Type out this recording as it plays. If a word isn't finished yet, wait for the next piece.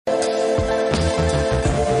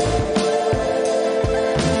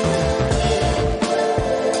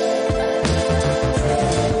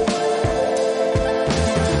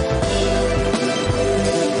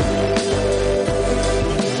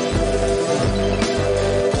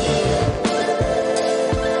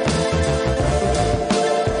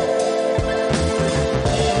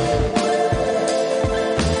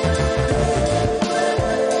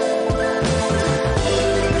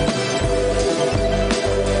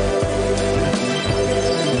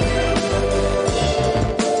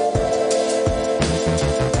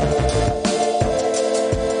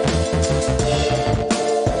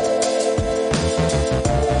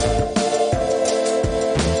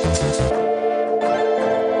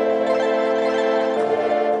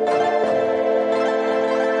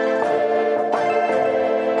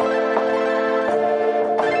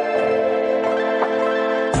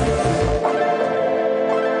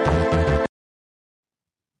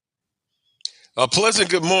A pleasant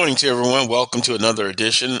good morning to everyone. Welcome to another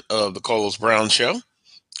edition of the Carlos Brown Show.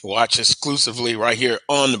 Watch exclusively right here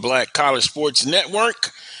on the Black College Sports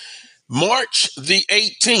Network. March the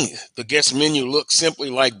 18th. The guest menu looks simply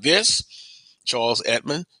like this. Charles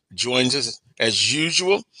Edmond joins us as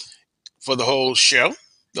usual for the whole show,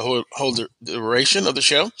 the whole duration of the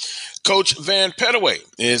show. Coach Van Pettaway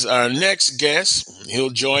is our next guest.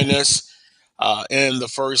 He'll join us in the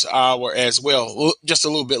first hour as well, just a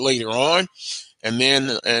little bit later on. And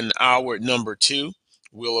then in hour number two,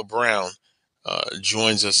 Willa Brown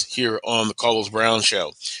joins us here on the Carlos Brown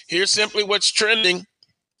Show. Here's simply what's trending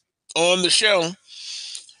on the show.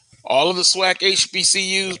 All of the SWAC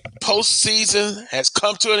HBCU postseason has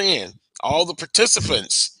come to an end. All the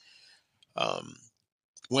participants um,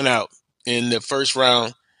 went out in the first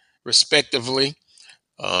round, respectively.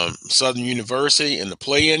 Southern University in the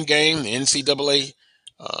play-in game, the NCAA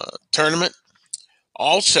tournament.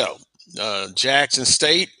 Also, Jackson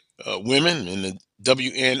State women in the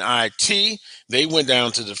WNIT, they went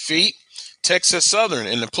down to defeat Texas Southern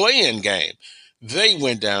in the play-in game. They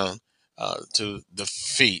went down to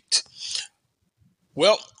defeat.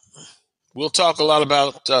 Well, we'll talk a lot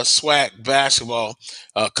about SWAC basketball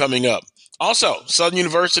coming up. Also, Southern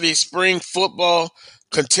University spring football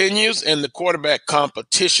continues, and the quarterback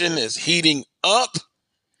competition is heating up.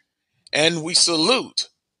 And we salute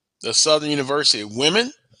the Southern University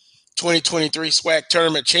women 2023 SWAC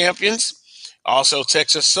tournament champions, also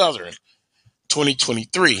Texas Southern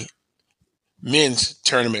 2023 men's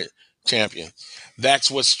tournament champion.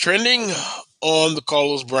 That's what's trending on the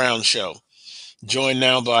Carlos Brown Show. Joined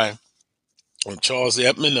now by Charles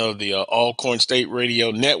Edmond of the Alcorn State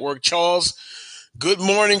Radio Network. Charles, good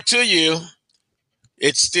morning to you.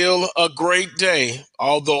 It's still a great day,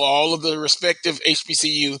 although all of the respective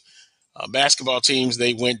HBCU basketball teams,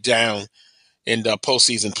 they went down in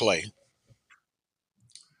postseason play.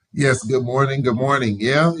 Yes, good morning. Good morning.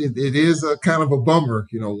 Yeah, it is a kind of a bummer,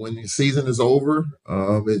 when the season is over.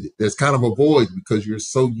 There's kind of a void because you're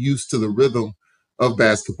so used to the rhythm of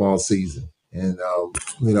basketball season. And,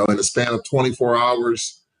 in a span of 24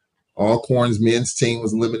 hours, Alcorn's men's team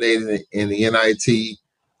was eliminated in the NIT,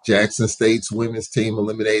 Jackson State's women's team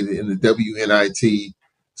eliminated in the WNIT,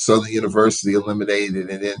 Southern University eliminated,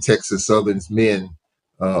 and then Texas Southern's men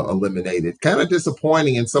eliminated. Kind of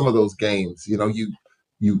disappointing in some of those games. You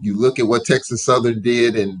look at what Texas Southern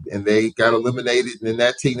did, and they got eliminated, and then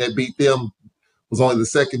that team that beat them was only the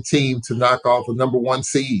second team to knock off a number one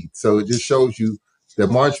seed. So it just shows you that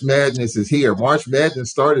March Madness is here. March Madness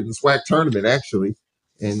started in the SWAC tournament, actually,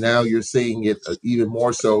 and now you're seeing it even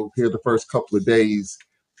more so here the first couple of days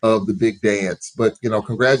of the big dance. But,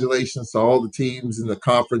 congratulations to all the teams in the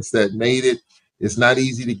conference that made it. It's not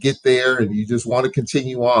easy to get there, and you just want to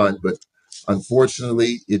continue on, but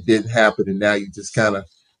unfortunately, it didn't happen, and now you just kind of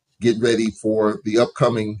get ready for the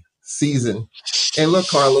upcoming season. And look,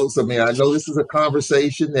 Carlos, I know this is a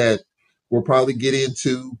conversation that we'll probably get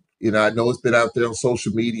into. I know it's been out there on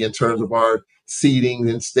social media in terms of our seating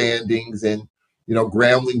and standings, and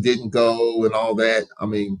Grambling didn't go and all that.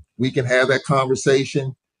 We can have that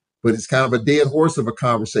conversation, but it's kind of a dead horse of a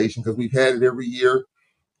conversation because we've had it every year.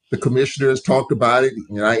 The commissioner has talked about it.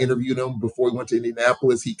 I interviewed him before he went to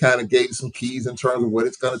Indianapolis. He kind of gave some keys in terms of what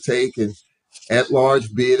it's going to take, and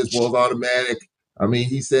at-large bid as well as automatic.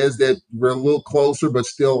 He says that we're a little closer, but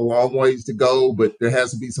still a long ways to go. But there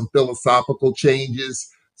has to be some philosophical changes,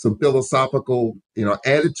 some philosophical,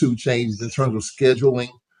 attitude changes in terms of scheduling.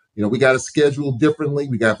 We got to schedule differently.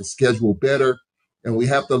 We got to schedule better, and we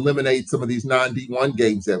have to eliminate some of these non-D1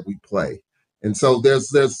 games that we play. And so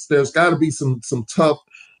there's got to be some tough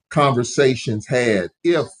conversations had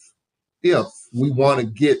if we want to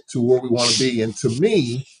get to where we want to be. And to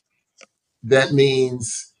me, that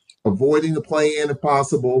means avoiding the play-in if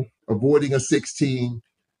possible, avoiding a 16,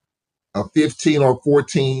 a 15 or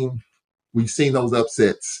 14. We've seen those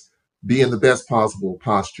upsets be in the best possible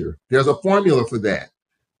posture. There's a formula for that,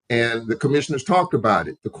 and the commissioners talked about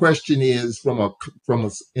it. The question is, from a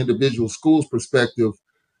individual school's perspective,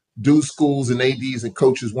 do schools and ADs and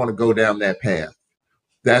coaches want to go down that path?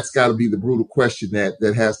 That's got to be the brutal question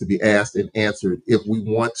that has to be asked and answered if we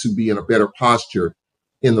want to be in a better posture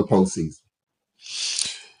in the postseason.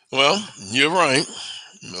 Well, you're right.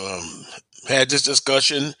 Had this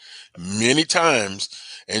discussion many times,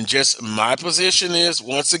 and just my position is,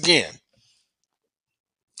 once again,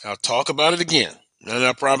 I'll talk about it again, and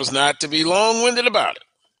I promise not to be long-winded about it.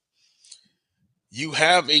 You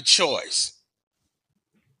have a choice.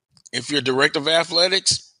 If you're director of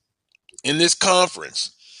athletics in this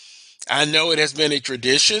conference, I know it has been a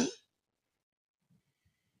tradition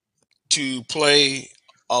to play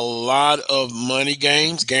a lot of money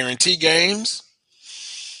games, guarantee games.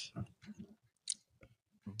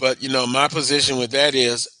 But, my position with that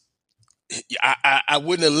is I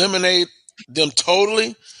wouldn't eliminate them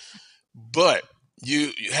totally, but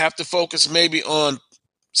you have to focus maybe on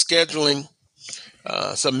scheduling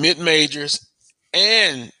some mid-majors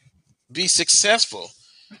and be successful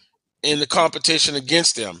in the competition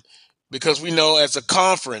against them, because we know as a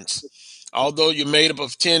conference, although you're made up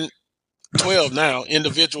of 10, 12 now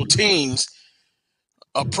individual teams,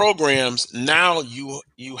 programs, now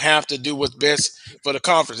you have to do what's best for the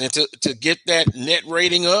conference, and to get that net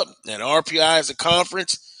rating up, that RPI as a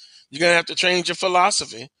conference, you're gonna have to change your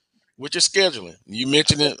philosophy with your scheduling. You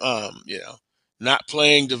mentioned it, not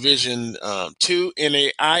playing Division two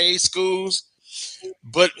NAIA schools,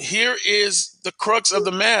 but here is the crux of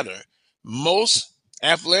the matter. Most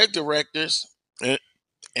athletic directors,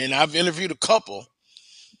 and I've interviewed a couple,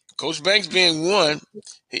 Coach Banks being one,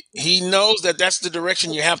 he knows that that's the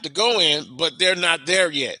direction you have to go in, but they're not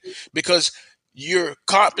there yet, because you're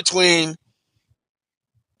caught between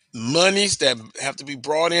monies that have to be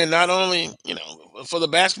brought in, not only, for the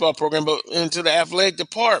basketball program, but into the athletic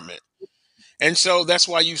department. And so that's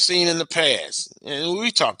why you've seen in the past, and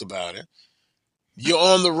we talked about it, you're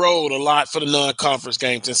on the road a lot for the non-conference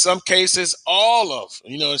games. In some cases, all of,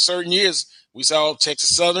 in certain years, we saw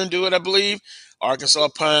Texas Southern do it, I believe, Arkansas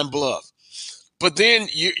Pine Bluff. But then,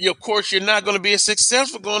 of course, you're not going to be as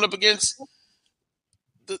successful going up against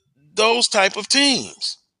those type of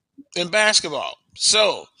teams in basketball.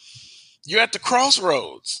 So you're at the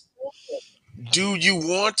crossroads. Do you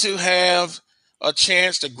want to have a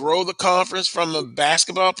chance to grow the conference from a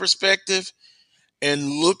basketball perspective and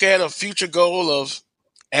look at a future goal of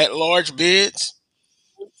at-large bids?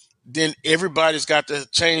 Then everybody's got to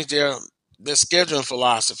change their scheduling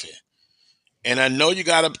philosophy. And I know you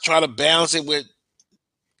got to try to balance it with,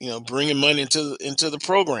 bringing money into the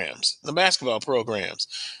programs, the basketball programs.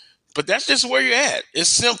 But that's just where you're at. It's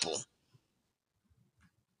simple.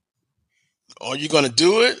 Are you going to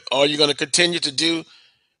do it, or are you going to continue to do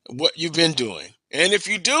what you've been doing? And if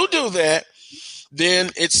you do that,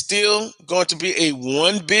 then it's still going to be a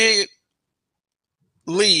one big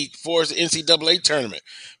league for the NCAA tournament.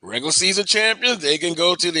 Regular season champions, they can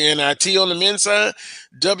go to the NIT on the men's side,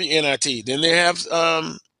 WNIT. Then they have,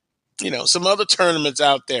 some other tournaments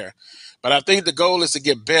out there. But I think the goal is to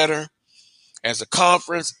get better as a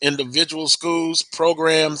conference, individual schools,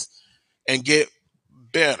 programs, and get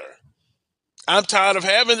better. I'm tired of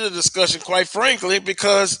having the discussion, quite frankly,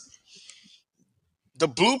 because the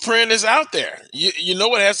blueprint is out there. You know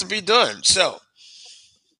what has to be done. So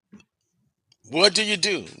what do you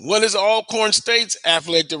do? What is Alcorn State's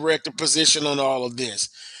athletic director position on all of this?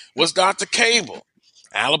 What's Dr. Cable?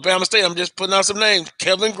 Alabama State, I'm just putting out some names.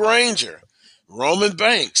 Kevin Granger, Roman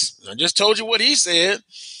Banks. I just told you what he said.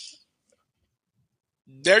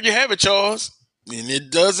 There you have it, Charles. And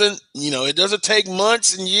it doesn't take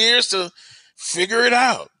months and years to figure it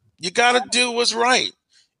out. You got to do what's right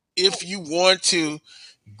if you want to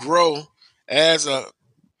grow as a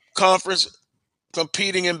conference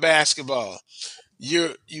competing in basketball.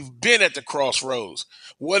 You've been at the crossroads.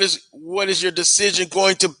 What is your decision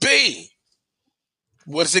going to be?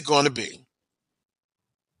 What is it going to be?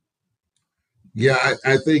 Yeah,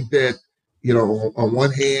 I think that, on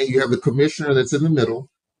one hand, you have the commissioner that's in the middle.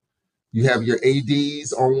 You have your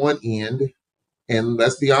ADs on one end. And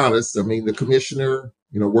let's be honest, I mean, the commissioner,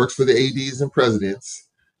 works for the ADs and presidents.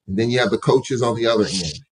 And then you have the coaches on the other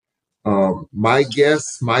end. My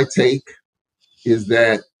guess, my take is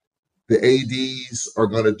that the ADs are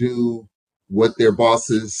going to do what their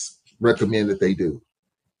bosses recommend that they do.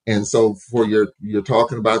 And so you're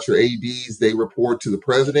talking about your ADs, they report to the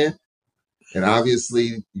president, and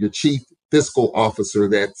obviously your chief fiscal officer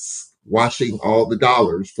that's watching all the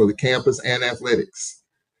dollars for the campus and athletics.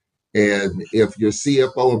 And if your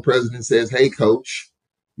CFO and president says, hey, coach,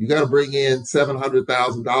 you got to bring in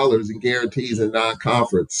 $700,000 in guarantees in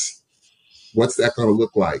non-conference, what's that going to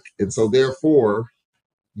look like? And so therefore,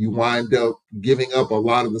 you wind up giving up a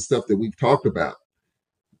lot of the stuff that we've talked about.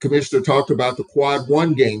 Commissioner talked about the quad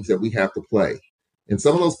one games that we have to play. And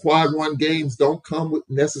some of those quad one games don't come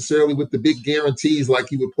necessarily with the big guarantees like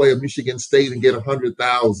you would play a Michigan State and get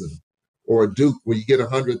 100,000, or a Duke where you get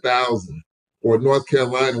 100,000, or North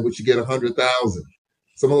Carolina which you get 100,000.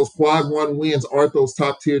 Some of those quad one wins aren't those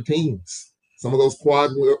top tier teams. Some of those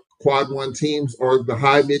quad one teams are the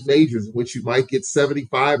high mid majors in which you might get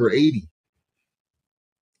 75 or 80.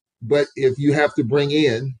 But if you have to bring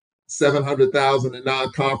in 700,000 in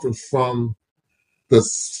non-conference from the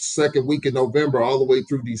second week in November all the way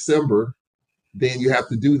through December, then you have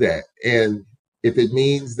to do that. And If it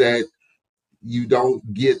means that you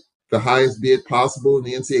don't get the highest bid possible in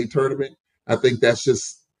the NCAA tournament, I think that's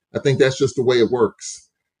just the way it works.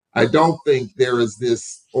 I don't think there is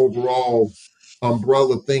this overall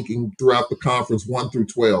umbrella thinking throughout the conference 1 through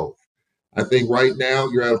 12. I think right now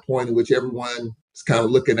you're at a point in which everyone is kind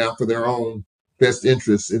of looking out for their own best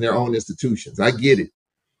interests in their own institutions. I get it.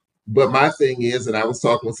 But my thing is, and I was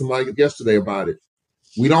talking with somebody yesterday about it,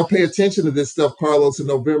 we don't pay attention to this stuff, Carlos, in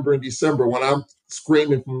November and December when I'm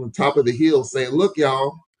screaming from the top of the hill saying, look,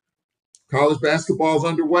 y'all, college basketball is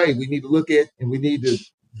underway. We need to look at and we need to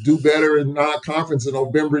do better in non-conference in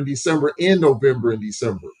November and December,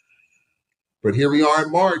 But here we are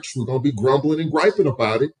in March. We're going to be grumbling and griping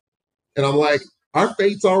about it. And I'm like, our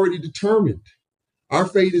fate's already determined. Our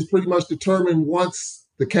fate is pretty much determined once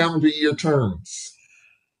the calendar year turns.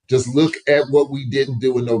 Just look at what we didn't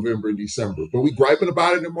do in November and December. But we griping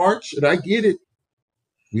about it in March, and I get it.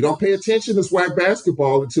 We don't pay attention to SWAC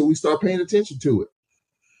basketball until we start paying attention to it.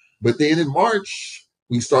 But then in March,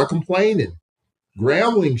 we start complaining.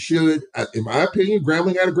 Grambling should, in my opinion,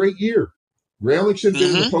 Grambling had a great year. Grambling should have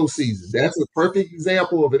been in the postseason. That's a perfect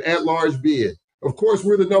example of an at-large bid. Of course,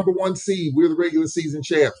 we're the number one seed. We're the regular season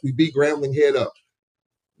champs. We beat Grambling head up.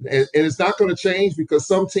 And it's not going to change because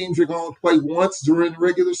some teams are going to play once during the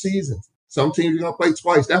regular season. Some teams are going to play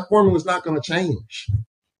twice. That formula is not going to change.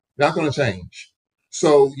 Not going to change.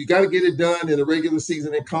 So you got to get it done in the regular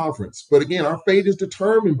season and conference. But again, our fate is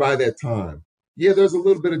determined by that time. Yeah, there's a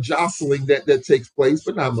little bit of jostling that takes place,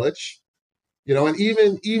 but not much. And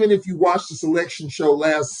even if you watched the selection show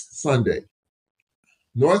last Sunday,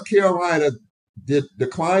 North Carolina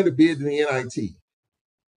declined to bid in the NIT.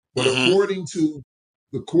 But according to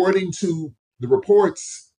the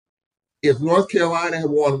reports, if North Carolina had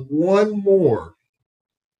won one more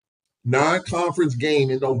non-conference game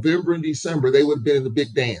in November and December, they would have been in the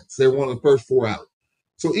big dance. They were one of the first four out.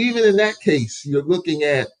 So even in that case, you're looking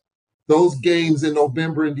at those games in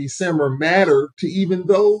November and December matter to even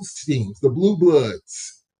those teams, the Blue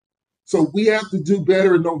Bloods. So we have to do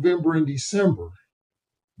better in November and December.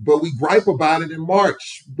 But we gripe about it in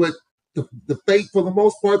March. But the fate, for the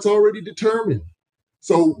most part, is already determined.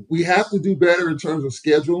 So we have to do better in terms of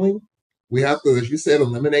scheduling. We have to, as you said,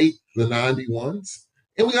 eliminate the 91s.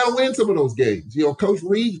 And we got to win some of those games. Coach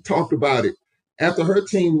Reed talked about it after her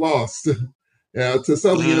team lost to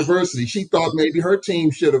Southern University. She thought maybe her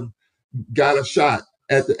team should have got a shot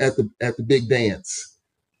at the big dance.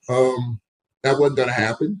 That wasn't going to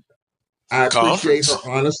happen. I appreciate her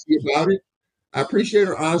honesty about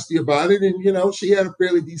it. And, she had a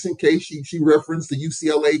fairly decent case. She referenced the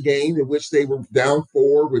UCLA game in which they were down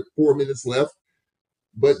 4 with 4 minutes left.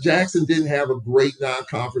 But Jackson didn't have a great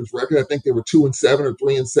non-conference record. I think they were 2-7 or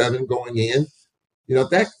 3-7 going in.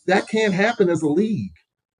 That can't happen as a league.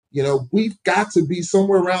 We've got to be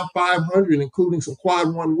somewhere around 500, including some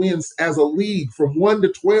quad one wins as a league from 1 to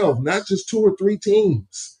 12, not just 2 or 3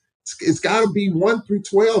 teams. It's got to be 1 through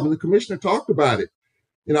 12, and the commissioner talked about it.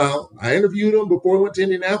 I interviewed him before I went to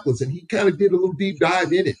Indianapolis, and he kind of did a little deep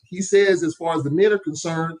dive in it. He says, as far as the men are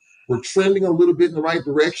concerned, we're trending a little bit in the right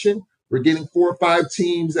direction. We're getting 4 or 5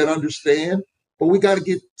 teams that understand, but we got to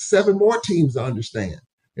get 7 more teams to understand,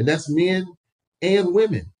 and that's men and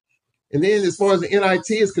women. And then as far as the NIT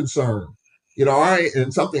is concerned,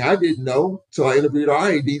 and something I didn't know until I interviewed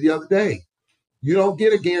RAD the other day, you don't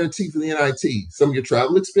get a guarantee for the NIT. Some of your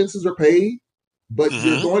travel expenses are paid, but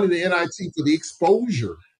you're going to the NIT for the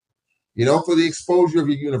exposure, for the exposure of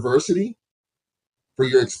your university, for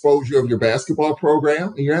your exposure of your basketball program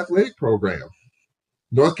and your athletic program.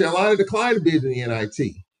 North Carolina declined to bid in the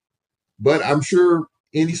NIT, but I'm sure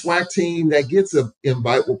any SWAC team that gets an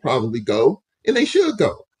invite will probably go, and they should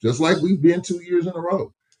go, just like we've been 2 years in a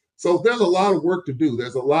row. So there's a lot of work to do.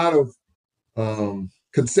 There's a lot of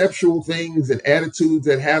conceptual things and attitudes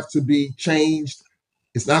that have to be changed.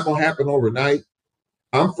 It's not going to happen overnight.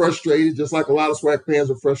 I'm frustrated, just like a lot of SWAC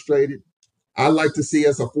fans are frustrated. I like to see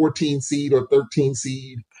us a 14 seed or 13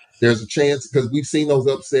 seed. There's a chance, because we've seen those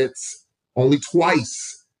upsets. Only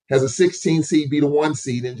twice has a 16 seed beat a 1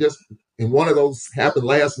 seed, and one of those happened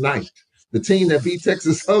last night. The team that beat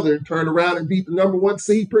Texas Southern turned around and beat the number 1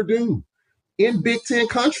 seed Purdue in Big Ten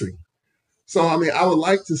country. So, I would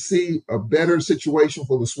like to see a better situation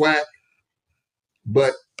for the SWAC,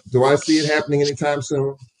 but do I see it happening anytime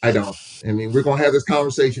soon? I don't. We're going to have this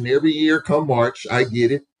conversation every year come March. I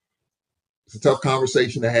get it. It's a tough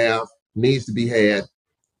conversation to have, needs to be had.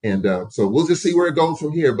 And so we'll just see where it goes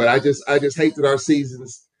from here. But I just hate that our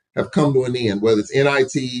seasons have come to an end, whether it's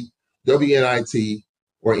NIT, WNIT,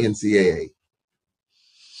 or NCAA.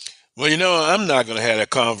 Well, I'm not going to have that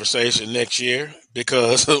conversation next year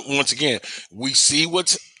because, once again, we see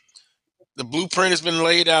what's the blueprint has been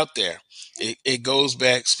laid out there. It goes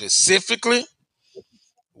back specifically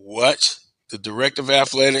what the director of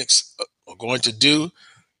athletics are going to do,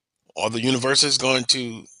 or the university is going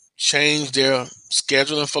to change their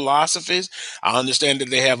scheduling philosophies. I understand that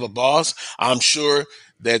they have a boss. I'm sure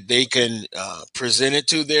that they can present it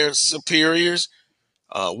to their superiors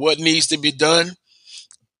what needs to be done.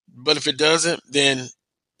 But if it doesn't, then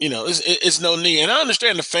it's no need. And I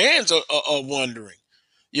understand the fans are wondering.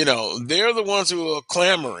 They're the ones who are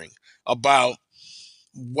clamoring about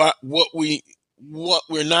what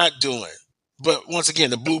we're not doing. But once again,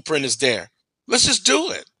 the blueprint is there. Let's just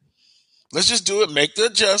do it. Let's just do it. Make the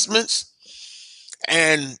adjustments.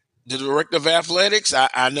 And the director of athletics,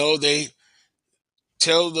 I know they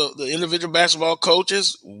tell the individual basketball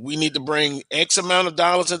coaches we need to bring X amount of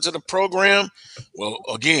dollars into the program. Well,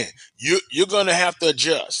 again, you're going to have to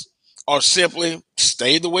adjust or simply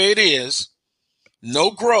stay the way it is.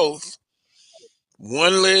 No growth.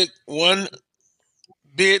 One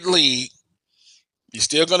bid league. You're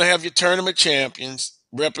still going to have your tournament champions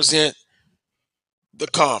represent the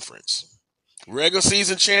conference. Regular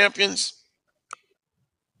season champions,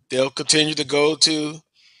 they'll continue to go to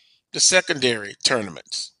the secondary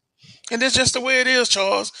tournaments. And that's just the way it is,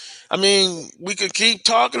 Charles. I mean, we could keep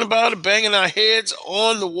talking about it, banging our heads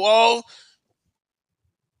on the wall,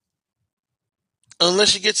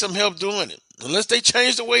 unless you get some help doing it. Unless they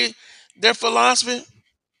change the way their philosophy,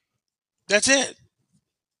 that's it.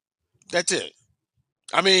 That's it.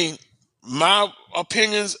 I mean, my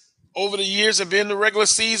opinions over the years have been the regular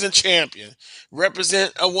season champion,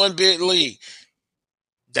 represent a one bid league.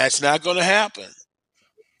 That's not going to happen.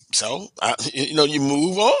 So, you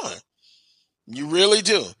move on. You really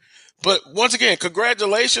do. But once again,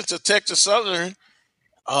 congratulations to Texas Southern.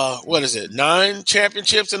 What is it? 9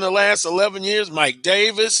 championships in the last 11 years. Mike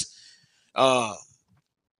Davis, uh,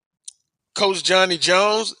 Coach Johnny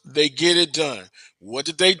Jones, they get it done. What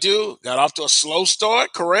did they do? Got off to a slow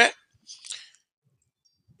start, correct?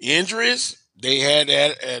 Injuries, they had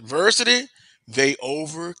adversity. They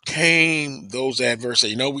overcame those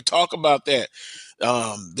adversity. We talk about that.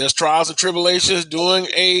 There's trials and tribulations during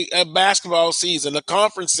a basketball season, a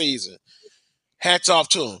conference season. Hats off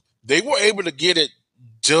to them. They were able to get it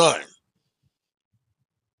done.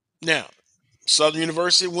 Now, Southern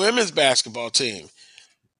University women's basketball team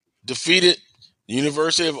defeated the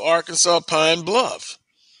University of Arkansas Pine Bluff.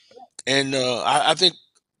 And I think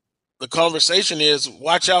the conversation is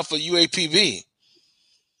watch out for UAPB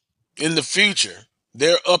in the future.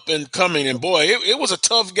 They're up and coming. And boy, it was a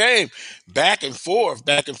tough game. Back and forth,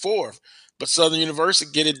 back and forth. But Southern University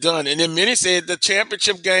get it done. And then many said the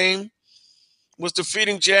championship game was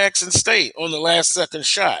defeating Jackson State on the last second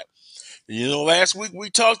shot. Last week we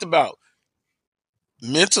talked about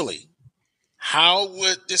mentally, how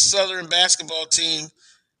would this Southern basketball team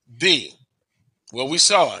be? Well, we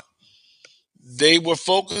saw it. They were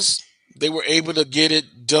focused. They were able to get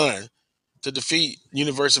it done to defeat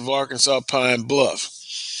University of Arkansas Pine Bluff.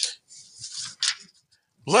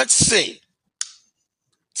 Let's see.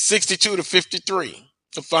 62-53,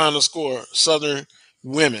 the final score, Southern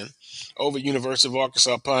women over University of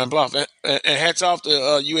Arkansas Pine Bluff. And hats off to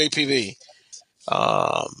UAPB.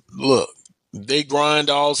 Look, they grind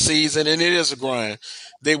all season, and it is a grind.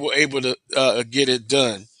 They were able to get it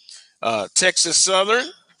done. Texas Southern,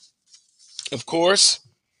 of course,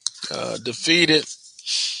 defeated.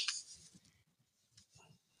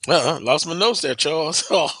 Lost my notes there, Charles.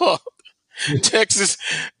 Texas.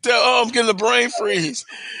 I'm getting the brain freeze.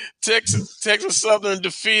 Texas Southern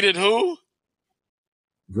defeated who?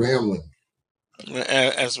 Grambling.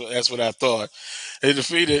 That's what I thought. They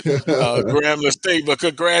defeated Grambling State, but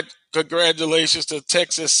congratulations to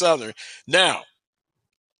Texas Southern. Now,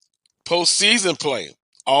 postseason play.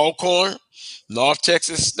 Alcorn, North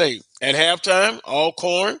Texas State. At halftime,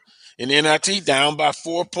 Alcorn and NIT down by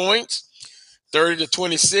 4 points,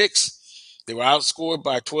 30-26. They were outscored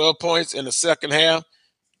by 12 points in the second half.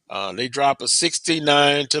 They dropped a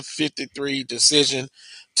 69-53 decision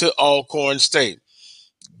to Alcorn State.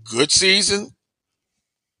 Good season.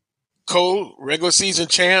 Regular season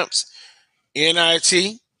champs,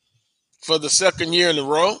 NIT for the second year in a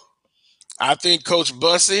row. I think Coach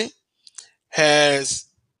Bussey has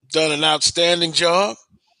done an outstanding job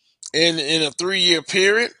in a 3-year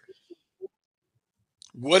period.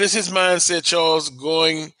 What is his mindset, Charles,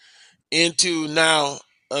 going into now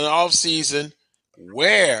an off season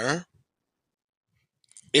where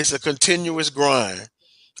it's a continuous grind?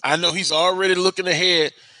 I know he's already looking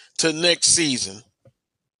ahead to next season.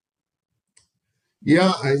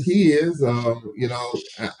 Yeah, he is.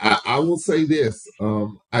 I will say this.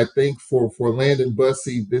 I think for Landon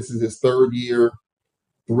Bussey, this is his third year,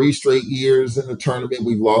 3 straight years in the tournament.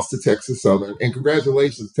 We've lost to Texas Southern, and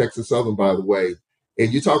congratulations, Texas Southern, by the way.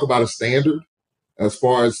 And you talk about a standard as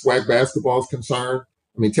far as SWAC basketball is concerned.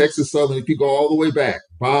 I mean, Texas Southern, if you go all the way back,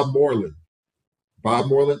 Bob Moreland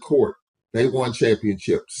Court, they won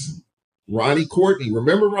championships. Ronnie Courtney,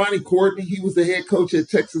 remember Ronnie Courtney? He was the head coach at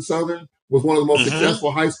Texas Southern, was one of the most Mm-hmm.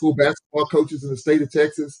 successful high school basketball coaches in the state of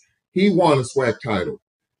Texas. He won a SWAC title.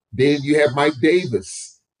 Then you have Mike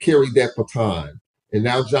Davis carried that baton. And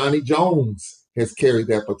now Johnny Jones has carried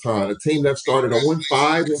that baton. A team that started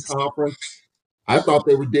 0-5 in conference. I thought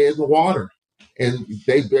they were dead in the water. And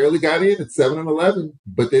they barely got in at 7-11.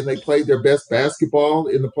 But then they played their best basketball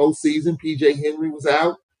in the postseason. PJ Henry was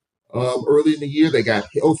out early in the year. They got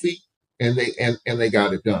healthy and they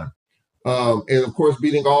got it done. And of course,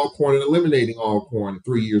 beating Alcorn and eliminating Alcorn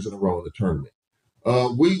 3 years in a row in the tournament.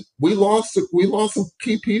 We lost some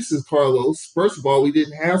key pieces, Carlos. First of all, we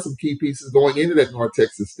didn't have some key pieces going into that North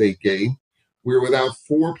Texas State game. We were without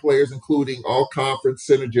 4 players, including all conference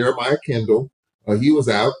center Jeremiah Kendall. He was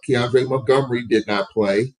out. Keandre Montgomery did not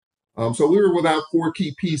play. So we were without 4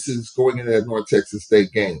 key pieces going into that North Texas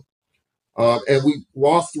State game. And we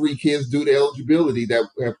lost 3 kids due to eligibility that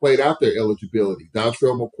have played out their eligibility.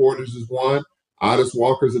 Dontrell McQuarters is one. Otis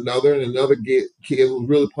Walker's another, and another kid who's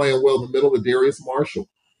really playing well in the middle, Darius Marshall.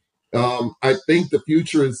 I think the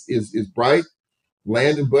future is bright.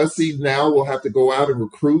 Landon Bussey now will have to go out and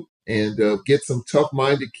recruit and get some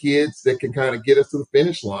tough-minded kids that can kind of get us to the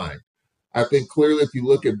finish line. I think clearly if you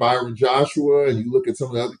look at Byron Joshua and you look at some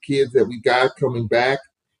of the other kids that we got coming back,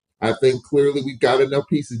 I think clearly we've got enough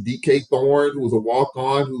pieces. DK Thorne, who was a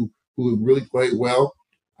walk-on, who really played well.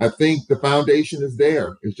 I think the foundation is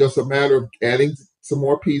there. It's just a matter of adding some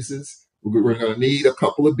more pieces. We're going to need a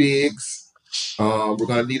couple of bigs. We're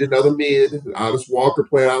going to need another mid. Otis Walker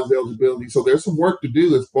played out his eligibility. So there's some work to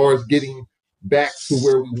do as far as getting back to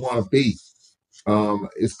where we want to be.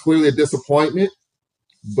 It's clearly a disappointment,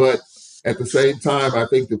 but at the same time, I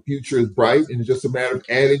think the future is bright, and it's just a matter of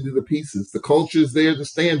adding to the pieces. The culture is there, the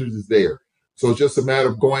standards is there. So it's just a matter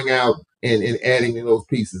of going out and adding in those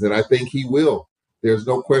pieces. And I think he will. There's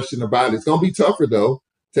no question about it. It's going to be tougher, though.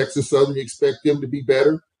 Texas Southern, you expect them to be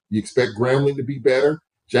better. You expect Grambling to be better.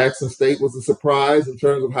 Jackson State was a surprise in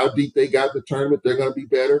terms of how deep they got the tournament. They're going to be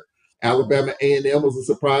better. Alabama A&M was a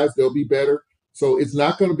surprise. They'll be better. So it's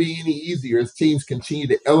not going to be any easier as teams continue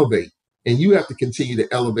to elevate. And you have to continue to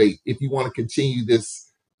elevate if you want to continue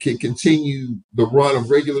the run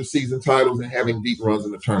of regular season titles and having deep runs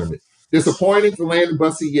in the tournament. Disappointing for Landon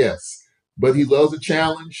Bussey, yes, but he loves a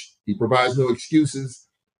challenge. He provides no excuses,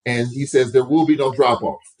 and he says there will be no drop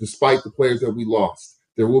off, despite the players that we lost.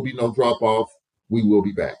 There will be no drop off. We will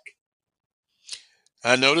be back.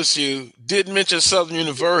 I noticed you didn't mention Southern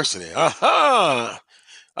University. Uh-huh.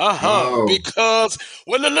 Uh-huh. Oh, Because,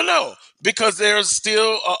 well, no. Because there's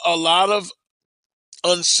still a lot of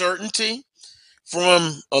uncertainty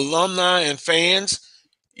from alumni and fans.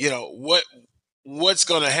 What's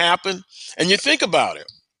going to happen? And you think about it.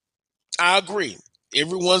 I agree.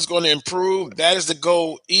 Everyone's going to improve. That is the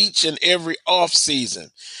goal each and every off season,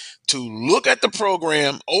 to look at the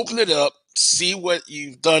program, open it up, see what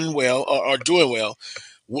you've done well or are doing well,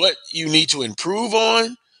 what you need to improve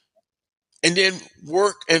on, and then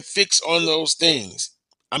work and fix on those things.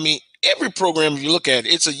 I mean, every program you look at,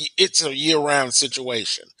 it's a year-round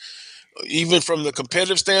situation, even from the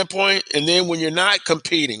competitive standpoint. And then when you're not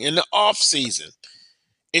competing in the off season,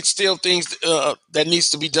 it's still things that needs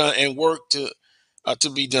to be done and work to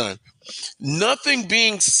be done. Nothing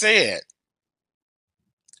being said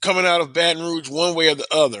coming out of Baton Rouge one way or the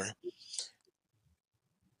other.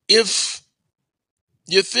 If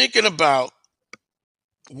you're thinking about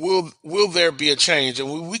will there be a change,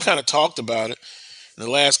 and we kind of talked about it in the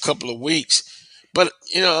last couple of weeks, but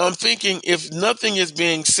I'm thinking if nothing is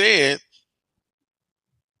being said,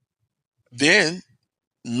 then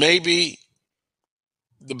maybe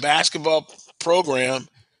the basketball program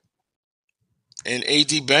and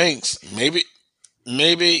AD Banks, maybe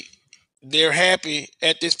they're happy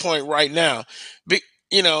at this point right now. Be,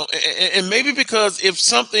 and maybe because if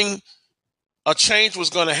a change was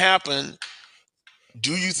going to happen,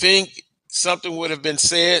 do you think something would have been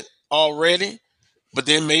said already? But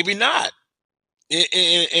then maybe not.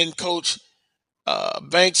 In Coach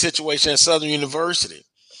Banks' situation at Southern University.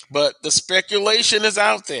 But the speculation is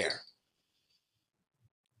out there.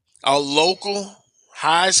 A local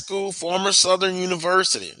high school, former Southern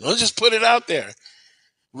University, let's just put it out there,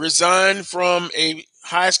 resigned from a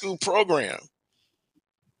high school program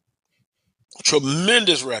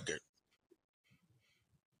Tremendous record.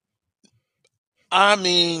 I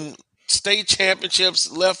mean, state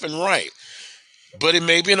championships left and right. But it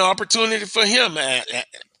may be an opportunity for him, and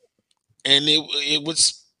it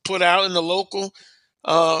was put out in the local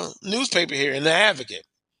newspaper here, in the Advocate.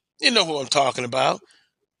 You know who I'm talking about,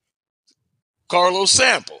 Carlos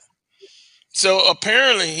Sample. So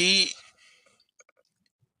apparently he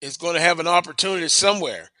is going to have an opportunity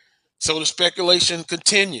somewhere. So the speculation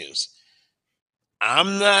continues.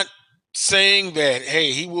 I'm not saying that,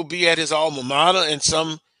 hey, he will be at his alma mater in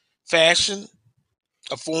some fashion,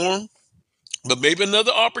 a form, but maybe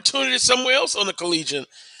another opportunity somewhere else on the collegiate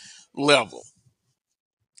level.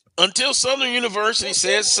 Until Southern University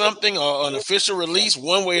says something or an official release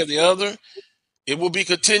one way or the other, it will be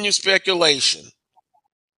continued speculation.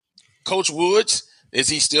 Coach Woods, is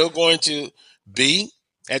he still going to be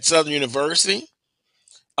at Southern University?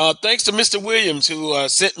 Thanks to Mr. Williams, who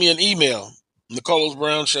sent me an email, Nicolas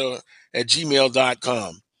Brown Show at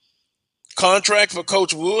gmail.com. Contract for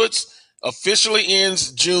Coach Woods officially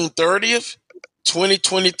ends June 30th,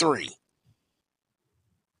 2023.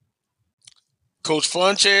 Coach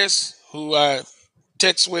Funches, who I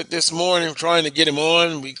text with this morning trying to get him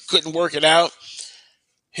on, we couldn't work it out.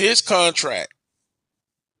 His contract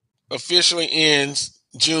officially ends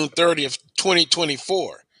June 30th,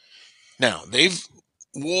 2024. Now, they've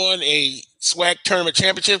won a SWAC tournament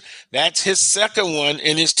championship. That's his second one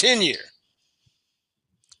in his tenure.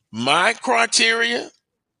 My criteria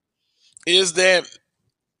is that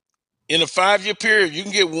in a 5-year period, you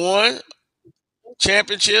can get one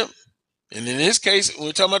championship. And in his case, when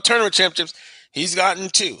we're talking about tournament championships, he's gotten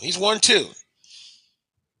two. He's won two.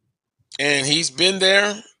 And he's been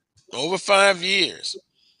there over 5 years.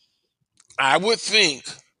 I would think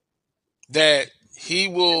that he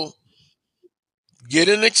will get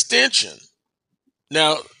an extension.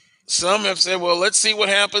 Now, some have said, well, let's see what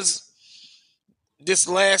happens this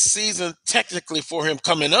last season technically for him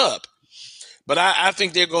coming up. But I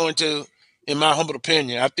think they're going to, in my humble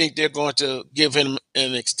opinion, I think they're going to give him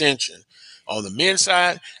an extension. On the men's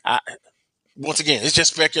side, once again, it's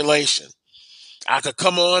just speculation. I could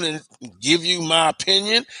come on and give you my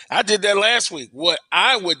opinion. I did that last week, what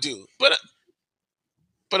I would do. But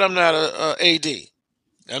I'm not a AD.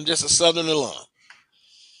 I'm just a Southern alum.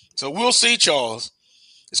 So we'll see, Charles.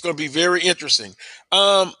 It's going to be very interesting.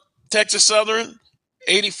 Texas Southern,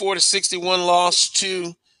 84-61 loss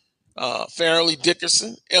to Fairleigh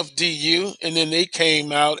Dickinson, FDU. And then they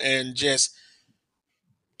came out and just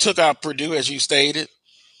took out Purdue, as you stated.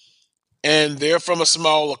 And they're from a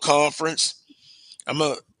smaller conference. I'm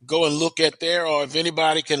going to go and look at their, or if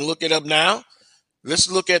anybody can look it up now, let's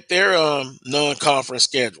look at their non-conference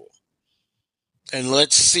schedule. And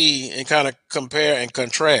let's see and kind of compare and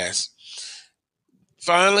contrast.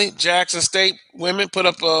 Finally, Jackson State women put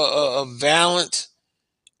up a valiant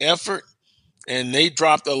effort, and they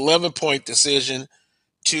dropped an 11-point decision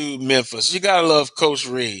to Memphis. You got to love Coach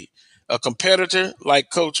Reed, a competitor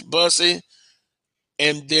like Coach Bussey,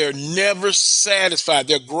 and they're never satisfied.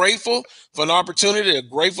 They're grateful for an opportunity. They're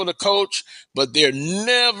grateful to coach, but they're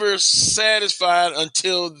never satisfied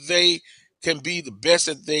until they can be the best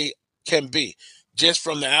that they can be, just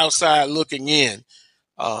from the outside looking in.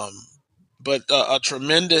 But a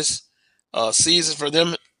tremendous season for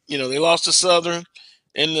them. You know, they lost to Southern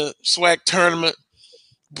in the SWAC tournament,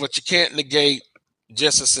 but you can't negate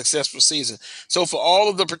just a successful season. So for all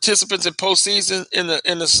of the participants in postseason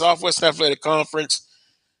in the Southwest Athletic Conference,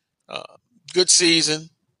 good season,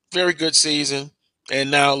 very good season, and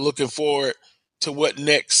now looking forward to what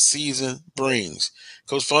next season brings.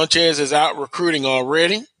 Coach Funches is out recruiting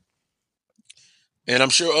already, and I'm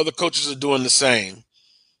sure other coaches are doing the same.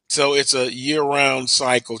 So it's a year-round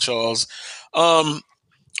cycle, Charles.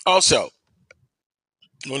 Also,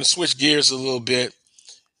 I'm going to switch gears a little bit.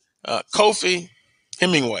 Kofi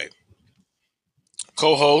Hemingway,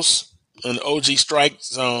 co-host on the OG Strike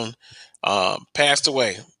Zone, passed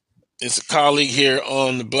away. It's a colleague here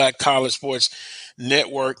on the Black College Sports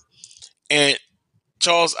Network. And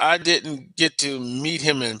Charles, I didn't get to meet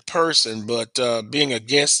him in person, but being a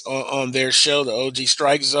guest on their show, the OG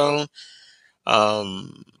Strike Zone,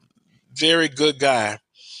 very good guy.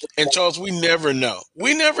 And Charles, we never know.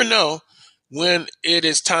 We never know when it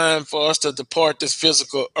is time for us to depart this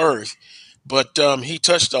physical earth. But he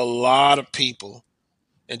touched a lot of people,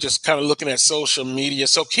 and just kind of looking at social media.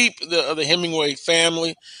 So keep the Hemingway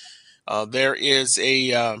family. There is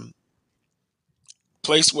a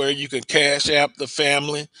place where you can cash app the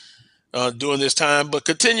family during this time, but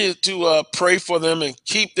continue to pray for them and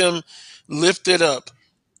keep them lifted up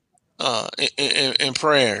in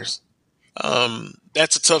prayers.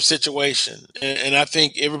 that's a tough situation, and I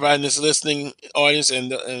think everybody in this listening audience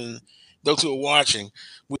and those who are watching,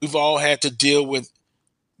 we've all had to deal with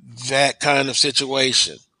that kind of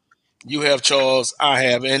situation. You have, Charles, I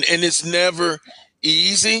have, and it's never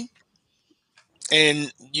easy.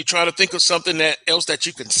 And you try to think of something that else that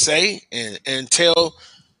you can say and tell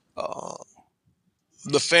uh,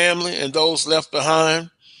 the family and those left behind.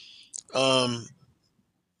 Um,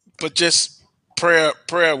 but just prayer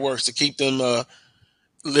works to keep them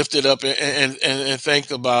lifted up and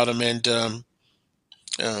think about them. And um,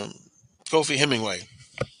 Kofi Hemingway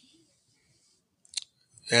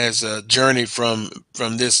has a journey from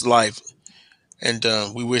this life, and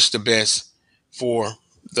we wish the best for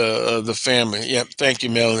the family. Yep, thank you,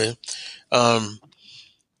 Melanie. Um,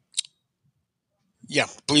 yeah,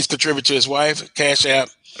 please contribute to his wife. Cash App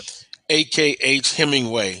AKH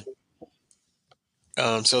Hemingway.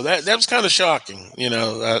 So that was kind of shocking.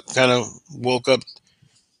 I kind of woke up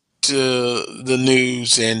to the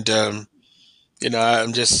news, and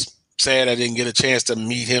I'm just sad I didn't get a chance to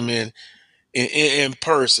meet him in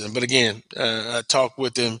person. But again, I talked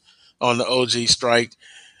with him on the OG Strike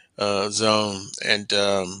zone, and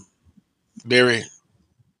very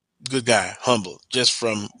good guy, humble, just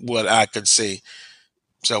from what I could see.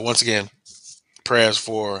 So once again, prayers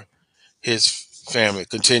for his family.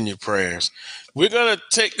 Continued prayers. We're gonna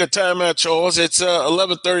take a time out, Charles. It's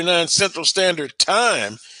 11:39 Central Standard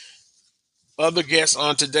Time. Other guests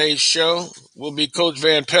on today's show will be Coach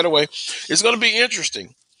Van Pettaway. It's going to be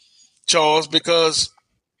interesting, Charles, because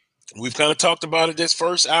we've kind of talked about it this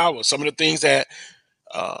first hour. Some of the things that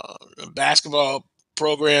uh, basketball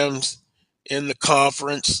programs in the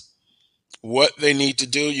conference, what they need to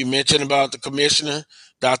do. You mentioned about the commissioner,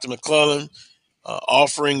 Dr. McClellan,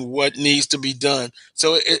 offering what needs to be done.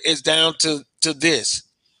 So it's down to this: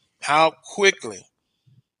 how quickly.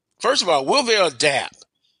 First of all, will they adapt,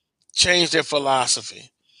 change their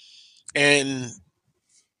philosophy, and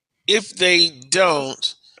if they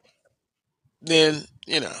don't, then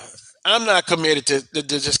I'm not committed to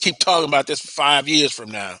just keep talking about this for 5 years from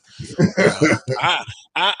now. You know, I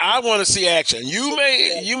I want to see action. You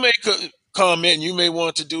may comment, you may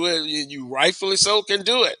want to do it. You rightfully so can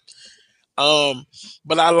do it. Um,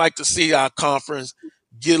 but I like to see our conference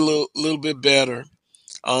get a little bit better.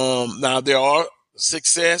 Now there are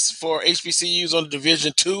success for HBCUs on the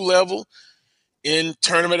Division II level in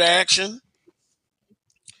tournament action.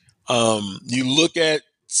 You look at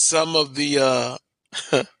some of the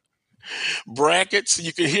brackets,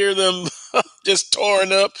 you can hear them just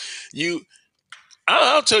torn up.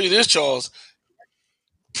 I'll tell you this, Charles,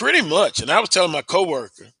 pretty much. And I was telling my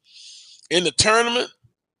coworker in the tournament,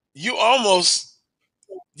 you almost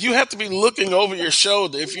you have to be looking over your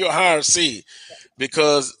shoulder if you're a higher seed,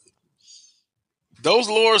 because those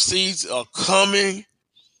lower seeds are coming,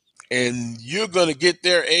 and you're going to get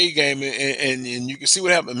their A game, and you can see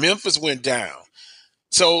what happened. Memphis went down,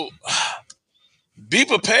 so be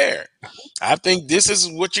prepared. I think this is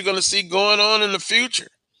what you're going to see going on in the future.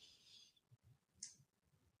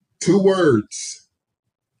 2 words: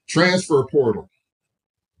 transfer portal.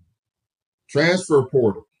 Transfer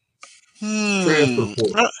portal. Transfer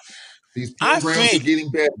portal. These I programs are think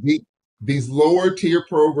getting better. These lower tier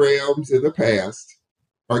programs in the past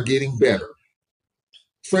are getting better.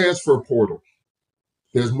 Transfer portal.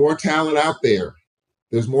 There's more talent out there.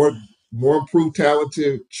 There's more improved talent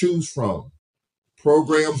to choose from.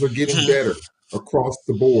 Programs are getting better across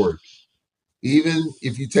the board. Even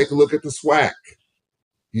if you take a look at the SWAC,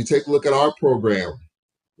 you take a look at our program,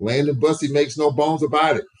 Landon Bussey makes no bones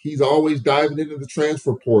about it. He's always diving into the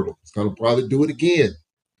transfer portal. He's going to probably do it again.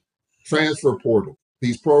 Transfer portal.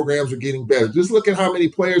 These programs are getting better. Just look at how many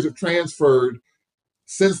players have transferred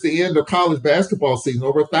since the end of college basketball season,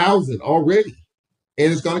 over 1,000 already.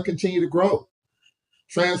 And it's going to continue to grow.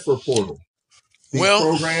 Transfer portal. These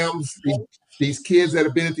programs, these kids that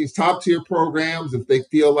have been at these top tier programs, if they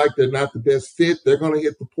feel like they're not the best fit, they're going to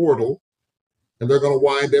hit the portal, and they're going to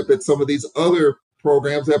wind up at some of these other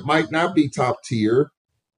programs that might not be top tier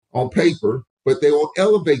on paper, but they will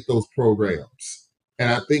elevate those programs.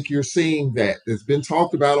 And I think you're seeing that. It's been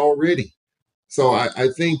talked about already. So I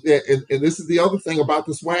think that, and this is the other thing about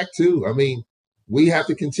the SWAC too. I mean, we have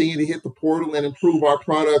to continue to hit the portal and improve our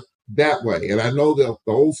product that way. And I know the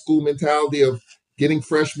old school mentality of getting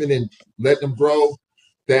freshmen and letting them grow,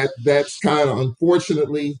 that's kind of,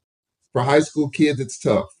 unfortunately, for high school kids, it's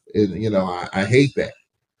tough. And, I hate that.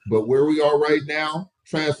 But where we are right now,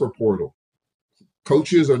 transfer portal.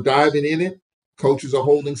 Coaches are diving in it. Coaches are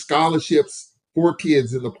holding scholarships for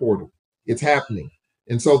kids in the portal. It's happening.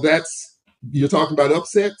 And so you're talking about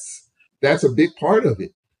upsets. That's a big part of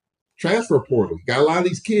it. transfer portal. You got a lot of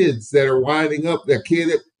these kids that are winding up. A kid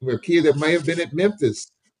that may have been at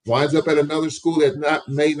Memphis winds up at another school that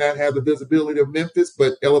may not have the visibility of Memphis,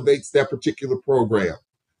 but elevates that particular program.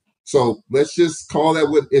 So let's just call that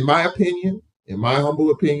what, in my opinion, in my humble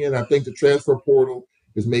opinion, I think the transfer portal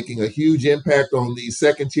is making a huge impact on these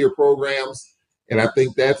second-tier programs. And I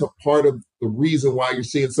think that's a part of the reason why you're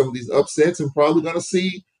seeing some of these upsets and probably going to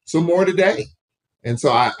see some more today. And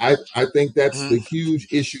so I think that's the huge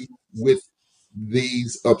issue with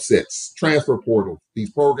these upsets. Transfer portal.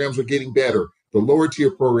 These programs are getting better. The lower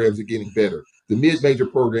tier programs are getting better. The mid-major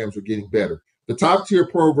programs are getting better. The top tier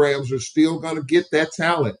programs are still going to get that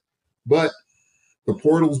talent, but the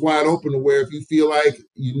portal's wide open to where if you feel like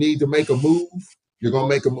you need to make a move, you're going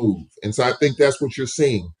to make a move. And so I think that's what you're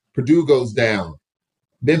seeing. Purdue goes down.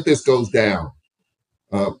 Memphis goes down.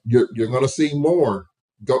 You're going to see more.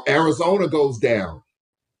 Arizona goes down.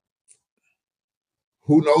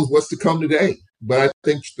 Who knows what's to come today? But I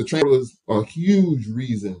think the transfer is a huge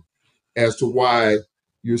reason as to why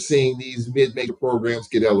you're seeing these mid-major programs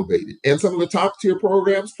get elevated. And some of the top-tier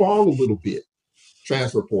programs fall a little bit.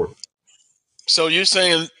 Transfer portal. So you're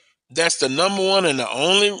saying that's the number one and the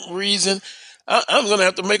only reason? I'm going to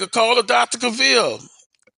have to make a call to Dr. Cavill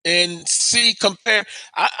and compare.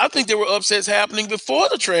 I think there were upsets happening before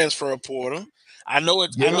the transfer portal. I know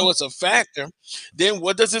it's a factor. Then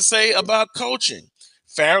what does it say about coaching?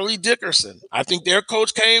 Fairleigh Dickinson. I think their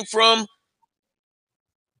coach came from,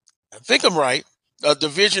 I think I'm right,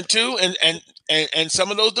 Division II, and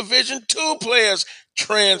some of those Division II players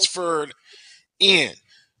transferred in.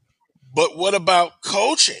 But what about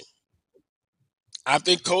coaching? I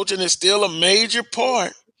think coaching is still a major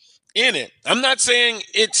part in it. I'm not saying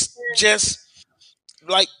it's just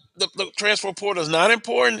like the transfer portal is not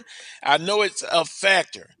important. I know it's a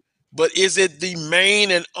factor, but is it the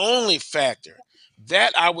main and only factor?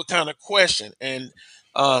 That I would kind of question. And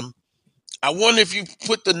I wonder if you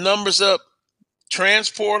put the numbers up,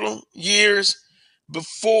 transportal years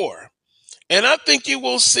before, and I think you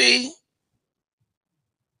will see.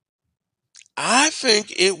 I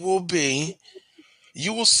think it will be.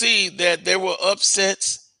 You will see that there were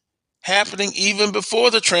upsets happening even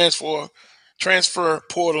before the transfer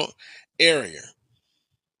portal area.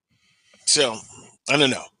 So I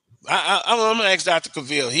don't know. I'm gonna ask Dr.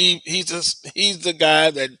 Cavill. He's the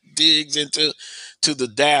guy that digs into the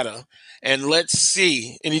data, and let's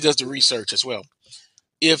see. And he does the research as well.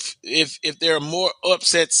 If there are more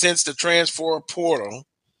upsets since the transfer portal,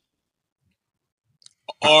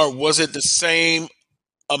 or was it the same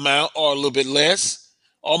amount, or a little bit less,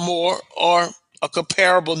 or more, or a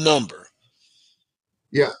comparable number?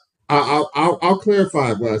 Yeah, I'll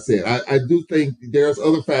clarify what I said. I do think there's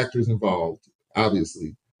other factors involved,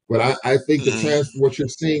 obviously, but I think what you're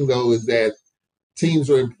seeing though is that teams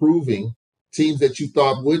are improving. Teams that you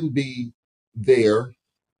thought wouldn't be there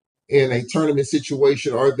in a tournament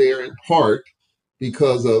situation are there in part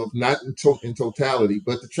because of not in totality,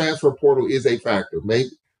 but the transfer portal is a factor.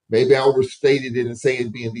 Maybe I overstated it in saying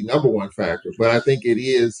it being the number one factor, but I think it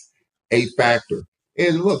is a factor.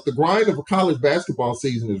 And look, the grind of a college basketball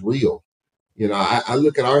season is real. You know, I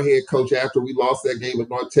look at our head coach after we lost that game at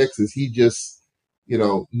North Texas. He just,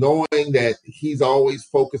 knowing that he's always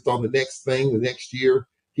focused on the next thing, the next year,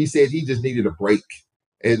 he said he just needed a break.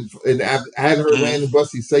 And I hadn't heard Randy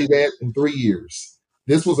Bussey say that in 3 years.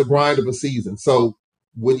 This was a grind of a season. So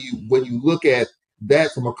when you look at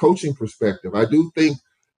that from a coaching perspective, I do think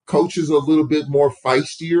coaches are a little bit more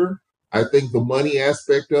feistier. I think the money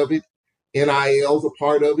aspect of it, NIL's a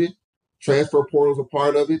part of it, transfer portal's a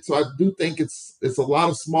part of it. So I do think it's a lot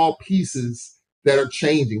of small pieces that are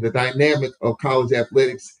changing. The dynamic of college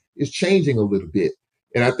athletics is changing a little bit.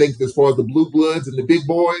 And I think as far as the blue bloods and the big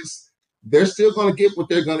boys, they're still going to get what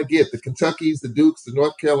they're going to get. The Kentuckys, the Dukes, the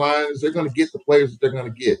North Carolinas, they're going to get the players that they're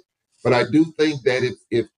going to get. But I do think that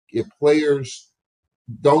if players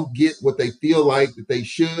don't get what they feel like that they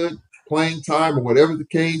should, playing time or whatever the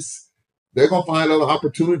case, they're going to find other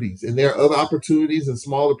opportunities. And there are other opportunities in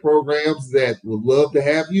smaller programs that would love to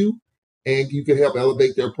have you, and you can help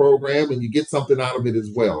elevate their program, and you get something out of it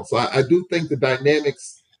as well. So I do think the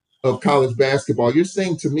dynamics of college basketball, you're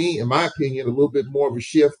seeing, to me, in my opinion, a little bit more of a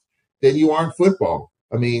shift than you are in football.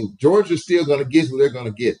 I mean, Georgia's still going to get who they're going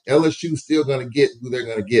to get. LSU's still going to get who they're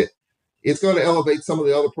going to get. It's going to elevate some of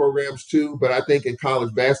the other programs too, but I think in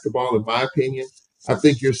college basketball, in my opinion, I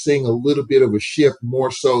think you're seeing a little bit of a shift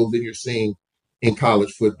more so than you're seeing in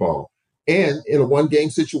college football. And in a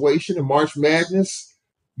one-game situation in March Madness,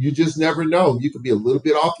 you just never know. You could be a little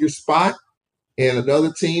bit off your spot, and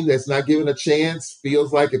another team that's not given a chance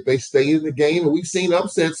feels like if they stay in the game, and we've seen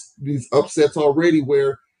these upsets already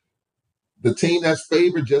where the team that's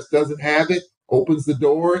favored just doesn't have it, opens the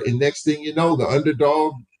door, and next thing you know, the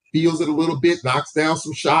underdog feels it a little bit, knocks down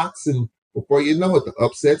some shots, and before you know it, the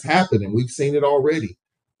upsets happen, and we've seen it already.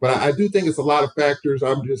 But I do think it's a lot of factors.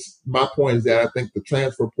 My point is that I think the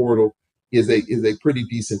transfer portal is a pretty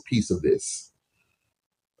decent piece of this.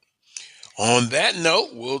 On that note,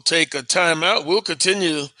 we'll take a timeout. We'll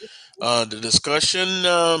continue the discussion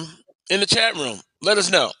in the chat room. Let us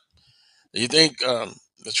know. Do you think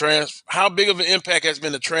how big of an impact has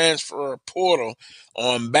been the transfer portal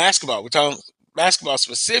on basketball? We're talking basketball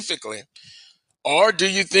specifically. Or do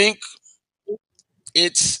you think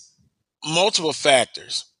it's multiple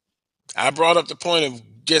factors? I brought up the point of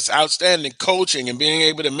just outstanding coaching and being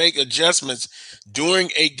able to make adjustments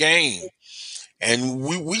during a game. And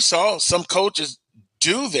we saw some coaches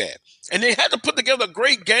do that. And they had to put together a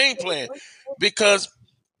great game plan because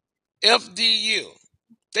FDU,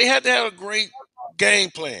 they had to have a great game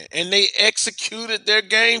plan. And they executed their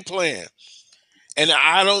game plan. And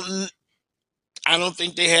I don't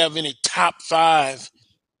think they have any top 5,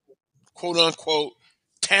 quote unquote,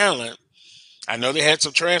 talent. I know they had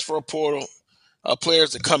some transfer portal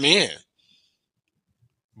players to come in,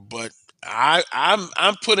 but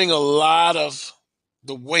I'm putting a lot of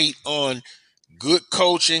the weight on good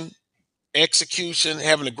coaching, execution,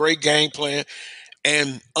 having a great game plan,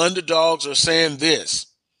 and underdogs are saying this: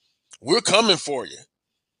 we're coming for you.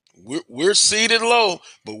 We're seeded low,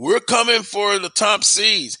 but we're coming for the top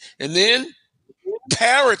seeds. And then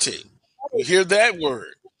parity. We hear that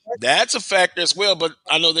word. That's a factor as well, but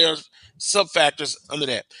I know there are sub-factors under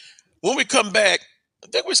that. When we come back, I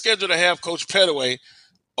think we're scheduled to have Coach Pettaway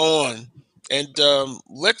on, and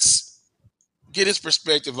let's get his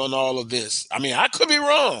perspective on all of this. I mean, I could be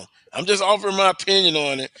wrong. I'm just offering my opinion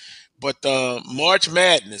on it. But March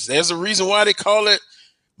Madness, there's a reason why they call it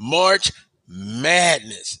March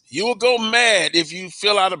Madness. You will go mad if you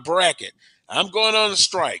fill out a bracket. I'm going on a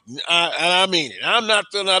strike, and I mean it. I'm not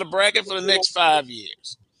filling out a bracket for the next 5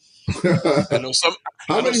 years. I know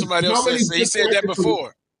somebody else said that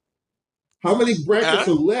before. How many brackets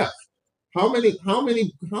are left? How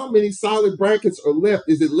many solid brackets are left?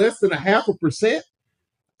 Is it less than 0.5%?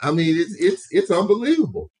 I mean, it's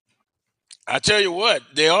unbelievable. I tell you what,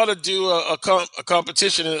 they ought to do a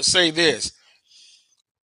competition and say this: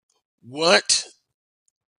 what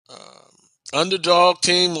underdog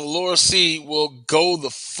team will lower seed will go the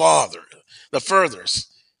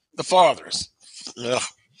furthest,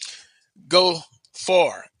 go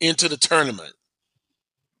far into the tournament,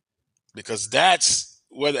 because that's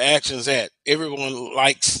where the action's at. Everyone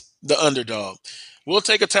likes the underdog. We'll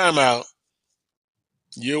take a timeout.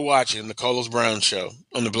 You're watching the Carlos Brown Show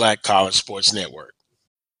on the Black College Sports Network.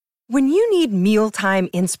 When you need mealtime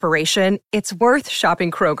inspiration, it's worth shopping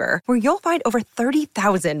Kroger, where you'll find over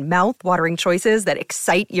 30,000 mouth-watering choices that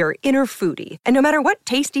excite your inner foodie. And no matter what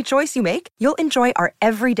tasty choice you make, you'll enjoy our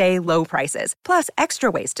everyday low prices, plus extra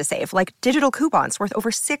ways to save, like digital coupons worth over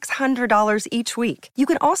 $600 each week. You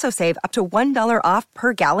can also save up to $1 off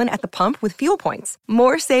per gallon at the pump with fuel points.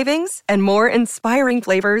 More savings and more inspiring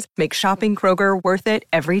flavors make shopping Kroger worth it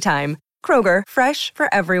every time. Kroger, fresh for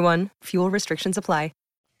everyone. Fuel restrictions apply.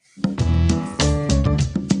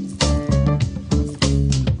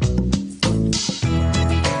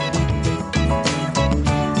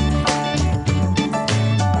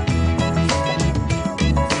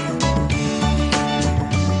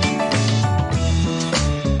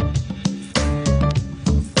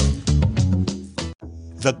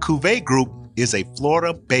 The Cuvée Group is a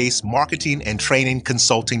Florida-based marketing and training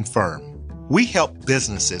consulting firm. We help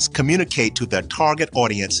businesses communicate to their target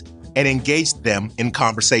audience and engage them in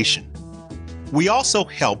conversation. We also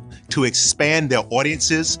help to expand their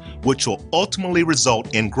audiences, which will ultimately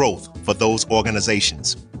result in growth for those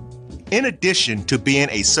organizations. In addition to being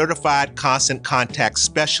a certified constant contact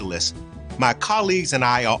specialist, my colleagues and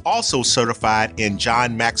I are also certified in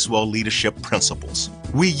John Maxwell Leadership Principles.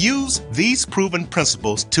 We use these proven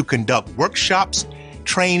principles to conduct workshops,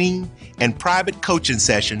 training, and private coaching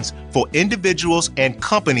sessions for individuals and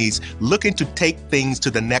companies looking to take things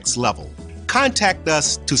to the next level. Contact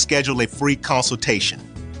us to schedule a free consultation.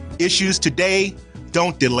 Issues today,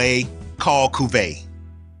 don't delay, call Cuvée.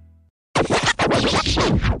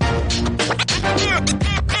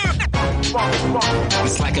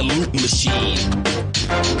 It's like a loop machine.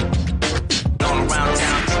 All around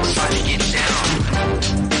town, people trying to get down.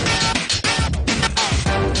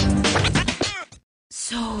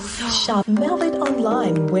 Shop Velvet online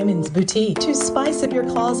Online Women's Boutique to spice up your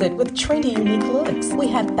closet with trendy, unique looks. We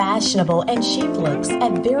have fashionable and chic looks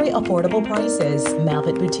at very affordable prices.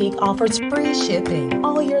 Melvin Boutique offers free shipping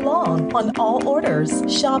all year long on all orders.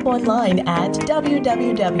 Shop online at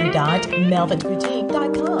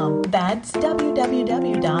www.melvitboutique.com. That's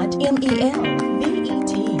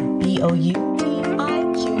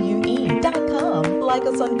www.melvitboutique.com. Like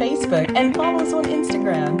us on Facebook and follow us on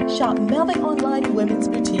Instagram. Shop Melvin Online Women's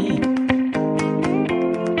Boutique.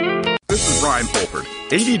 This is Brian Fulford.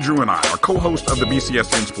 AD Drew and I are co-hosts of the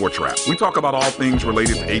BCSN Sports Wrap. We talk about all things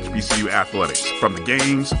related to HBCU athletics. From the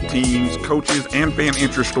games, teams, coaches, and fan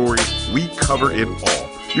interest stories, we cover it all.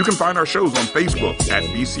 You can find our shows on Facebook at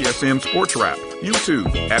BCSN Sports Wrap,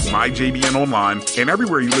 YouTube at MyJBN Online, and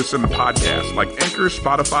everywhere you listen to podcasts like Anchor,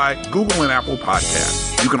 Spotify, Google, and Apple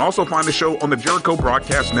Podcasts. You can also find the show on the Jericho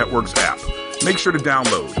Broadcast Network's app. Make sure to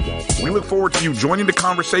download. We look forward to you joining the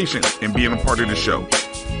conversation and being a part of the show.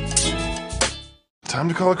 Time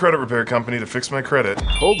to call a credit repair company to fix my credit.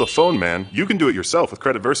 Hold the phone, man. You can do it yourself with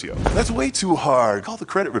Credit Versio. That's way too hard. Call the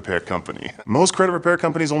credit repair company. Most credit repair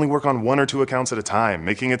companies only work on 1 or 2 accounts at a time,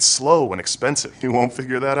 making it slow and expensive. You won't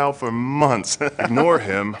figure that out for months. Ignore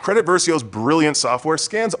him. Credit Versio's brilliant software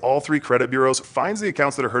scans all 3 credit bureaus, finds the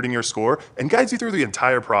accounts that are hurting your score, and guides you through the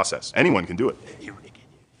entire process. Anyone can do it.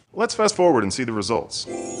 Let's fast forward and see the results.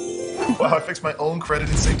 Wow, I fixed my own credit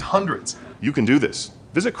and saved hundreds. You can do this.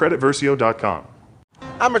 Visit creditversio.com.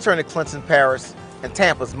 I'm returning Clinton Paris, and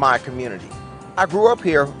Tampa's my community. I grew up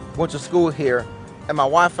here, went to school here, and my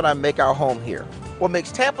wife and I make our home here. What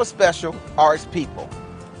makes Tampa special are its people.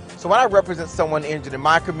 So when I represent someone injured in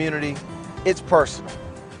my community, it's personal.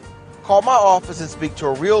 Call my office and speak to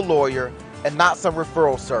a real lawyer and not some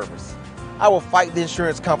referral service. I will fight the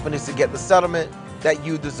insurance companies to get the settlement that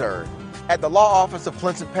you deserve. At the law office of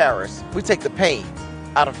Clinton Paris, we take the pain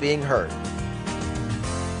out of being hurt.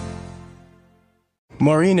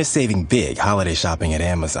 Maureen is saving big holiday shopping at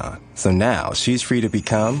Amazon, so now she's free to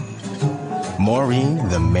become Maureen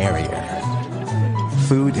the Merrier.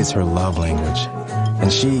 Food is her love language,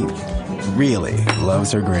 and she really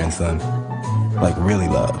loves her grandson. Like, really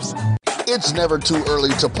loves. It's never too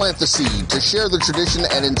early to plant the seed, to share the tradition,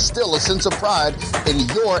 and instill a sense of pride in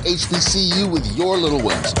your HBCU with your little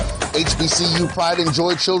ones. HBCU Pride and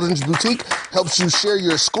Joy Children's Boutique helps you share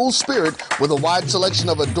your school spirit with a wide selection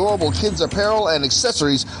of adorable kids apparel and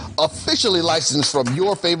accessories officially licensed from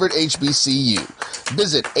your favorite HBCU.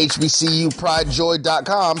 Visit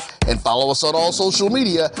hbcupridejoy.com and follow us on all social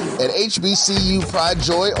media at HBCU Pride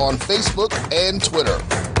Joy on Facebook and Twitter.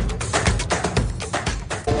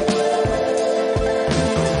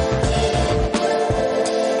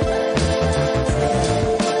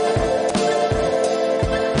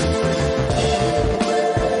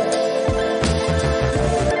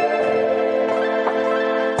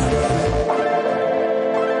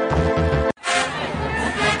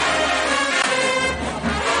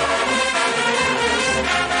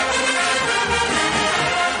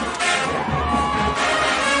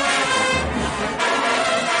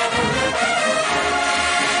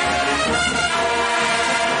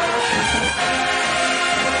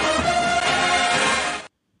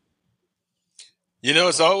 You know,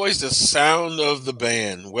 it's always the sound of the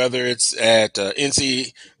band, whether it's at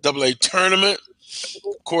NCAA tournament,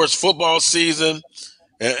 of course, football season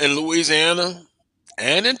in Louisiana,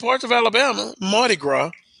 and in parts of Alabama, Mardi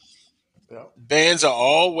Gras. Yeah. Bands are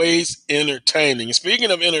always entertaining.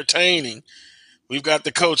 Speaking of entertaining, we've got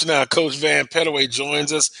the coach now. Coach Van Pettaway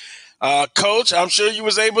joins us. Coach, I'm sure you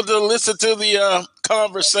was able to listen to the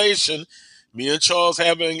conversation. Me and Charles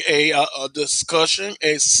having a discussion,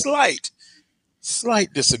 a slight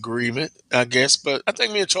disagreement, I guess, but I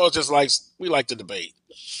think me and Charles we like to debate.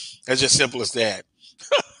 It's just simple as that.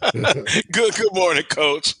 Good morning,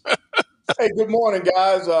 Coach. Hey, good morning,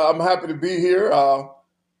 guys. I'm happy to be here.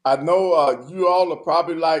 I know you all are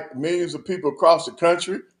probably like millions of people across the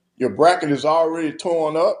country. Your bracket is already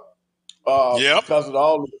torn up because of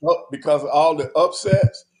all the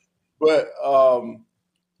upsets. But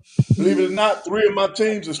believe it or not, 3 of my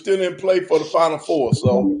teams are still in play for the Final Four.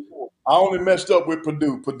 So I only messed up with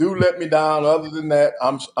Purdue. Purdue let me down. Other than that,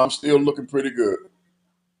 I'm still looking pretty good.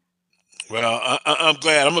 Well, I'm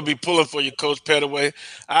glad. I'm going to be pulling for you, Coach Pettaway.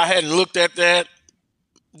 I hadn't looked at that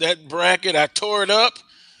bracket. I tore it up.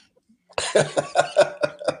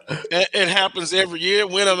 It happens every year.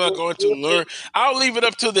 When am I going to learn? I'll leave it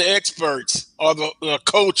up to the experts or the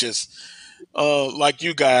coaches like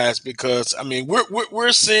you guys, because, I mean,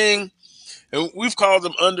 we're seeing, and we've called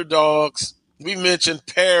them underdogs. We mentioned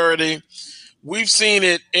parity. We've seen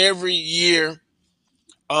it every year.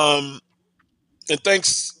 And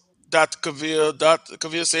thanks Dr. Cavill. Dr.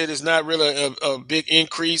 Cavill said it's not really a big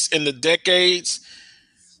increase in the decades,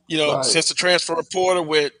 Right. since the transfer portal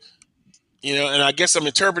with, and I guess I'm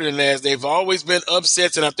interpreting it as they've always been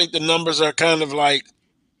upsets, and I think the numbers are kind of like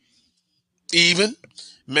even,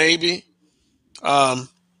 maybe,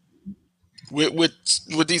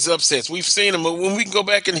 with these upsets. We've seen them when we can go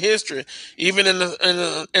back in history, even in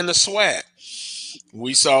the SWAC.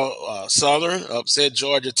 We saw Southern upset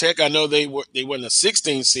Georgia Tech. I know they weren't a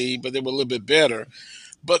 16 seed, but they were a little bit better.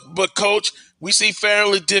 But Coach, we see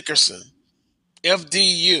Fairleigh Dickinson,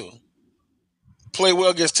 FDU, play well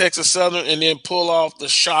against Texas Southern and then pull off the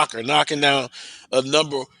shocker, knocking down a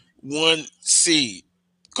number 1 seed.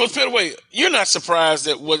 Coach Pettaway, you're not surprised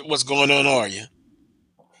at what's going on, are you?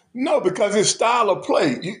 No, because his style of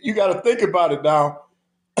play, you got to think about it now.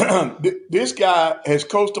 This guy has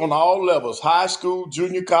coached on all levels, high school,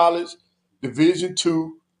 junior college, Division II,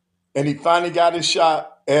 and he finally got his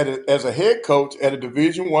shot as a head coach at a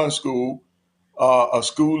Division I school, a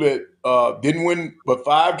school that didn't win but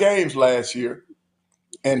 5 games last year.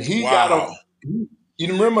 And he got you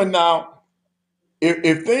remember now,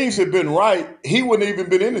 if things had been right, he wouldn't even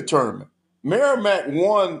been in the tournament. Merrimack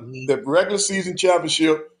won the regular season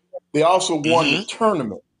championship. They also won the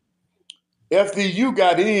tournament. FDU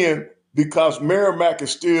got in because Merrimack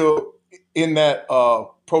is still in that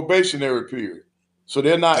probationary period. So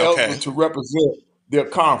they're not eligible to represent their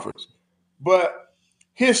conference. But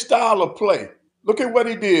his style of play, look at what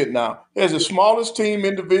he did now. He has the smallest team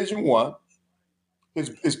in Division I.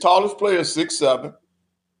 His tallest player is 6'7".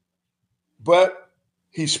 But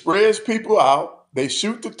he spreads people out. They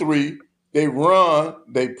shoot the three. They run.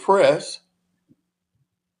 They press.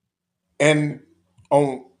 And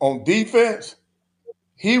on defense,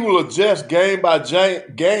 he will adjust game by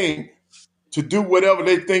game to do whatever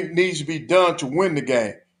they think needs to be done to win the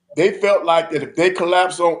game. They felt like that if they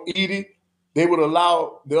collapsed on Edey, they would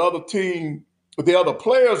allow the other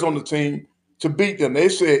players on the team to beat them. They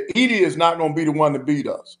said Edey is not going to be the one to beat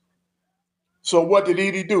us. So what did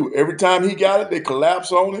Edey do? Every time he got it, they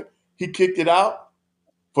collapsed on it. He kicked it out.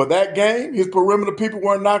 For that game, his perimeter people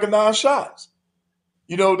weren't knocking down shots.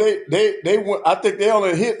 They went, I think they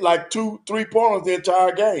only hit like 2-3 pointers the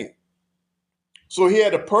entire game. So he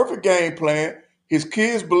had a perfect game plan. His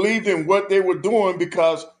kids believed in what they were doing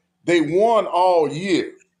because they won all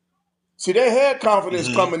year. See, they had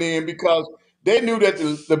confidence coming in because they knew that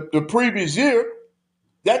the previous year,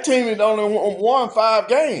 that team had only won 5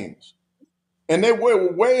 games. And they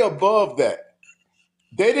were way above that.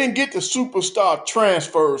 They didn't get the superstar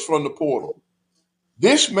transfers from the portal.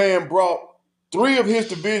 This man brought 3 of his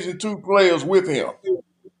Division II players with him.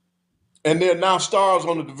 And they're now stars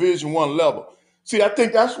on the Division I level. See, I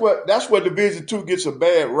think that's what Division II gets a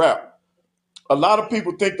bad rap. A lot of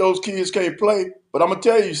people think those kids can't play, but I'm going to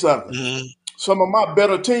tell you something. Some of my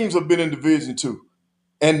better teams have been in Division II,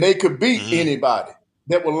 and they could beat anybody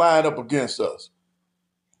that will line up against us.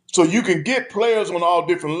 So you can get players on all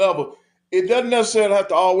different levels. It doesn't necessarily have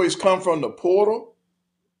to always come from the portal,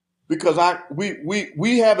 because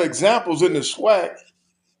we have examples in the SWAC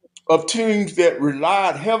of teams that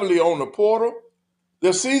relied heavily on the portal.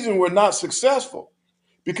 Their season were not successful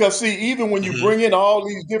because, see, even when you bring in all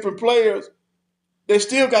these different players, they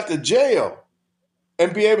still got to gel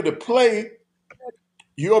and be able to play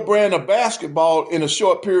your brand of basketball in a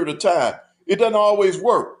short period of time. It doesn't always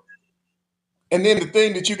work. And then the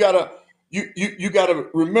thing that you gotta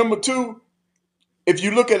remember too, if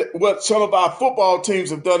you look at what some of our football teams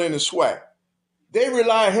have done in the SWAC, they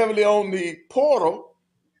rely heavily on the portal,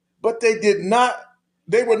 but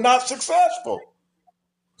they were not successful.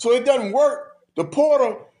 So it doesn't work. The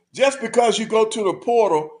portal, just because you go to the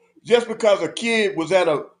portal, just because a kid was at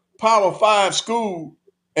a Power 5 school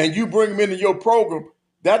and you bring him into your program,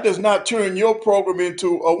 that does not turn your program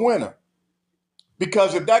into a winner.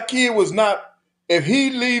 Because if he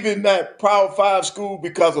leaving that Power 5 school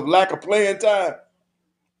because of lack of playing time,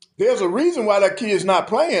 there's a reason why that kid's not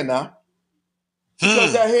playing now.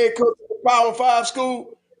 Because that head coach of the Power 5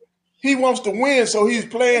 school, he wants to win, so he's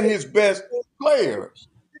playing his best players.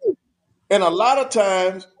 And a lot of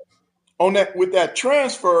times with that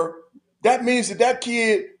transfer, that means that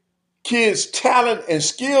kid's talent and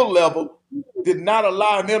skill level did not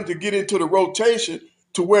allow them to get into the rotation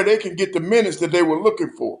to where they can get the minutes that they were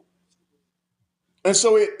looking for. And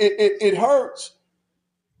so it hurts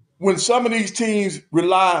when some of these teams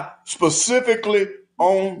rely specifically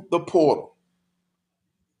on the portal.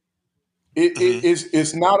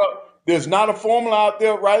 There's not a formula out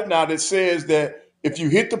there right now that says that if you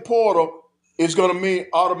hit the portal, it's going to mean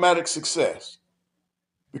automatic success.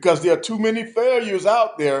 Because there are too many failures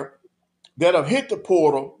out there that have hit the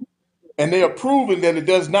portal and they are proving that it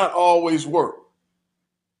does not always work.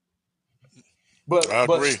 But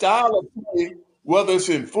style of play, whether it's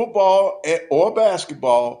in football or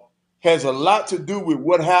basketball, has a lot to do with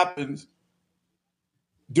what happens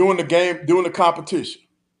during the game, during the competition.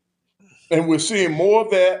 And we're seeing more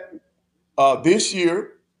of that this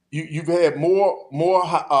year. You've had more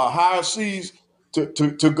higher seeds to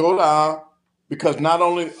go down, because not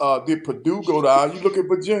only did Purdue go down, you look at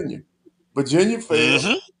Virginia. Virginia failed.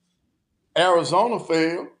 Mm-hmm. Arizona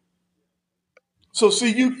failed. So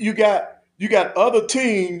see, you got other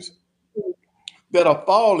teams that are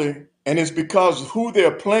falling, and it's because of who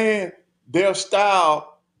they're playing, their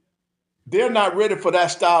style. They're not ready for that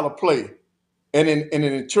style of play. And in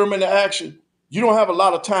a tournament of action, you don't have a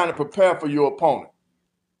lot of time to prepare for your opponent.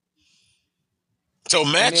 So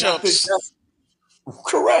matchups.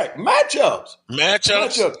 Correct. Matchups.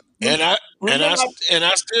 And I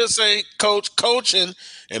still say coaching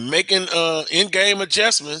and making in-game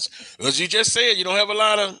adjustments, as you just said. You don't have a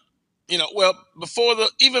lot of, before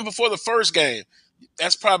the first game,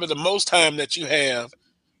 that's probably the most time that you have,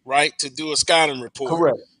 right, to do a scouting report.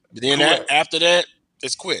 Correct. But then after that,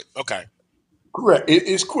 it's quick. Okay. Correct.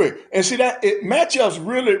 It's quick. And see that matchups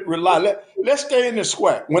really rely. Let's stay in the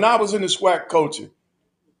SWAC. When I was in the SWAC coaching,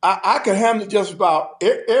 I could handle just about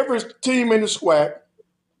every team in the SWAC.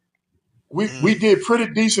 We did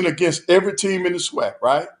pretty decent against every team in the SWAC,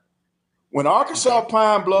 right? When Arkansas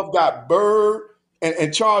Pine Bluff got Bird,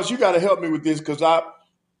 and Charles, you got to help me with this, because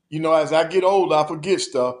as I get older, I forget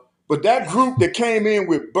stuff. But that group that came in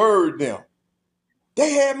with Bird,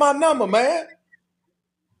 they had my number, man.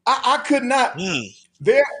 I could not.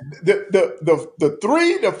 The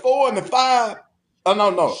 3, the 4, and the 5.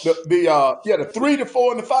 The 3, the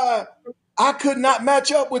 4, and the 5. I could not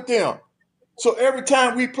match up with them. So every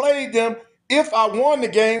time we played them, if I won the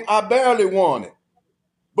game, I barely won it.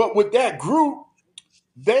 But with that group,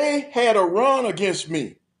 they had a run against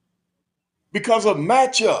me because of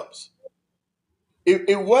matchups.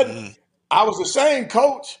 It wasn't. I was the same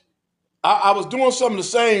coach. I was doing some of the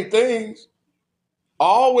same things. I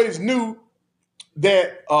always knew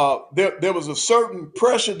that there was a certain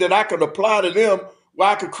pressure that I could apply to them where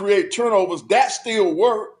I could create turnovers. That still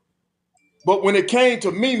worked. But when it came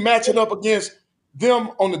to me matching up against them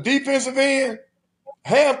on the defensive end,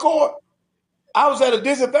 half court, I was at a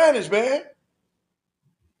disadvantage, man,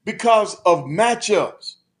 because of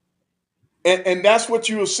matchups. And that's what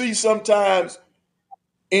you will see sometimes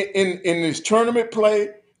in this tournament play.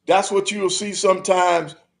 That's what you will see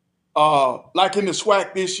sometimes, like in the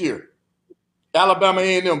SWAC this year. Alabama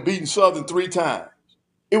A&M beating Southern 3 times.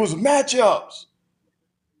 It was matchups.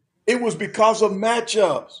 It was because of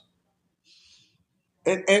matchups.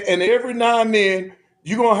 And every now and then,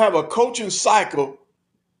 you're going to have a coaching cycle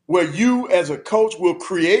where you as a coach will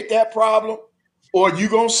create that problem, or you're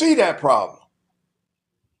going to see that problem.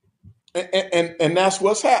 And that's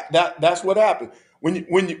what's that's what happened.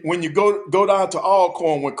 When you go down to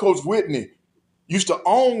Alcorn, when Coach Whitney used to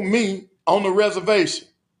own me on the reservation,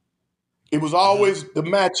 it was always the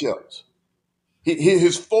matchups.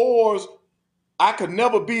 His 4s, I could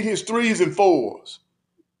never beat his 3s and 4s.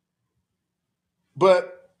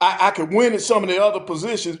 But I could win at some of the other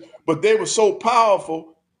positions, but they were so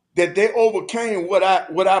powerful that they overcame what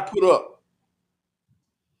I put up.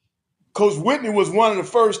 Coach Whitney was one of the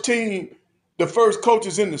first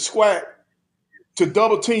coaches in the SWAC to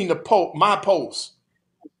double team my post.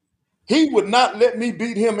 He would not let me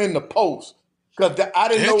beat him in the post because I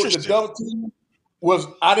didn't know if the double team was.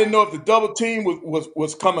 I didn't know if the double team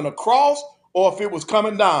was coming across or if it was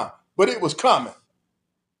coming down, but it was coming.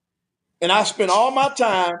 And I spent all my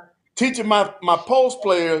time teaching my post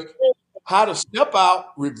players how to step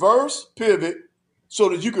out, reverse, pivot, so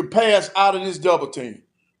that you could pass out of this double team.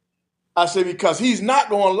 I said, because he's not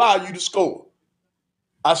going to allow you to score.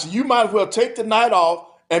 I said, you might as well take the night off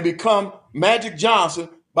and become Magic Johnson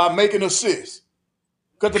by making assists.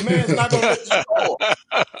 Because the man's not going to let you score.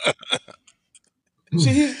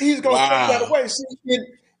 See, he's going to take that away. See,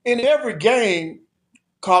 in every game,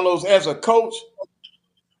 Carlos, as a coach,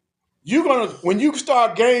 when you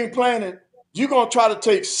start game planning, you're going to try to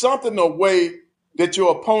take something away that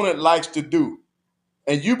your opponent likes to do.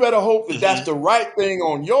 And you better hope that that's the right thing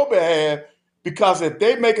on your behalf, because if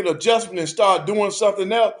they make an adjustment and start doing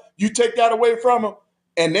something else, you take that away from them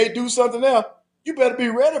and they do something else, you better be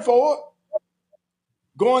ready for it.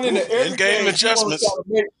 Going into every game adjustments.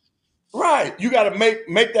 You got to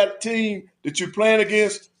make that team that you're playing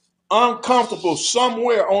against uncomfortable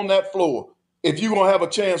somewhere on that floor if you're going to have a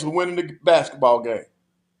chance of winning the basketball game.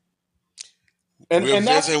 And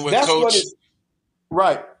that's what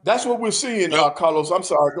Right. That's what we're seeing, Carlos. I'm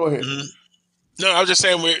sorry. Go ahead. Mm-hmm. No, I was just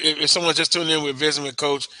saying, if someone's just tuning in, we're visiting with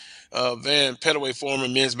Coach Van Pettaway, former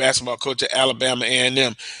men's basketball coach at Alabama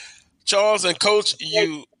A&M. Charles and Coach,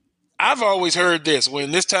 I've always heard this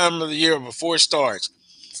when this time of the year before it starts,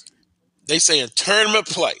 they say in tournament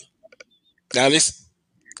play. Now, they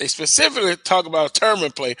specifically talk about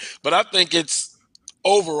tournament play, but I think it's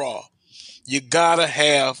overall. You got to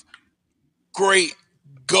have great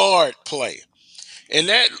guard play. And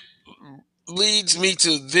that leads me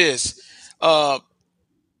to this.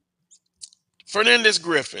 Fernandez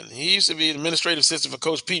Griffin, he used to be an administrative assistant for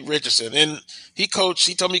Coach Pete Richardson, and he told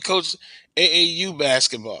me he coached AAU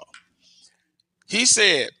basketball. He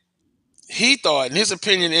said he thought, in his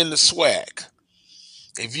opinion, in the SWAC,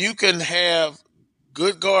 if you can have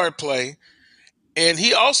good guard play, and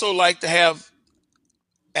he also liked to have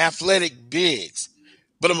athletic bigs.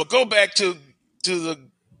 But I'm going to go back to the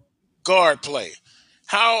guard play.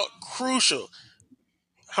 How crucial,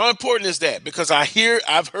 how important is that? Because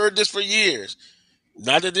I've heard this for years.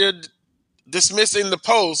 Not that they're dismissing the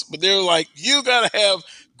post, but they're like, you got to have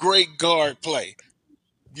great guard play.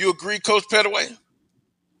 You agree, Coach Pettaway?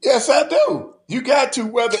 Yes, I do. You got to,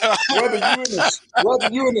 whether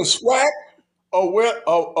you in the SWAC or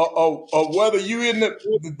whether you in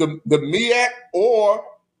the MEAC or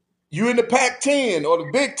you in the Pac-10 or the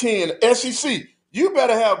Big Ten, SEC. You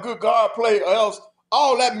better have good guard play, or else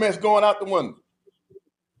all that mess going out the window.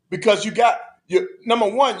 Because number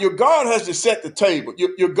one, your guard has to set the table.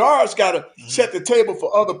 Your guard's got to set the table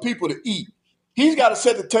for other people to eat. He's got to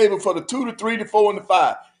set the table for the 2, the 3, the 4, and the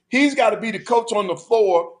 5. He's got to be the coach on the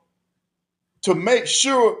floor to make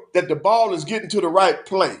sure that the ball is getting to the right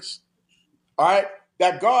place. All right?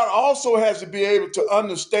 That guard also has to be able to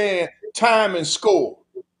understand time and score.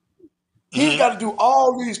 He's got to do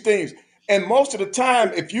all these things. And most of the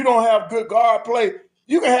time, if you don't have good guard play,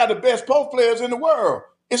 you can have the best post players in the world.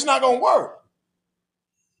 It's not going to work.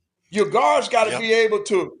 Your guard's got to be able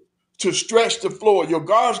to stretch the floor. Your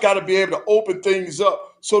guard's got to be able to open things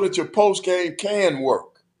up so that your post game can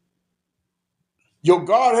work. Your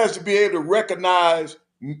guard has to be able to recognize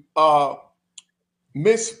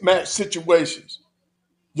mismatch situations.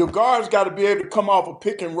 Your guard's got to be able to come off of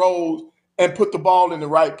pick and rolls and put the ball in the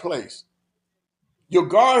right place. Your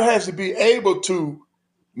guard has to be able to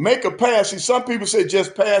make a pass. See, some people say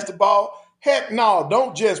just pass the ball. Heck no,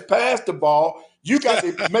 don't just pass the ball. You got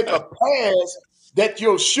to make a pass that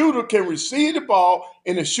your shooter can receive the ball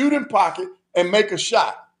in the shooting pocket and make a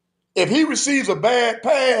shot. If he receives a bad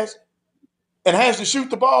pass and has to shoot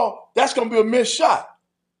the ball, that's going to be a missed shot.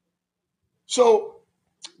 So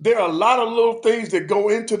there are a lot of little things that go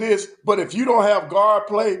into this, but if you don't have guard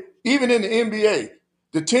play, even in the NBA,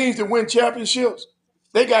 the teams that win championships,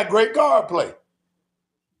 they got great guard play.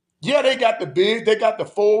 Yeah, they got the bigs, they got the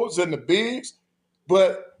forwards and the bigs,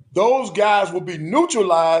 but those guys will be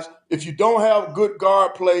neutralized if you don't have good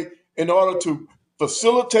guard play in order to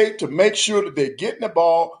facilitate, to make sure that they're getting the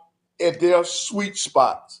ball at their sweet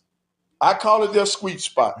spots. I call it their sweet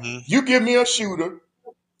spot. You give me a shooter,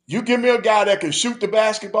 you give me a guy that can shoot the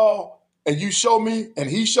basketball, and you show me, and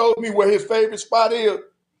he showed me where his favorite spot is,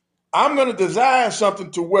 I'm going to design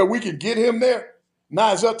something to where we can get him there.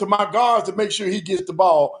 Now it's up to my guards to make sure he gets the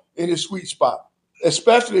ball in his sweet spot,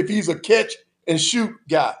 especially if he's a catch and shoot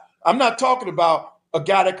guy. I'm not talking about a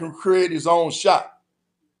guy that can create his own shot.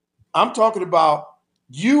 I'm talking about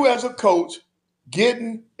you as a coach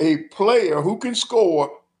getting a player who can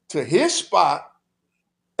score to his spot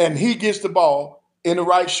and he gets the ball in the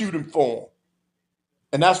right shooting form.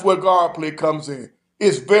 And that's where guard play comes in.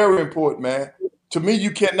 It's very important, man. To me,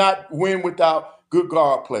 you cannot win without good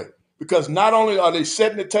guard play. Because not only are they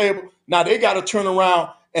setting the table, now they got to turn around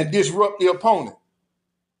and disrupt the opponent.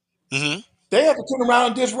 They have to turn around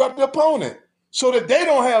and disrupt the opponent so that they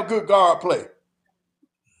don't have good guard play.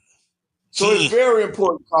 So it's very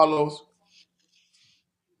important, Carlos.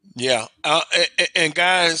 Yeah. And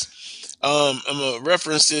guys, I'm going to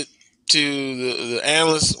reference it to the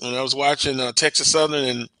analysts when I was watching Texas Southern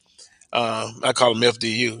and I call him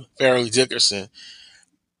FDU, Fairleigh Dickerson.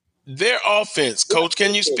 Their offense, Coach,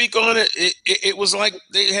 can you speak on it? It was like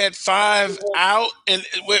they had 5 out, and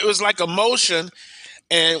it was like a motion.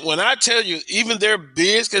 And when I tell you, even their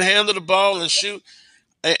bigs can handle the ball and shoot,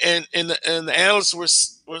 and the analysts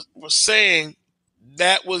were saying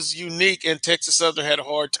that was unique, and Texas Southern had a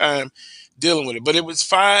hard time dealing with it. But it was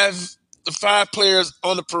the 5 players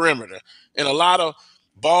on the perimeter, and a lot of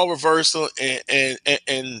ball reversal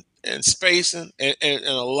and spacing and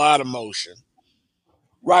a lot of motion.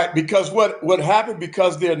 Right, because what happened,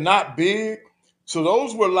 because they're not big, so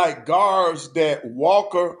those were like guards that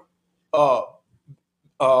Walker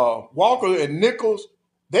Walker and Nichols,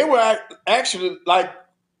 they were actually like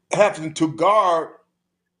having to guard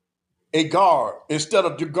a guard instead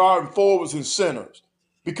of guarding forwards and centers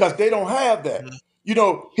because they don't have that. You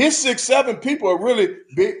know, his 6'7" people are really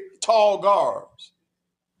big, tall guards.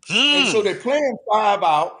 And so they're playing 5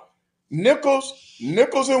 out. Nichols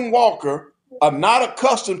and Walker are not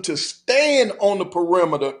accustomed to staying on the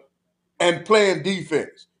perimeter and playing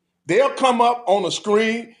defense. They'll come up on the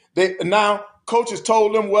screen. Now coaches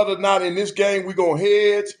told them whether or not in this game we're going to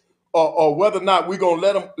hedge or whether or not we're going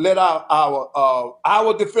to let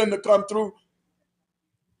our defender come through.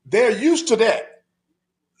 They're used to that.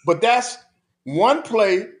 But that's one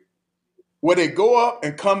play where they go up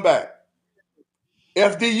and come back.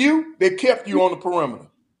 FDU, they kept you on the perimeter.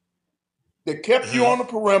 They kept you on the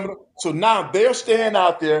perimeter. So now they're staying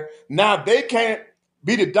out there. Now they can't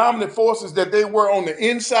be the dominant forces that they were on the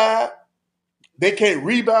inside. They can't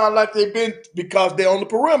rebound like they've been because they're on the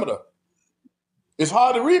perimeter. It's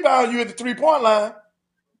hard to rebound you at the 3-point line.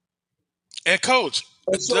 And Coach,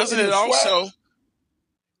 so doesn't it also?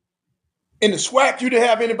 In the SWAC, you didn't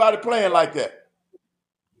have anybody playing like that.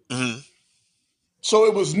 Mm-hmm. So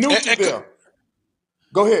it was new to them.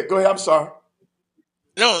 Go ahead. I'm sorry.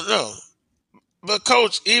 No. But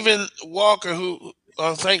Coach, even Walker, who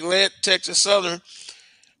I think led Texas Southern,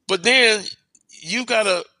 but then you got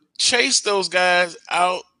to chase those guys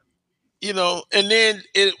out, you know, and then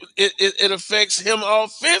it affects him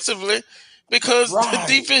offensively because the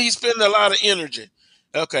defense, he's spending a lot of energy.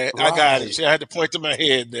 Okay, I got it. See, I had to point to my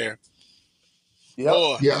head there.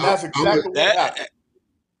 Yep. Yeah, and that's exactly what happened.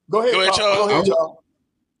 Go ahead, Charles.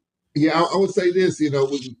 Yeah, I would say this, you know,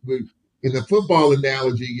 in the football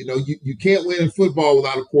analogy, you know, you can't win in football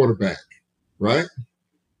without a quarterback, right?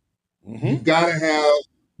 Mm-hmm. You've got to have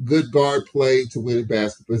good guard play to win in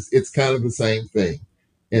basketball. It's kind of the same thing.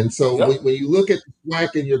 And so when you look at the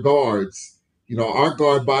SWAC and your guards, you know, our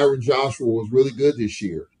guard, Byron Joshua, was really good this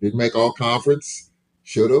year. Didn't make all conference,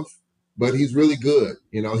 should have, but he's really good.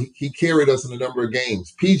 You know, he carried us in a number of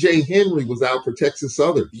games. PJ Henry was out for Texas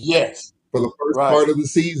Southern. Yes. For the first part of the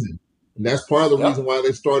season. And that's part of the reason why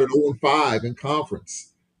they started 0-5 in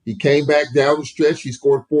conference. He came back down the stretch. He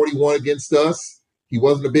scored 41 against us. He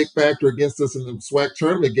wasn't a big factor against us in the SWAC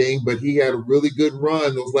tournament game, but he had a really good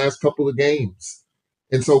run those last couple of games.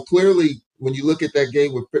 And so clearly, when you look at that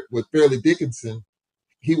game with Fairleigh Dickinson,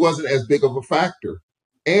 he wasn't as big of a factor.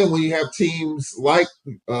 And when you have teams like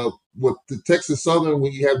with the Texas Southern,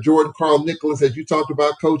 when you have Jordan Carl Nicholas, as you talked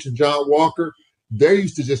about, Coach, and John Walker, they're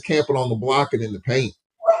used to just camping on the block and in the paint.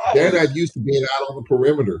 They're not used to being out on the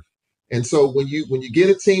perimeter. And so when you get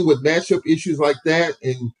a team with matchup issues like that,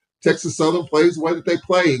 and Texas Southern plays the way that they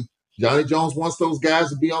play, Johnny Jones wants those guys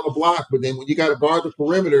to be on the block. But then when you got to guard the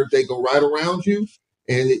perimeter, they go right around you.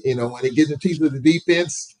 And, you know, when it gets in the teeth of the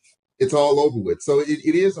defense, it's all over with. So it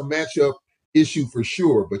is a matchup issue for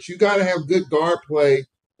sure. But you got to have good guard play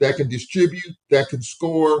that can distribute, that can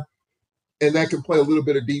score, and that can play a little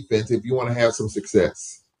bit of defense if you want to have some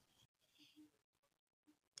success.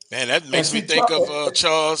 Man, that makes me think of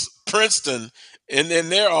Charles Princeton and then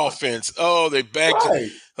their offense. Oh, they backed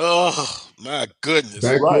it. Oh, my goodness.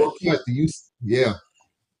 Backdoor cut. Yeah.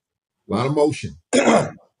 A lot of motion.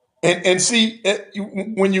 and see,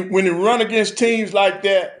 when you run against teams like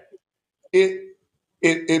that,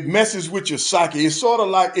 it messes with your psyche. It's sort of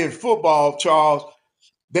like in football, Charles.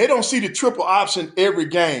 They don't see the triple option every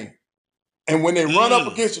game. And when they run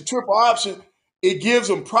up against the triple option, it gives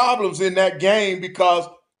them problems in that game because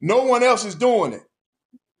no one else is doing it.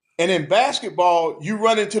 And in basketball, you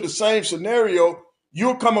run into the same scenario.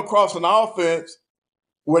 You'll come across an offense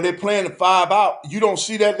where they're playing the 5 out. You don't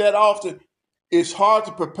see that often. It's hard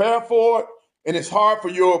to prepare for it, and it's hard for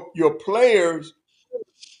your players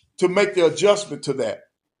to make the adjustment to that.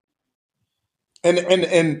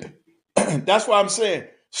 And that's why I'm saying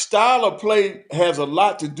style of play has a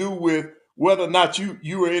lot to do with whether or not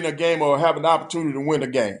you are in a game or have an opportunity to win a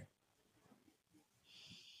game.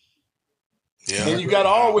 Yeah. And you got to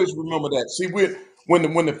always remember that. See,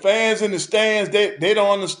 when the fans in the stands, they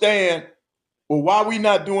don't understand, well, why we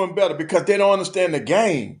not doing better? Because they don't understand the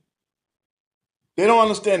game. They don't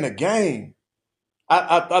understand the game.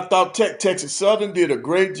 I thought Texas Southern did a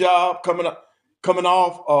great job coming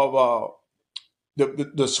off of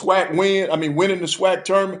the SWAC win. I mean, winning the SWAC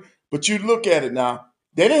tournament. But you look at it now,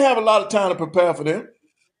 they didn't have a lot of time to prepare for them.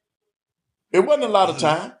 It wasn't a lot of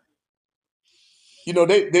time. You know,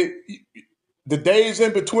 the days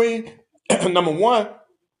in between, number one,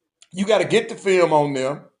 you got to get the film on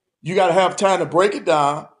them. You got to have time to break it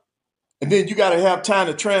down. And then you got to have time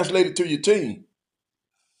to translate it to your team.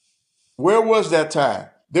 Where was that time?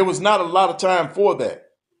 There was not a lot of time for that.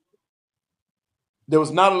 There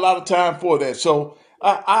was not a lot of time for that. So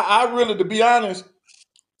I really, to be honest,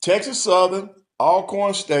 Texas Southern,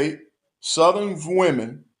 Alcorn State, Southern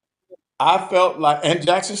women, I felt like, and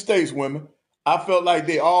Jackson State's women, I felt like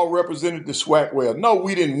they all represented the SWAC well. No,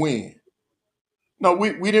 we didn't win. No,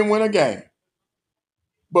 we didn't win a game.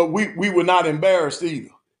 But we were not embarrassed either.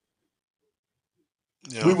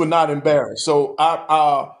 Yeah. We were not embarrassed. So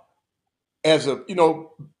I as a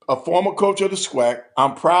former coach of the SWAC,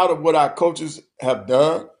 I'm proud of what our coaches have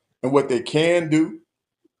done and what they can do.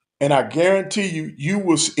 And I guarantee you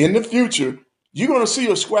will, in the future, you're going to see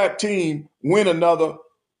a SWAC team win another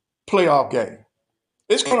playoff game.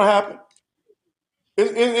 It's going to happen.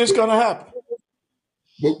 It's going to happen.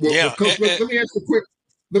 Well, Coach, let me ask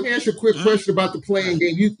you a quick question about the playing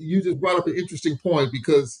game. You just brought up an interesting point,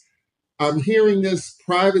 because I'm hearing this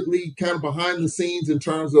privately, kind of behind the scenes, in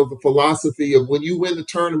terms of the philosophy of when you win the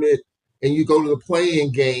tournament and you go to the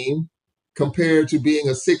playing game compared to being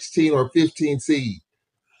a 16 or 15 seed.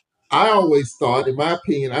 I always thought, in my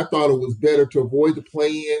opinion, I thought it was better to avoid the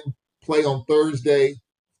play-in, play on Thursday,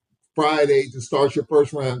 Friday to start your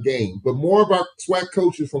first round game. But more of our SWAC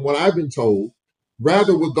coaches, from what I've been told,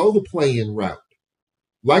 rather would go the play-in route,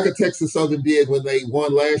 like a Texas Southern did when they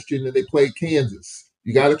won last year and then they played Kansas.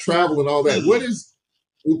 You got to travel and all that. What is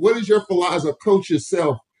your philosophy as a coach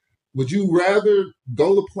yourself? Would you rather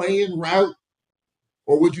go the play-in route,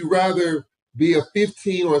 or would you rather be a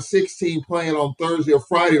 15 or a 16 playing on Thursday or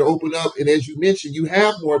Friday to open up? And as you mentioned, you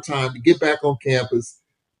have more time to get back on campus,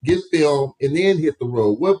 get film, and then hit the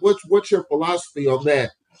road. What's your philosophy on that?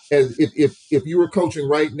 As if you were coaching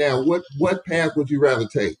right now, what path would you rather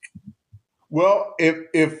take? Well,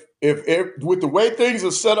 if with the way things are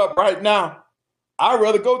set up right now, I'd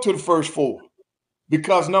rather go to the first four,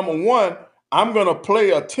 because number one, I'm going to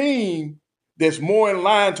play a team that's more in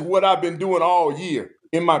line to what I've been doing all year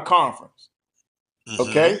in my conference.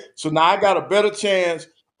 Okay, so now I got a better chance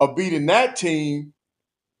of beating that team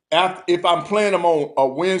if I'm playing them on a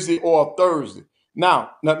Wednesday or a Thursday.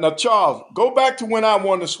 Now, Charles, go back to when I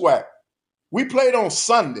won the SWAC. We played on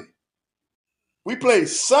Sunday. We played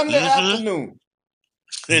Sunday afternoon,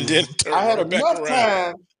 and then I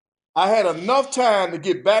had enough time to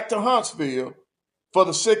get back to Huntsville for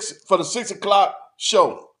the 6 o'clock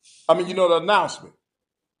show. I mean, the announcement.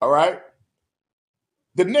 All right.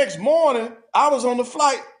 The next morning, I was on the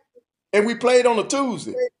flight, and we played on a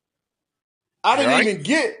Tuesday. I didn't even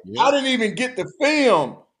get the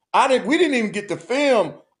film. We didn't even get the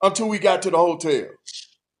film until we got to the hotel.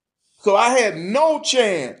 So I had no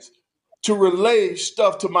chance to relay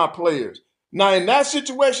stuff to my players. Now, in that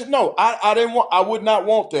situation, no, I would not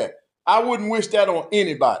want that. I wouldn't wish that on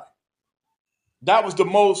anybody. That was the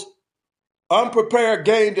most unprepared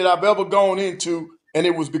game that I've ever gone into, and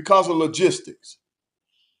it was because of logistics.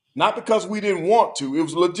 Not because we didn't want to, it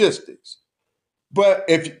was logistics. But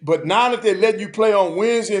now that they let you play on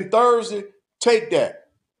Wednesday and Thursday, take that.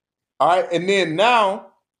 All right. And then now,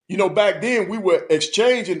 back then we were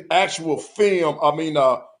exchanging actual film.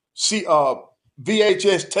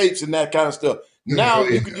 VHS tapes and that kind of stuff. Now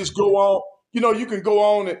you can just go on, you can go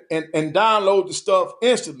on and download the stuff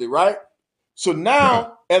instantly, right? So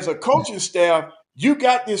now as a coaching staff, you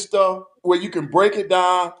got this stuff where you can break it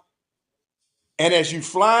down. And as you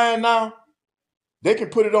flying now, they can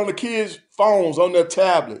put it on the kids' phones, on their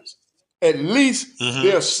tablets. At least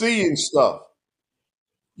they're seeing stuff.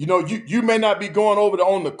 You may not be going over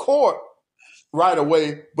on the court right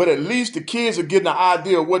away, but at least the kids are getting an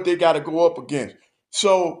idea of what they got to go up against.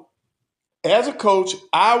 So as a coach,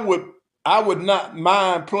 I would not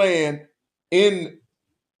mind playing in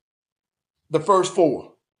the first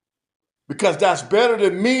four, because that's better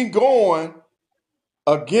than me going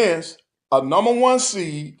against a number one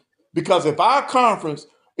seed. Because if our conference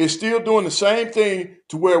is still doing the same thing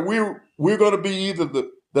to where we're going to be either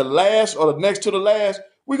the last or the next to the last,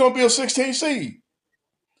 we're going to be a 16 seed.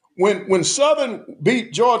 When Southern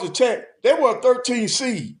beat Georgia Tech, they were a 13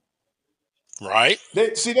 seed. Right.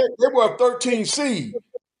 They were a 13 seed.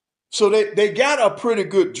 So they got a pretty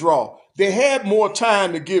good draw. They had more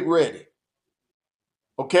time to get ready.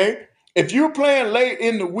 Okay? If you're playing late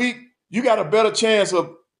in the week, you got a better chance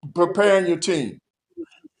of preparing your team.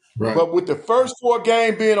 Right. But with the first four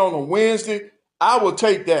game being on a Wednesday, I will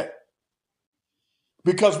take that,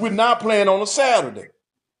 because we're not playing on a Saturday.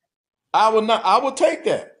 I will take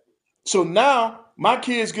that. So now my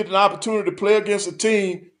kids get an opportunity to play against a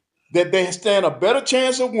team that they stand a better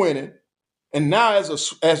chance of winning. And now as the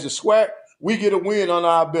SWAC, we get a win on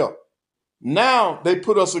our belt. Now they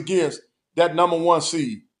put us against that number one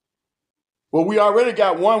seed. Well, we already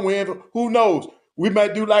got one win. Who knows? We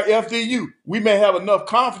may do like FDU. We may have enough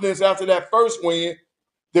confidence after that first win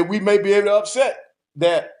that we may be able to upset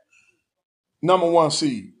that number 1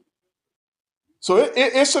 seed. So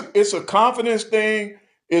it's a confidence thing.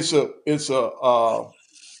 It's a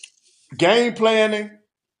game planning,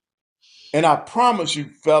 and I promise you,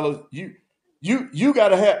 fellas, you got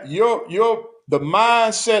to have the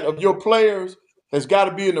mindset of your players has got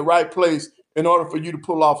to be in the right place in order for you to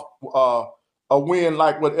pull off a win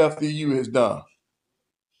like what FDU has done.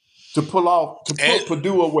 To put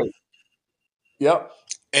Purdue away. Yep.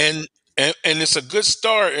 And it's a good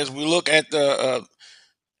start as we look at the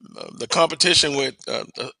competition with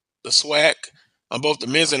the SWAC on both the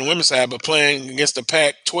men's and the women's side, but playing against the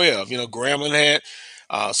Pac-12. Grambling had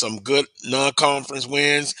some good non-conference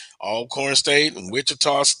wins, Alcorn State and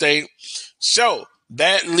Wichita State. So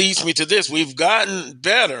that leads me to this. We've gotten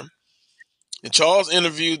better. And Charles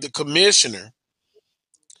interviewed the commissioner.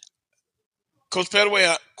 Coach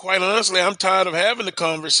Pettaway, quite honestly, I'm tired of having the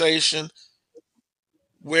conversation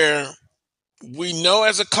where we know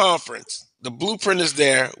as a conference, the blueprint is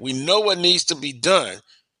there. We know what needs to be done.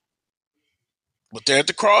 But they're at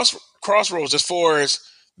the crossroads as far as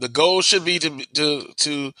the goal should be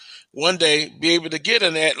to one day be able to get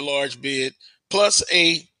an at-large bid plus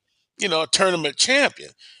a tournament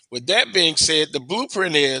champion. With that being said, the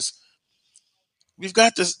blueprint is we've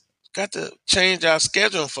got to change our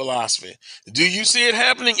scheduling philosophy. Do you see it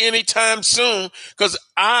happening anytime soon? Because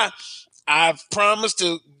I've promised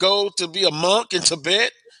to go to be a monk in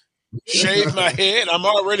Tibet, shave my head. I'm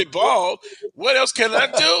already bald. What else can I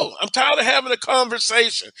do? I'm tired of having a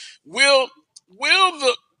conversation. Will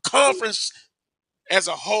the conference as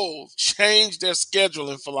a whole change their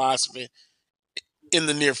scheduling philosophy in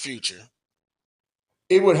the near future?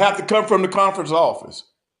 It would have to come from the conference office.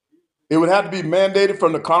 It would have to be mandated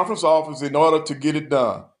from the conference office in order to get it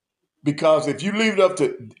done. Because if you leave it up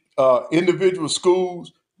to individual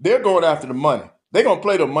schools, they're going after the money. They're going to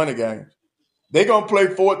play the money games. They're going to play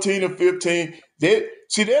 14 or 15.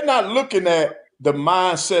 They're not looking at the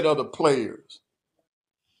mindset of the players.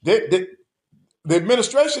 The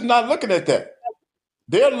administration is not looking at that.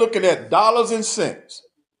 They're looking at dollars and cents.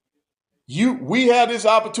 We had this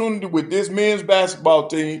opportunity with this men's basketball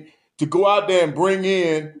team to go out there and bring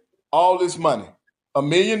in all this money, $1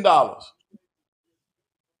 million.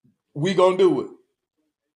 We gonna do it.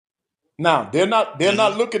 Now they're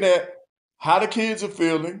not looking at how the kids are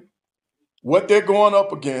feeling, what they're going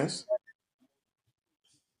up against.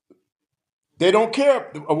 They don't care.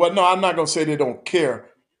 Well, no, I'm not gonna say they don't care.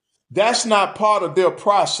 That's not part of their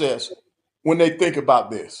process when they think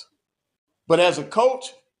about this. But as a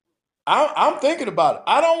coach, I'm thinking about it.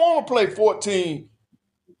 I don't want to play 14,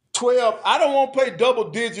 12. I don't want to play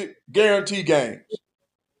double-digit guarantee games.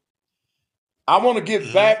 I want to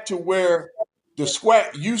get back to where the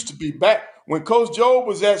SWAC used to be. Back when Coach Joe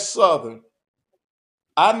was at Southern,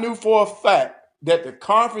 I knew for a fact that the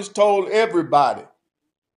conference told everybody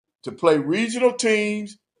to play regional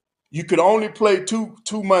teams. You could only play two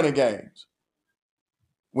money games.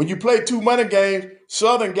 When you play 2 money games,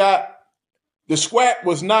 Southern got the SWAC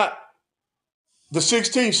was not the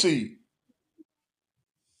 16th seed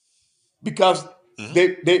because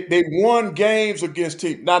they won games against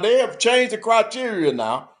teams. Now they have changed the criteria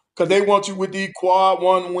now because they want you with the quad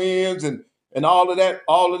 1 wins and all of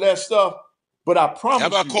that stuff. But I promise you.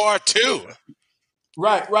 How about quad 2?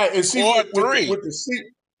 Right. And see, quad 3. With the seat,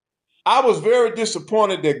 I was very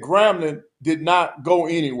disappointed that Grambling did not go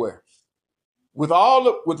anywhere. With all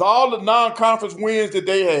the non-conference wins that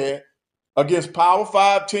they had against Power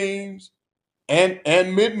 5 teams and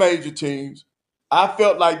mid-major teams, I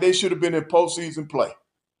felt like they should have been in postseason play.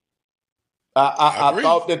 I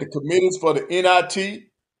thought that the committees for the NIT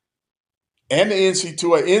and the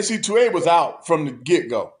NC2A, NC2A was out from the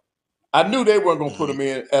get-go. I knew they weren't going to put them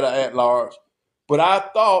in at large, but I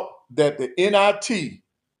thought that the NIT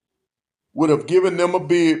would have given them a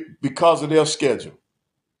bid because of their schedule,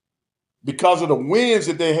 because of the wins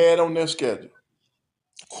that they had on their schedule.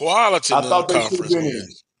 Quality non-conference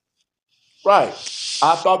wins. Right.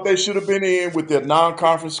 I thought they should have been in with their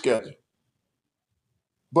non-conference schedule.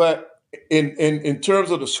 But in terms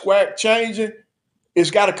of the SWAC changing,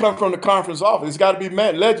 it's got to come from the conference office. It's got to be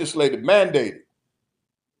legislated, mandated.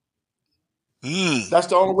 That's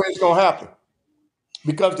the only way it's going to happen.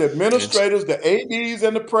 Because the administrators, the ADs,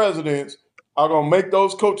 and the presidents are going to make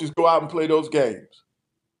those coaches go out and play those games.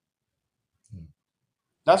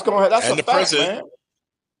 That's going to that's a fact, man.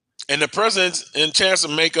 And the president's in chance to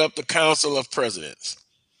make up the Council of Presidents.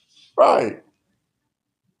 Right.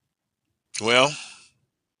 Well,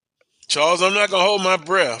 Charles, I'm not going to hold my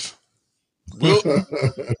breath.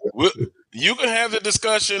 You can have the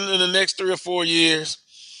discussion in the next 3 or 4 years.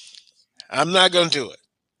 I'm not going to do it.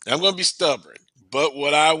 I'm going to be stubborn. But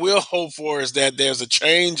what I will hope for is that there's a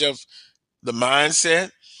change of the mindset.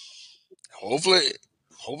 Hopefully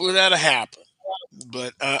that'll happen.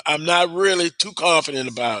 But I'm not really too confident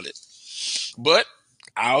about it. But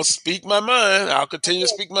I'll speak my mind. I'll continue to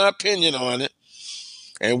speak my opinion on it.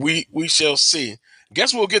 And we shall see.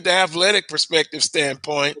 Guess we'll get the athletic perspective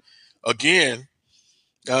standpoint again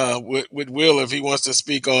with Will if he wants to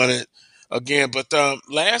speak on it again. But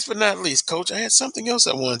last but not least, Coach, I had something else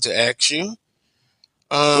I wanted to ask you.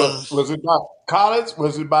 Was it by college?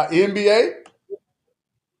 Was it by NBA?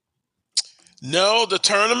 No, the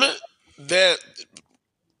tournament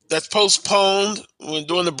that's postponed. When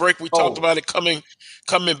during the break we talked about it coming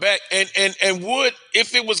back. And would,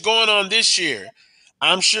 if it was going on this year,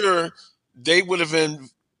 I'm sure they would have been.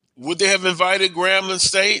 Would they have invited Grambling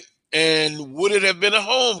State, and would it have been a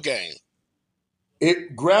home game?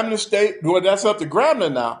 Grambling State. Well, that's up to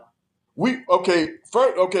Grambling now.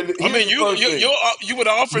 First. Okay. I mean, you would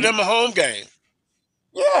offer them a home game.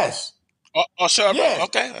 Yes. Yes.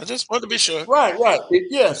 Okay. I just wanted to be sure. Right.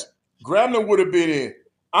 Yes. Grambling would have been in.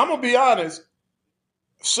 I'm gonna be honest.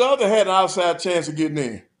 Southern had an outside chance of getting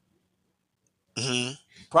in. Mm-hmm.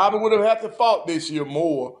 Probably would have had to fought this year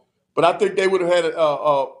more, but I think they would have had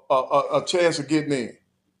a chance of getting in.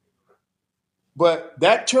 But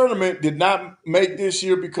that tournament did not make this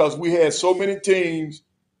year because we had so many teams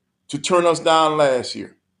to turn us down last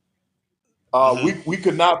year. We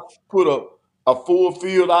could not put a full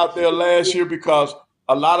field out there last year because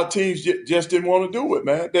a lot of teams just didn't want to do it,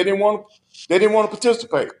 man. They didn't want to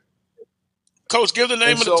participate. Coach, give the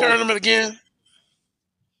name of the tournament again.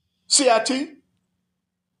 CIT.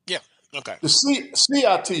 Yeah. Okay. The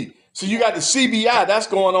CIT. So you got the CBI. That's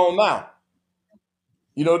going on now.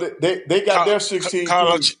 You know, they got their 16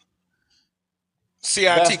 college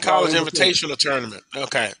CIT College Invitational Tournament.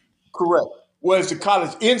 Okay. Correct. Well, it's the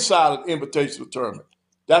College Insider Invitational Tournament.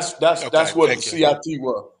 That's what the CIT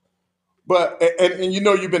was. But and you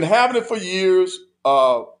know, you've been having it for years.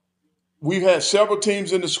 We've had several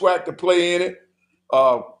teams in the SWAC to play in it.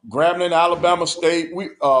 Grambling, Alabama State.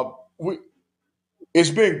 It's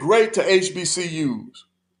been great to HBCUs.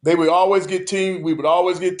 They would always get teams. We would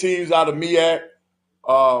always get teams out of MEAC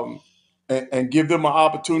and give them an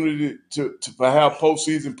opportunity to have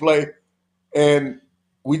postseason play. And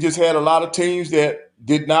we just had a lot of teams that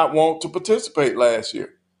did not want to participate last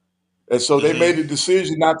year. And so they made a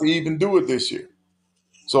decision not to even do it this year.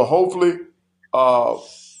 So hopefully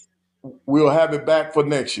we'll have it back for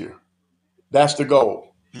next year. That's the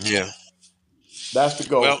goal. Yeah. That's the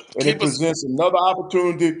goal. Well, and it presents another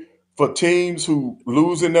opportunity for teams who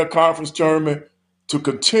lose in their conference tournament to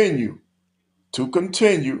continue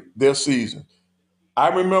their season. I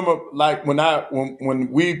remember like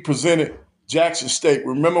when we presented Jackson State.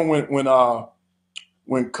 Remember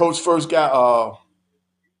when Coach first got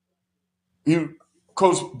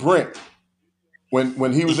Coach Brent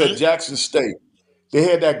when he was at Jackson State. They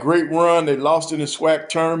had that great run. They lost in the SWAC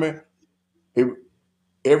tournament. They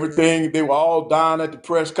were all down at the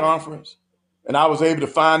press conference. And I was able to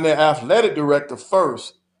find their athletic director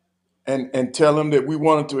first and tell him that we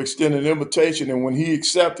wanted to extend an invitation. And when he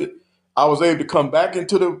accepted, I was able to come back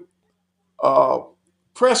into the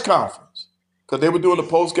press conference because they were doing the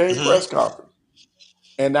post-game press conference.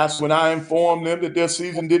 And that's when I informed them that their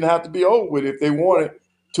season didn't have to be over with if they wanted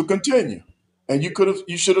to continue. And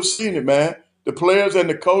you should have seen it, man. The players and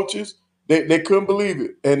the coaches, they couldn't believe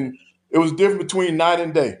it. And it was different between night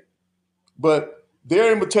and day. But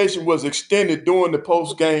their invitation was extended during the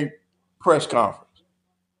post-game press conference.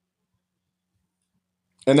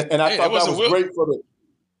 And I thought that was great for the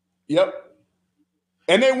 – yep.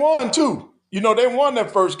 And they won, too. You know, they won their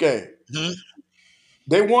first game. Mm-hmm.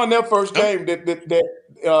 They won their first game that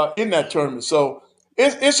in that tournament. So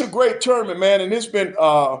it's a great tournament, man. And it's been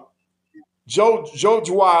Joe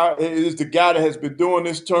Dwyer is the guy that has been doing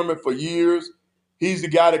this tournament for years. He's the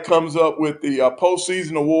guy that comes up with the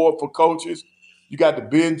postseason award for coaches. You got the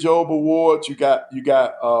Ben Jobe Awards. You got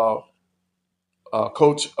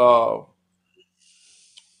Coach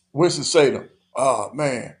Winston-Salem. Oh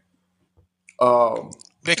man,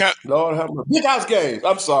 Big House Games.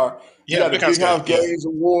 I'm sorry. You got the Big House Games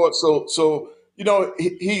Award. So you know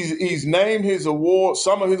he's named his award,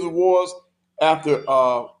 some of his awards after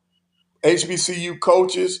HBCU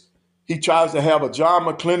coaches. He tries to have a John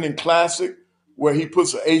McClendon Classic where he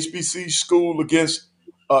puts an HBC school against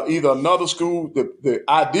either another school. The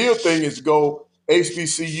ideal thing is to go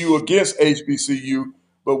HBCU against HBCU,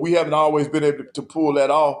 but we haven't always been able to pull that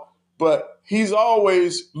off. But he's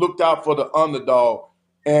always looked out for the underdog.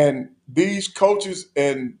 And these coaches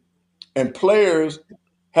and players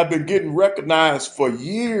have been getting recognized for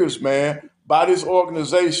years, man, by this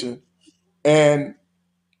organization. And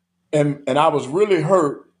I was really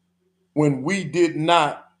hurt when we did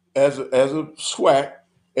not, as a SWAC,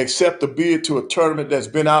 accept a bid to a tournament that's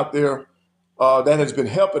been out there that has been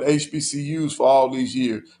helping HBCUs for all these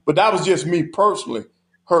years. But that was just me personally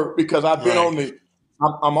hurt because I've been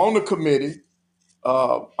I'm on the committee.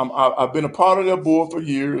 I've been a part of their board for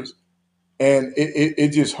years, and it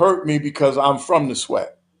just hurt me because I'm from the SWAC,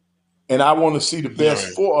 and I want to see the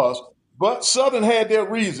best for us. But Southern had their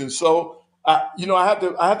reasons, so I have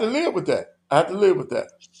to live with that. I have to live with that.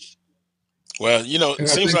 Well, it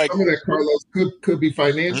seems like some of that, Carlos, could be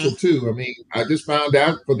financial too. I mean, I just found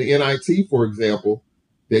out for the NIT, for example,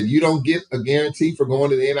 that you don't get a guarantee for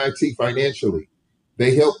going to the NIT financially.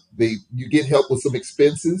 You get help with some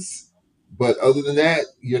expenses, but other than that,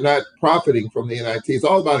 you're not profiting from the NIT. It's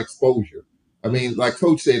all about exposure. I mean, like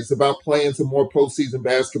Coach said, it's about playing some more postseason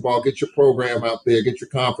basketball, get your program out there, get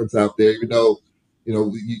your conference out there, even though,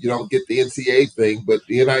 you don't get the NCAA thing, but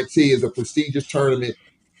the NIT is a prestigious tournament.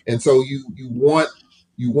 And so you want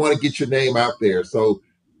to get your name out there. So,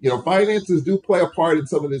 finances do play a part in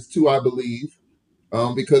some of this too, I believe,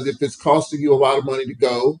 because if it's costing you a lot of money to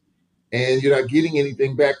go and you're not getting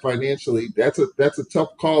anything back financially, that's a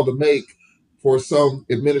tough call to make for some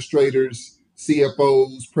administrators,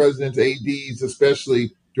 CFOs, presidents, ADs,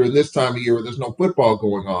 especially during this time of year where there's no football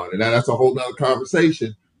going on. And that's a whole nother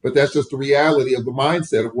conversation. But that's just the reality of the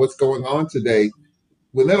mindset of what's going on today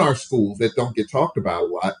within our schools that don't get talked about a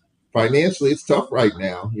lot. Financially, it's tough right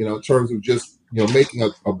now, in terms of just, making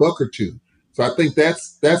a buck or two. So I think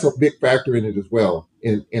that's a big factor in it as well,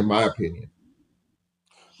 in my opinion.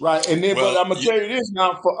 Right. And then, but I'm going to tell you this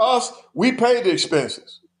now, for us, we pay the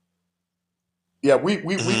expenses. Yeah, we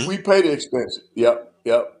pay the expenses. Yep.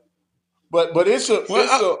 But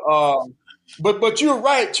but you're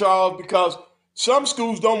right, Charles, because some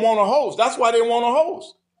schools don't want to host. That's why they want to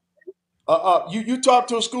host. You talk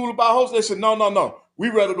to a school about host, they said, no, we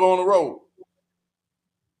rather go on the road.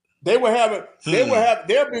 There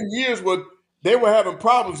have been years where they were having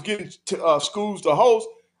problems getting schools to host,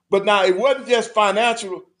 but now it wasn't just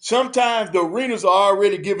financial. Sometimes the arenas are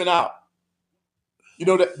already given out.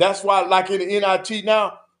 That's why, like in the NIT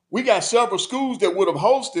now, we got several schools that would have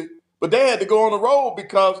hosted, but they had to go on the road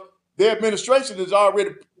because their administration has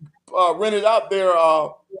already rented out their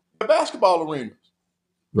basketball arenas.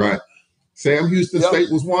 Right. Sam Houston State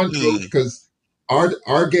was one, because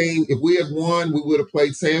our game, if we had won, we would have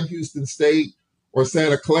played Sam Houston State or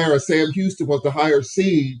Santa Clara. Sam Houston was the higher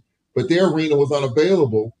seed, but their arena was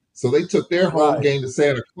unavailable. So they took their home game to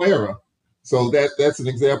Santa Clara. So that's an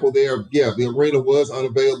example there. Yeah, the arena was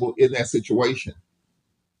unavailable in that situation.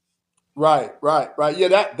 Right.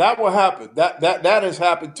 Yeah, that will happen. That has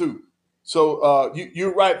happened too. So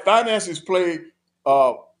you're right. Finances play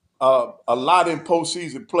a lot in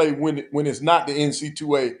postseason play when it's not the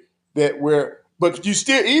NC2A but you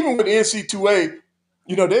still, even with the NC2A,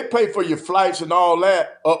 they pay for your flights and all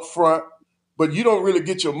that up front, but you don't really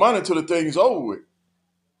get your money until the thing's over with.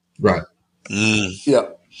 Right. Yeah.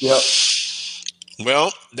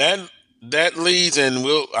 Well, that leads, and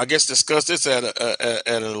we'll, I guess, discuss this at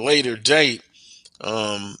a later date.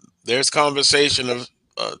 There's conversation of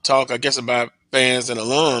talk, I guess, about fans and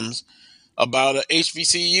alums about a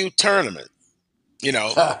HBCU tournament,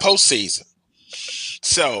 postseason.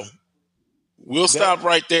 So we'll stop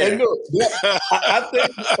right there. And look, I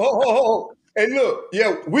think. And look,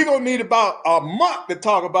 we're gonna need about a month to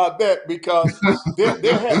talk about that because there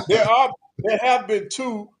have been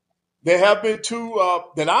two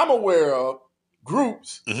that I'm aware of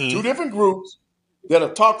groups, two different groups that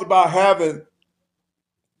have talked about having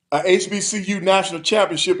a HBCU national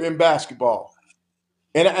championship in basketball.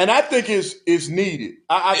 And I think it's needed.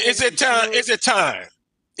 Is it time? Is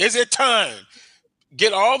it time?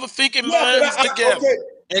 Get all the thinking minds together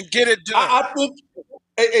and get it done. I think,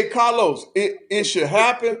 hey, Carlos, it should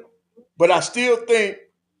happen, but I still think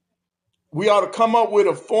we ought to come up with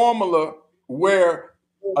a formula where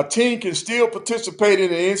a team can still participate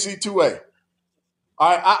in the NC2A. All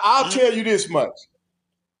right, I'll tell you this much.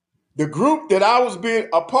 The group that I was being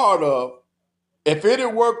a part of, if it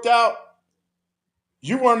had worked out,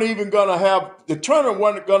 you weren't even going to have – the tournament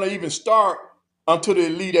wasn't going to even start until the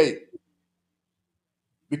Elite Eight.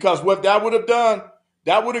 Because what that would have done,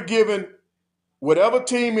 that would have given whatever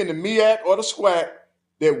team in the MEAC or the SWAC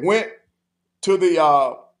that went to the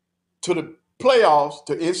playoffs,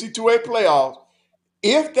 to NC2A playoffs,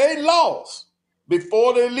 if they lost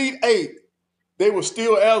before the Elite Eight, they were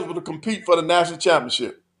still eligible to compete for the national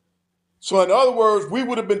championship. So in other words, we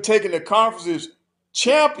would have been taking the conference's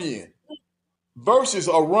champion versus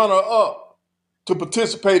a runner-up to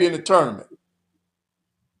participate in the tournament.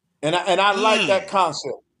 And I like that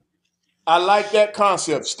concept. I like that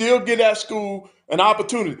concept. Still give that school an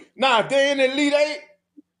opportunity. Now, if they're in the Elite Eight,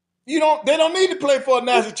 they don't need to play for a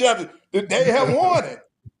national championship. They have won it.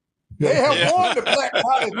 They have won the Black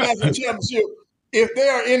College National Championship if they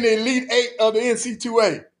are in the Elite Eight of the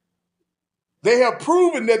NC2A. They have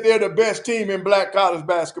proven that they're the best team in Black college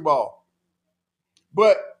basketball.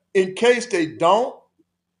 But in case they don't,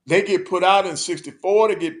 they get put out in 64,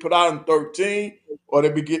 they get put out in 13, or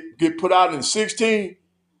they get put out in 16.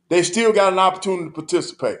 They still got an opportunity to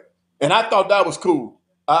participate. And I thought that was cool.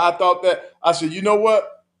 I thought that, I said, you know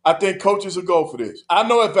what? I think coaches will go for this. I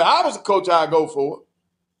know if I was a coach, I'd go for it.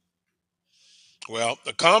 Well,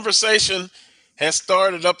 the conversation has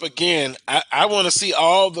started up again. I want to see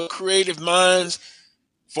all the creative minds,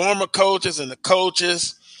 former coaches and the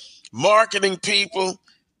coaches, marketing people,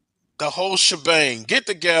 the whole shebang, get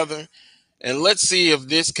together and let's see if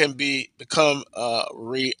this can become a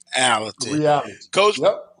reality. Coach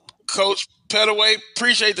Pettaway,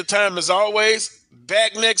 appreciate the time as always.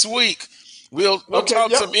 Back next week. We'll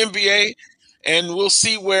talk some NBA, and we'll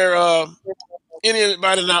see where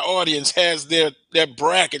anybody in our audience has their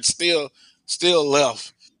bracket still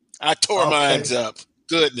left. I tore mine up.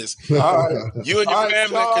 Goodness. All right. You and your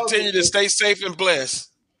family Charles, continue to stay safe and blessed.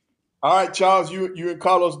 All right, Charles, you and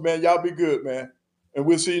Carlos, man, y'all be good, man. And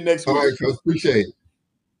we'll see you next week. All right, Coach. Appreciate it.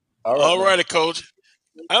 All righty, Coach.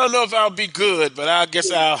 I don't know if I'll be good, but I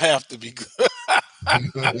guess I'll have to be good.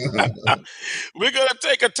 We're going to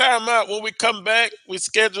take a time out. When we come back, we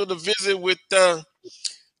scheduled a visit with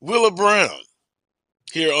Willa Brown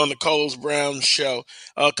here on the Carlos Brown Show.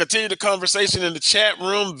 Continue the conversation in the chat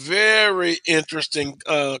room. Very interesting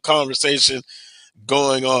conversation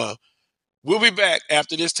going on. We'll be back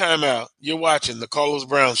after this timeout. You're watching the Carlos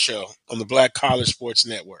Brown Show on the Black College Sports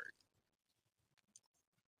Network.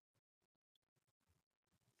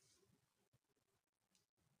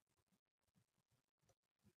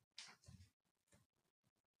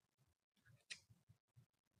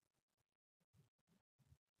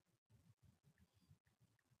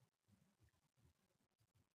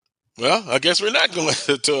 Well, I guess we're not going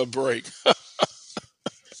to a break.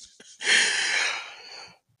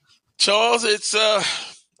 Charles, it's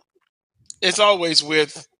always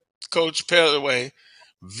with Coach Pettaway.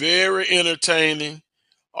 Very entertaining.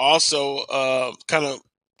 Also, kind of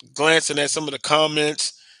glancing at some of the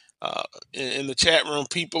comments in the chat room,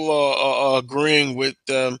 people are agreeing with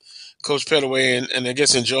Coach Pettaway and I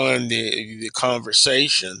guess enjoying the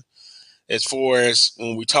conversation as far as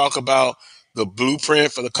when we talk about the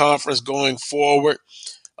blueprint for the conference going forward.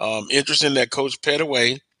 Interesting that Coach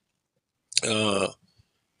Pettaway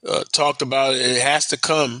talked about it has to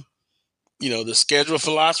come, the schedule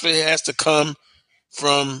philosophy has to come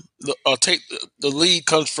from the lead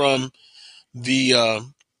comes from the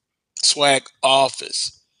SWAC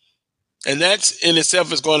office. And that's in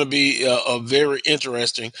itself is going to be a very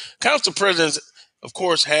interesting. Council presidents, of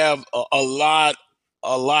course, have a lot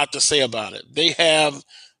to say about it. They have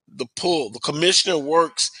the pull. The commissioner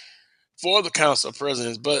works for the council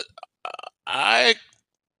presidents, but I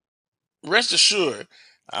rest assured,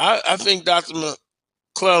 I think Dr.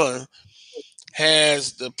 McClellan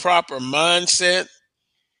has the proper mindset,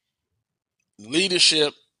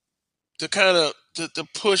 leadership to kind of to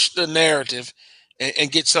push the narrative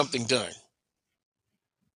and get something done.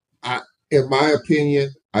 In my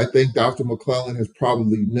opinion, I think Dr. McClellan has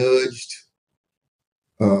probably nudged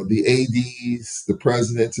the ADs, the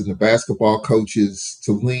presidents, and the basketball coaches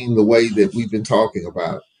to lean the way that we've been talking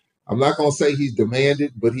about. I'm not going to say he's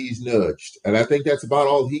demanded, but he's nudged. And I think that's about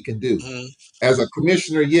all he can do. Mm-hmm. As a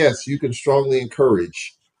commissioner, yes, you can strongly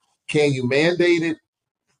encourage. Can you mandate it?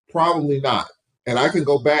 Probably not. And I can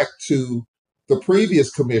go back to the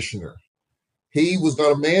previous commissioner. He was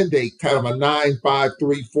going to mandate kind of a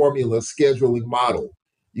 9-5-3 formula scheduling model.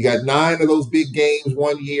 You got 9 of those big games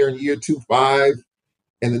 1 year, and year 2, 5,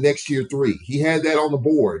 and the next year 3. He had that on the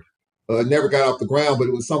board. Never got off the ground, but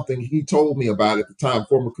it was something he told me about at the time,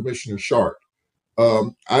 former Commissioner Sharp.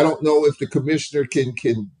 I don't know if the commissioner can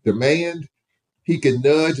demand. He can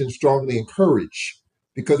nudge and strongly encourage,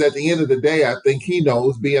 because at the end of the day, I think he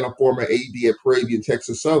knows, being a former AD at Prairie and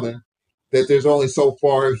Texas Southern, that there's only so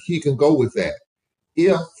far he can go with that.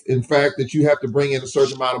 If, in fact, that you have to bring in a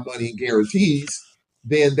certain amount of money in guarantees,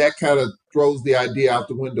 then that kind of throws the idea out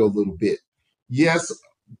the window a little bit. Yes,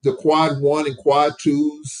 the quad 1 and quad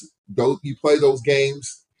 2s, you play those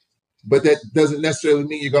games, but that doesn't necessarily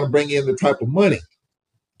mean you're going to bring in the type of money,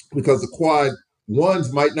 because the quad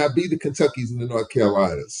ones might not be the Kentuckys and the North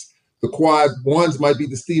Carolinas. The quad ones might be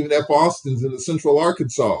the Stephen F. Austins and the Central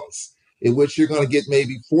Arkansas, in which you're going to get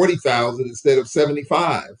maybe 40,000 instead of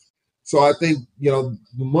 75. So I think, the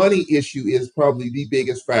money issue is probably the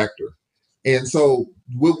biggest factor. And so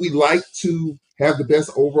would we like to have the best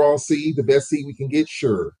overall seed, the best seed we can get?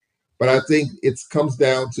 Sure. But I think it comes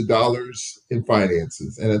down to dollars and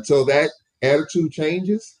finances. And until that attitude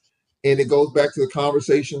changes, and it goes back to the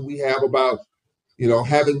conversation we have about,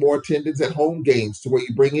 having more attendance at home games to where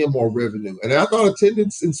you bring in more revenue. And I thought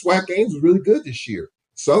attendance in SWAC games was really good this year.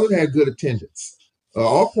 Southern had good attendance.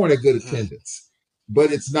 Alcorn had good attendance.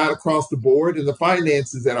 But it's not across the board, and the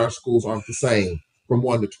finances at our schools aren't the same from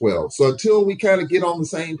 1 to 12. So until we kind of get on the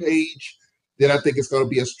same page, then I think it's going to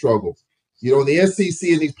be a struggle. In the SEC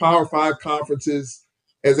and these Power 5 conferences,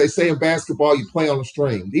 as they say in basketball, you play on a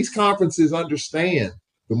string. These conferences understand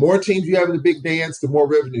the more teams you have in the big dance, the more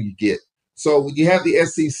revenue you get. So when you have the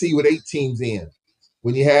SEC with 8 teams in,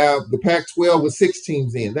 when you have the Pac-12 with 6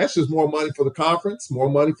 teams in, that's just more money for the conference, more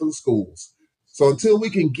money for the schools. So until we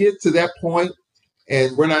can get to that point,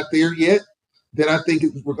 and we're not there yet, then I think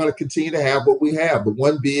we're going to continue to have what we have, the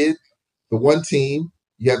one bid, the one team.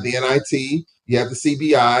 You have the NIT, you have the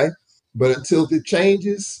CBI. But until it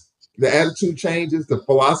changes, the attitude changes, the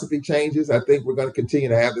philosophy changes, I think we're going to continue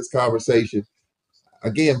to have this conversation.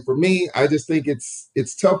 Again, for me, I just think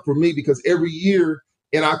it's tough for me because every year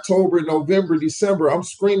in October, November, December, I'm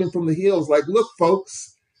screaming from the hills like, look,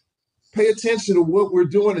 folks, pay attention to what we're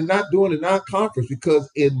doing and not doing in non-conference, because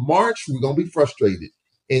in March, we're going to be frustrated.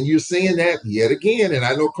 And you're seeing that yet again. And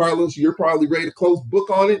I know, Carlos, you're probably ready to close book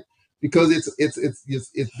on it because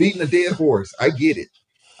it's beating a dead horse. I get it.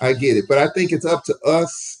 But I think it's up to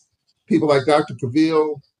us, people like Dr.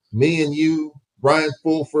 Pavil, me and you, Brian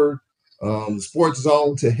Fulford, the Sports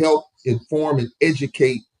Zone, to help inform and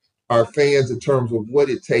educate our fans in terms of what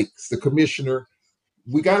it takes. The commissioner,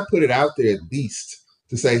 we got to put it out there at least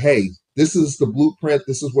to say, hey, this is the blueprint.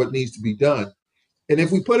 This is what needs to be done. And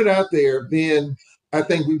if we put it out there, then I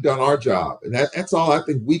think we've done our job. And that's all I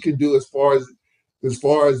think we can do as far as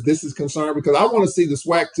this is concerned, because I want to see the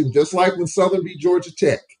SWAC team, just like when Southern beat Georgia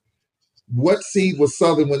Tech. What seed was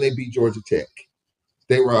Southern when they beat Georgia Tech?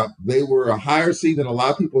 They were a higher seed than a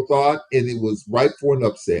lot of people thought, and it was ripe for an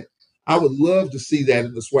upset. I would love to see that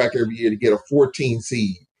in the SWAC every year, to get a 14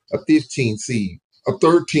 seed, a 15 seed, a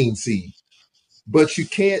 13 seed. But you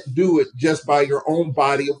can't do it just by your own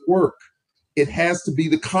body of work. It has to be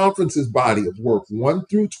the conference's body of work, 1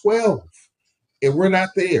 through 12. And we're not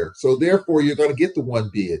there. So therefore, you're going to get the one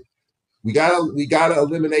bid. We gotta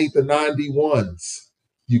eliminate the non-D1s.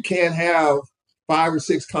 You can't have 5 or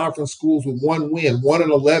 6 conference schools with 1 win,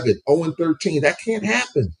 1-11, 0-13. That can't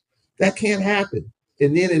happen.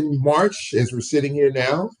 And then in March, as we're sitting here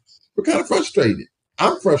now, we're kind of frustrated.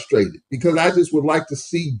 I'm frustrated because I just would like to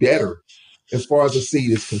see better as far as the seed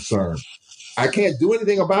is concerned. I can't do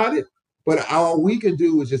anything about it, but all we can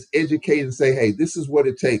do is just educate and say, hey, this is what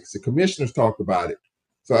it takes. The commissioners talked about it.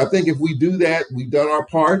 So I think if we do that, we've done our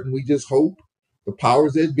part, and we just hope the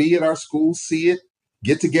powers that be at our schools see it,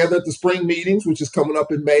 get together at the spring meetings, which is coming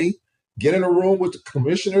up in May, get in a room with the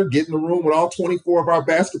commissioner, get in a room with all 24 of our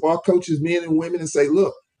basketball coaches, men and women, and say,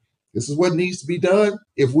 look, this is what needs to be done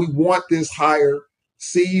if we want this higher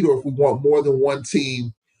seed, or if we want more than one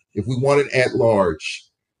team, if we want it at large.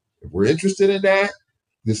 If we're interested in that,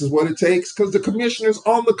 this is what it takes, because the commissioner's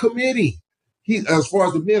on the committee. He, as far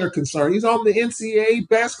as the men are concerned, he's on the NCAA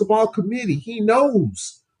basketball committee. He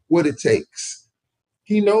knows what it takes.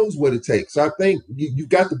 So I think you've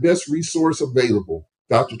got the best resource available,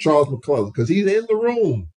 Dr. Charles McClellan, because he's in the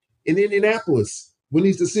room in Indianapolis when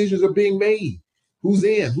these decisions are being made. Who's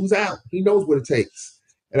in, who's out? He knows what it takes.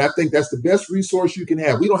 And I think that's the best resource you can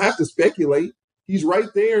have. We don't have to speculate. He's right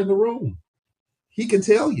there in the room. He can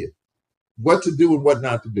tell you what to do and what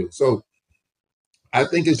not to do. So I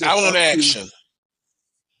think it's just— I want action.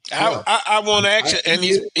 I want action. And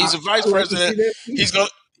he's a vice president. He's going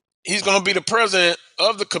to be the president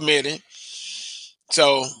of the committee.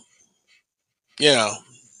 So, too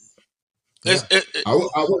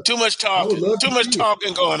much talking. Too much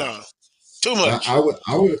talking going on. Too much. I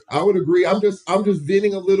would agree. I'm just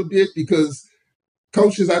venting a little bit because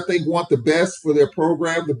coaches, I think, want the best for their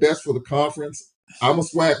program, the best for the conference. I'm a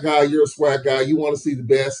SWAC guy. You're a SWAC guy. You want to see the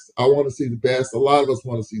best. I want to see the best. A lot of us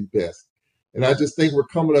want to see the best. And I just think we're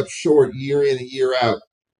coming up short year in and year out.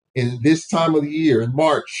 And this time of the year, in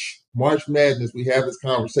March Madness, we have this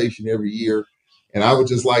conversation every year. And I would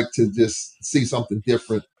just like to just see something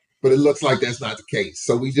different. But it looks like that's not the case.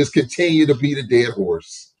 So we just continue to beat a dead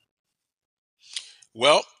horse.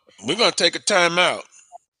 Well, we're going to take a timeout.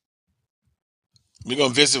 We're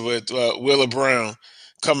going to visit with Willa Brown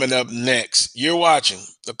coming up next. You're watching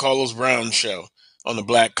The Carlos Brown Show on the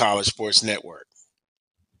Black College Sports Network.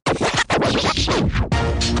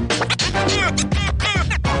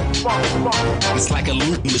 It's like a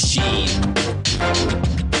loop machine.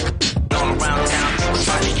 All around town,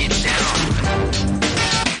 trying to get down.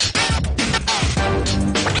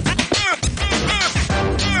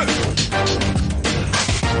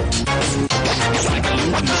 It's like a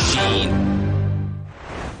loop machine.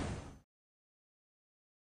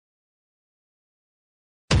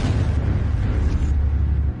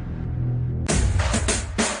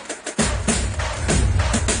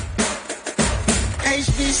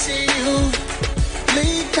 HBCU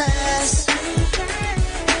League Pass.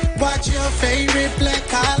 Watch your favorite black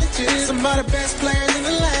colleges. Some of the best players in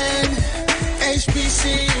the land.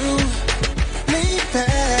 HBCU League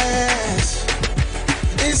Pass.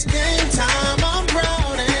 It's game time. I'm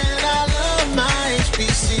proud and I love my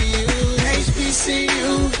HBCU.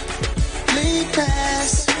 HBCU League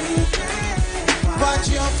Pass. Watch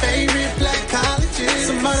your favorite black colleges.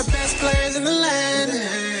 Some of the best players in the land.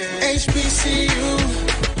 HBCU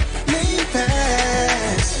League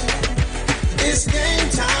Pass. It's game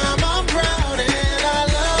time. I'm proud and I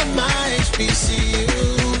love my HBCU.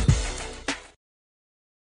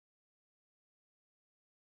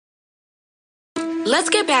 Let's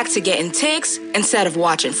get back to getting ticks instead of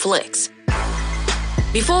watching flicks.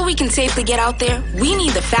 Before we can safely get out there, we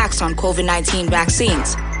need the facts on COVID-19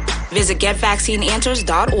 vaccines. Visit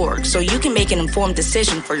getvaccineanswers.org so you can make an informed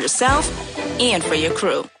decision for yourself and for your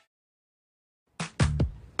crew.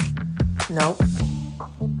 Nope.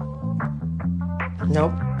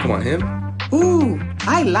 Nope. Come on, him? Ooh,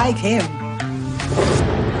 I like him.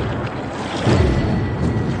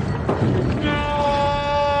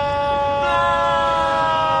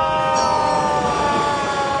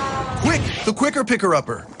 Quick, the quicker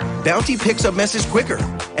picker-upper. Bounty picks up messes quicker,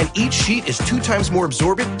 and each sheet is 2 times more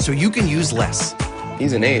absorbent so you can use less.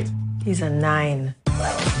 He's an 8. He's a 9.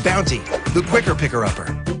 Bounty, the quicker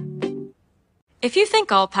picker-upper. If you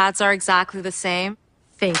think all pads are exactly the same,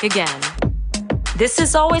 think again. This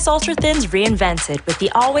is Always Ultra Thins reinvented with the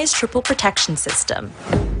Always Triple Protection System.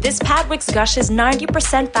 This pad wicks gushes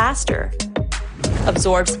 90% faster,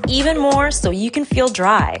 absorbs even more so you can feel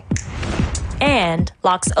dry, and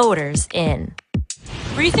locks odors in.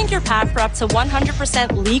 Rethink your pad for up to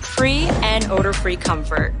 100% leak-free and odor-free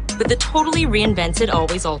comfort with the totally reinvented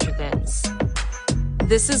Always Ultra Thins.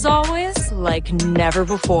 This is always like never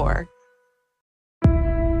before.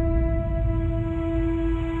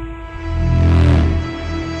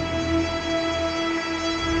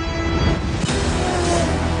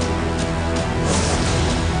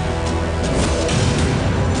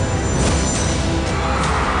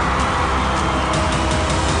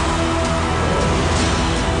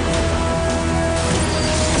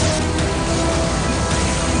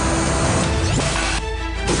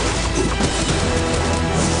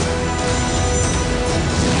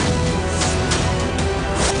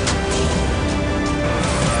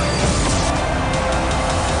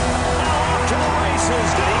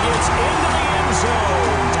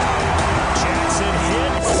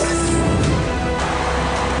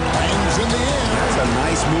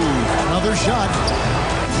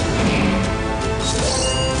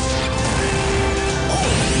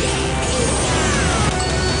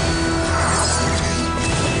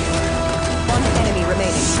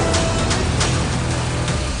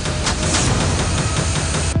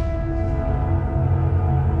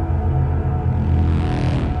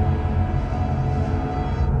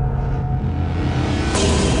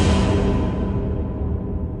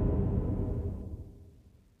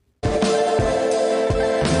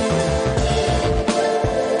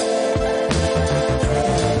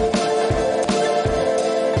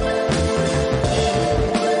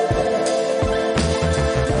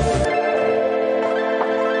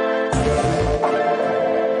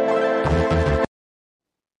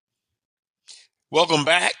 Welcome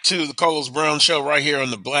back to the Carlos Brown Show right here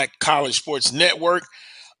on the Black College Sports Network.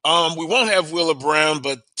 We won't have Willa Brown,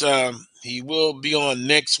 but he will be on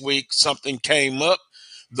next week. Something came up.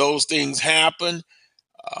 Those things happen.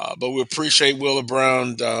 But we appreciate Willa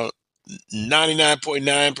Brown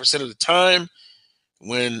 99.9% of the time.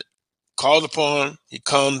 When called upon, he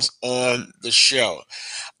comes on the show.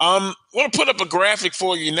 I want to put up a graphic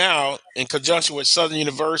for you now in conjunction with Southern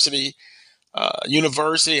University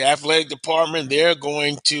Athletic Department. They're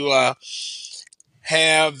going to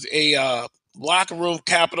have a Locker Room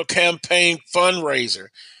Capital Campaign fundraiser.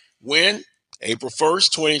 When? April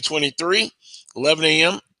 1st, 2023, 11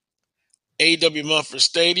 a.m., A.W. Mumford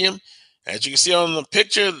Stadium. As you can see on the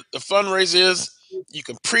picture, the fundraiser is you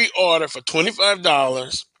can pre-order for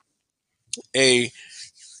 $25 a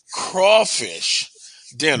crawfish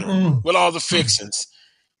dinner with all the fixings.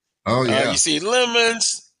 Oh, yeah. You see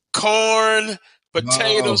lemons, corn,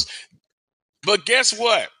 potatoes. But guess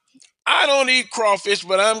what? I don't eat crawfish,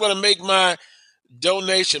 but I'm going to make my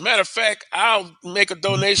donation. Matter of fact, I'll make a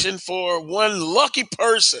donation for one lucky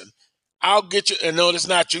person. I'll get you, and no, it's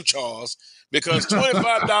not you, Charles, because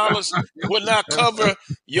 $25 would not cover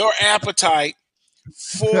your appetite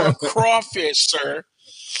for crawfish, sir.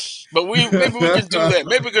 But maybe we can do that.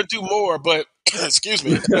 Maybe we can do more, but excuse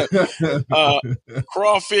me.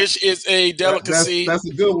 Crawfish is a delicacy. That's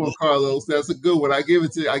a good one, Carlos. That's a good one. I give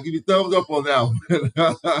it to you. I give you thumbs up on that one.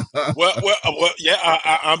 well, yeah.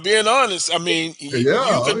 I'm being honest. I mean, you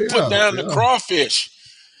can put down the crawfish.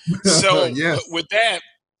 So with that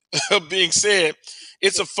being said,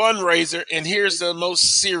 it's a fundraiser, and here's the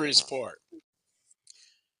most serious part: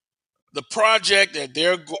 the project that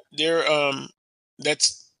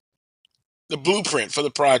that's the blueprint for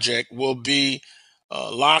the project will be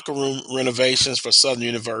locker room renovations for Southern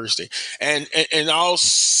University. And all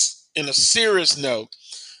in a serious note,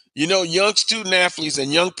 young student athletes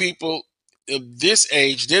and young people of this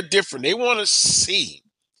age, they're different. They want to see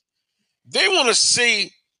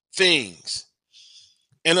things.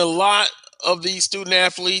 And a lot of these student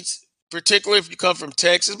athletes, particularly if you come from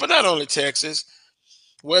Texas, but not only Texas,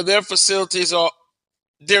 where their facilities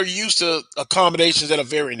they're used to accommodations that are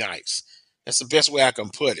very nice. That's the best way I can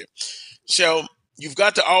put it. So you've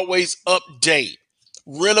got to always update,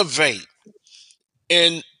 renovate.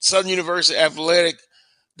 In Southern University Athletic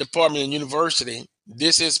Department and University,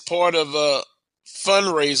 this is part of a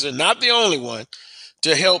fundraiser, not the only one,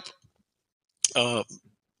 to help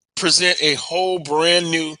present a whole brand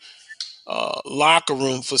new locker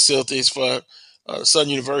room facilities for Southern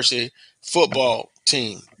University football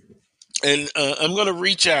team. And I'm going to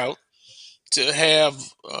reach out to have,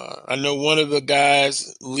 I know one of the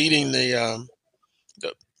guys leading the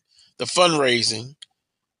fundraising,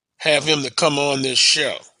 have him to come on this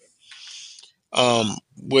show.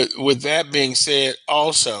 With that being said,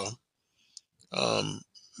 also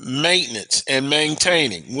maintenance and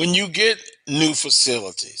maintaining. When you get new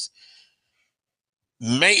facilities,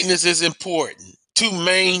 maintenance is important to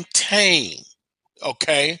maintain.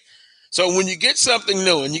 Okay, so when you get something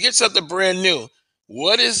new and you get something brand new,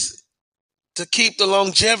 what is to keep the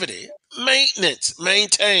longevity? Maintenance,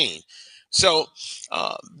 maintain. So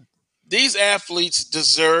these athletes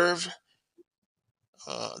deserve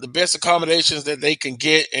the best accommodations that they can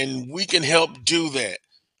get, and we can help do that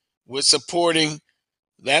with supporting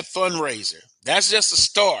that fundraiser. That's just a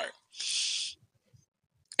start.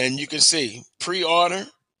 And you can see pre-order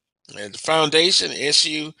at the foundation,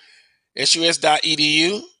 sus.edu,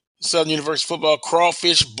 Southern University Football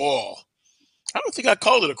Crawfish Ball. I don't think I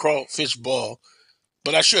called it a crawfish ball,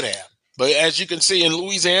 but I should have. But as you can see in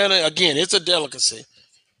Louisiana, again, it's a delicacy.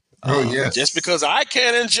 Oh, yes. Just because I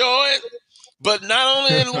can't enjoy it, but not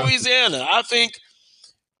only in Louisiana, I think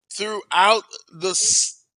throughout the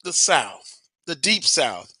South, the deep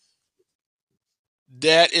South,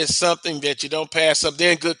 that is something that you don't pass up.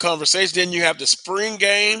 Then good conversation. Then you have the spring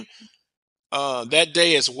game that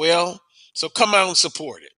day as well. So come out and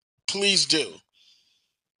support it. Please do.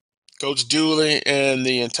 Coach Dooley and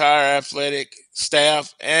the entire athletic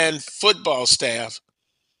staff and football staff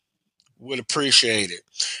would appreciate it.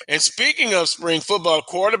 And speaking of spring football,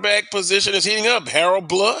 quarterback position is heating up. Harold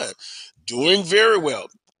Blood doing very well.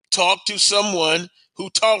 Talked to someone who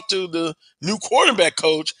talked to the new quarterback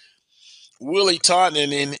coach, Willie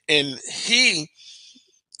Tottenham, and he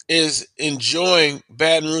is enjoying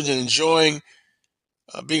Baton Rouge and enjoying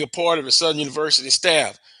being a part of the Southern University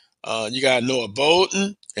staff. You got Noah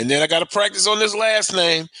Bolton, and then I got to practice on this last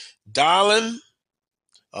name, Dolan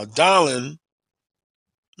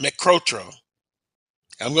McCrotro.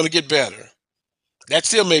 I'm going to get better. That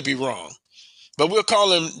still may be wrong, but we'll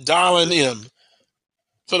call him Dolan M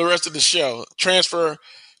for the rest of the show. Transfer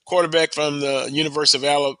quarterback from the University of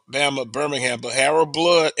Alabama, Birmingham, but Harold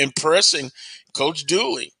Blood impressing Coach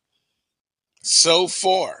Dooley so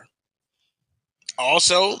far.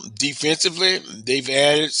 Also, defensively, they've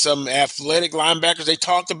added some athletic linebackers. They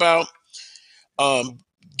talked about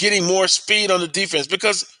getting more speed on the defense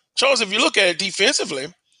because, Charles, if you look at it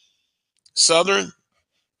defensively, Southern,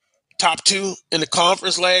 top 2 in the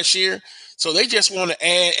conference last year. So they just want to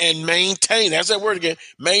add and maintain. That's that word again,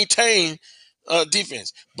 maintain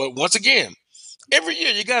defense. But once again, every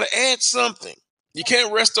year you got to add something. You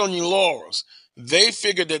can't rest on your laurels. They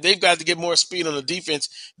figured that they've got to get more speed on the defense.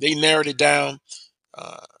 They narrowed it down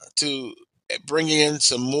to bring in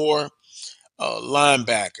some more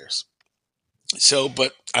linebackers. So,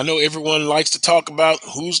 but I know everyone likes to talk about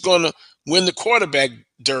who's going to win the quarterback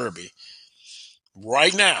derby.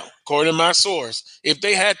 Right now, according to my source, if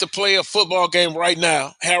they had to play a football game right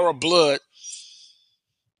now, Harold Blood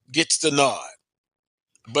gets the nod.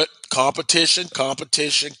 But competition.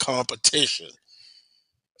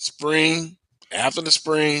 Spring, after the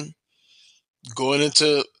spring, going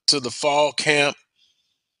into the fall camp.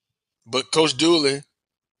 But Coach Dooley,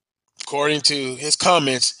 according to his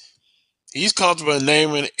comments, he's comfortable in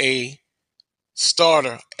naming a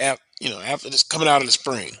starter after this coming out of the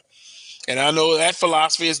spring. And I know that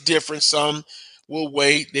philosophy is different. Some will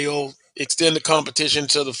wait. They'll extend the competition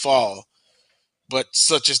to the fall. But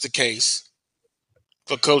such is the case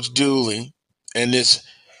for Coach Dooley and this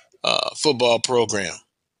football program.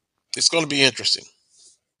 It's going to be interesting.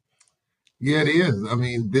 Yeah, it is. I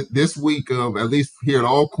mean, this week, at least here at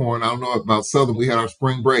Alcorn, I don't know about Southern, we had our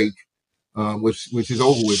spring break, which is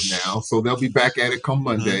over with now. So they'll be back at it come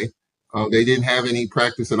Monday. They didn't have any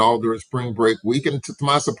practice at all during spring break week. And to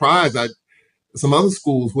my surprise, some other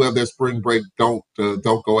schools who have their spring break don't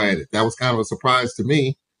go at it. That was kind of a surprise to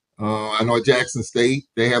me. I know at Jackson State,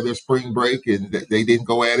 they have their spring break and they didn't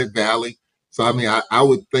go at it. Valley. So, I mean, I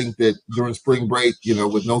would think that during spring break,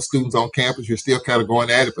 with no students on campus, you're still kind of going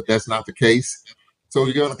at it, but that's not the case. So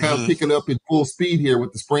you're going to kind of pick it up in full speed here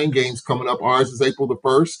with the spring games coming up. Ours is April the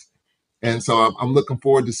 1st. And so I'm looking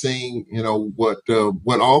forward to seeing, what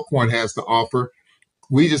Alcorn has to offer.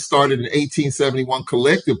 We just started an 1871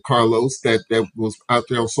 collective, Carlos, that was out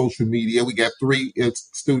there on social media. We got 3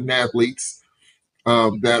 student athletes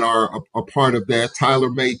that are a part of that. Tyler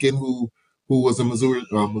Macon, who was a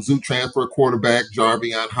Mizzou transfer quarterback,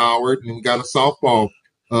 Jarvion Howard, and we got a softball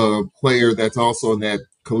player that's also in that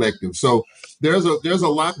collective. So there's a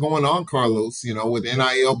lot going on, Carlos, with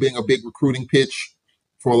NIL being a big recruiting pitch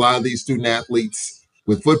for a lot of these student athletes.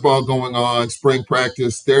 With football going on, spring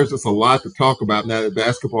practice, there's just a lot to talk about now that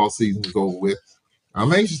basketball season is over with.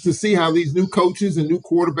 I'm anxious to see how these new coaches and new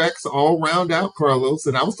quarterbacks all round out, Carlos.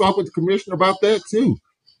 And I was talking with the commissioner about that too.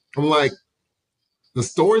 I'm like, the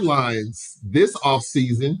storylines this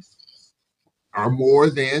offseason are more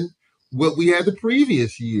than what we had the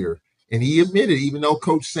previous year. And he admitted, even though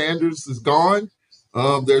Coach Sanders is gone,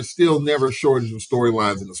 there's still never a shortage of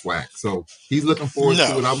storylines in the SWAC. So he's looking forward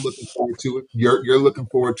to it. I'm looking forward to it. You're looking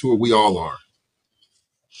forward to it. We all are.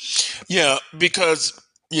 Yeah, because,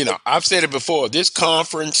 I've said it before. This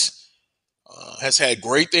conference has had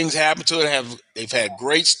great things happen to it. They've had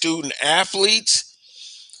great student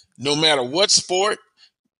athletes, no matter what sport.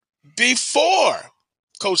 Before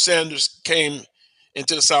Coach Sanders came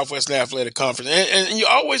into the Southwestern Athletic Conference. And you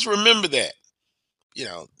always remember that,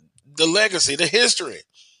 the legacy, the history.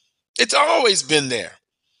 It's always been there.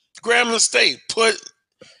 Grambling State put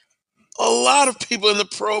a lot of people in the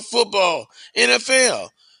pro football, NFL.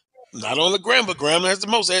 Not only Grambling, but Grambling has the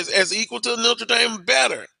most, as equal to Notre Dame,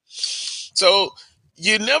 better. So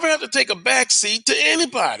you never have to take a back seat to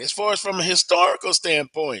anybody as far as from a historical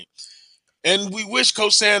standpoint. And we wish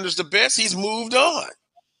Coach Sanders the best. He's moved on.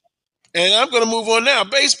 And I'm going to move on now.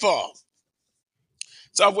 Baseball.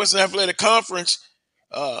 Southwestern Athletic Conference,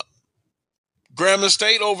 Grambling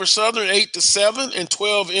State over Southern 8-7 in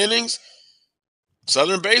 12 innings.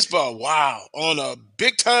 Southern baseball, wow, on a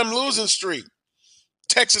big-time losing streak.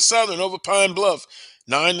 Texas Southern over Pine Bluff,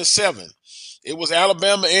 9-7. It was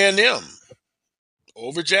Alabama A&M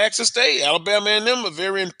over Jackson State. Alabama A&M, a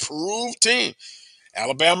very improved team.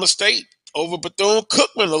 Alabama State over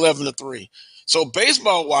Bethune-Cookman, 11-3. So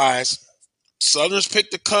baseball-wise, Southern's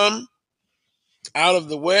picked to come out of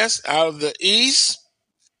the West, out of the East.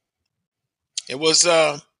 It was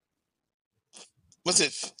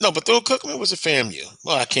Bethune-Cookman? Was it FAMU?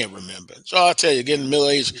 Well, I can't remember. So I'll tell you, getting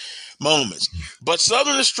middle-aged moments. But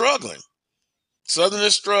Southern is struggling.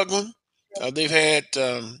 They've had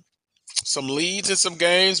some leads in some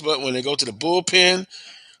games, but when they go to the bullpen,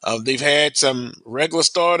 they've had some regular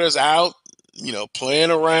starters out,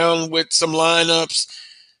 playing around with some lineups,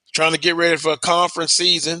 trying to get ready for a conference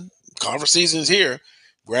season. Conference season is here.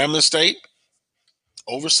 Grambling State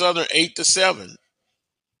over Southern 8-7.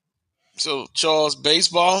 So, Charles,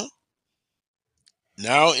 baseball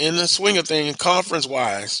now in the swing of things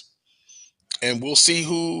conference-wise, and we'll see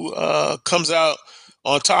who comes out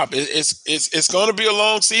on top. It's going to be a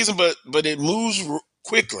long season, but it moves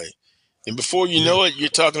quickly. And before you know it, you're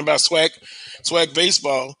talking about SWAC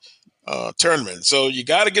baseball tournament. So you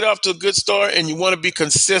got to get off to a good start, and you want to be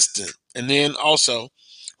consistent. And then also,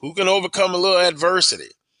 who can overcome a little adversity?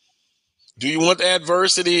 Do you want the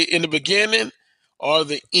adversity in the beginning or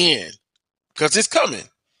the end? Because it's coming.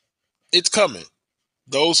 It's coming.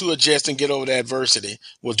 Those who adjust and get over the adversity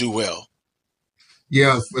will do well.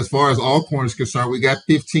 Yeah, as far as Alcorn is concerned, we got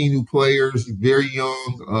 15 new players, very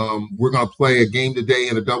young. We're going to play a game today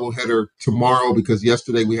and a doubleheader tomorrow because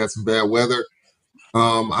yesterday we had some bad weather.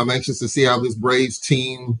 I'm anxious to see how this Braves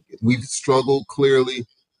team, we've struggled clearly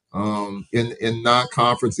in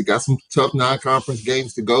non-conference. They got some tough non-conference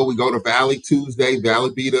games to go. We go to Valley Tuesday.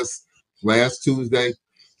 Valley beat us last Tuesday.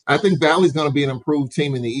 I think Valley's going to be an improved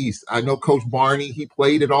team in the East. I know Coach Barney, he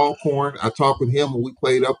played at Alcorn. I talked with him when we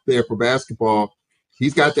played up there for basketball.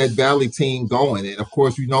 He's got that Valley team going. And, of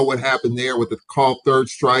course, you know what happened there with the called third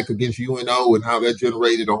strike against UNO and how that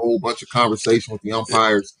generated a whole bunch of conversation with the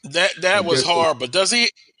umpires. That was horrible. Does he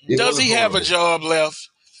have a job left?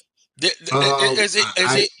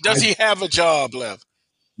 Does he have a job left?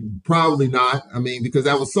 Probably not. I mean, because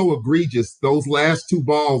that was so egregious. Those last two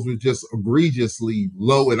balls were just egregiously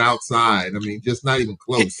low and outside. I mean, just not even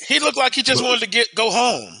close. He looked like he just wanted to go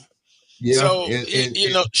home. Yeah. So,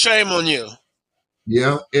 shame on you.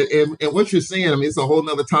 Yeah. And what you're seeing, I mean, it's a whole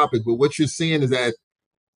nother topic, but what you're seeing is that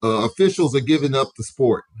officials are giving up the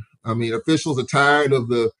sport. I mean, officials are tired of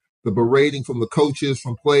the berating from the coaches,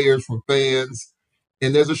 from players, from fans.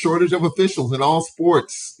 And there's a shortage of officials in all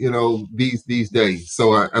sports, these days.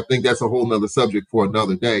 So I think that's a whole nother subject for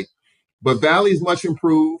another day. But Valley is much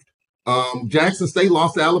improved. Jackson State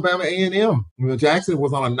lost to Alabama A&M. Jackson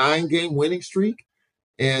was on a 9-game winning streak.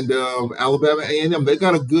 And Alabama A&M, they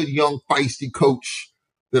got a good, young, feisty coach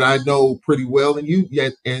that I know pretty well, and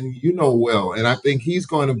you know well. And I think he's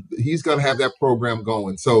going to have that program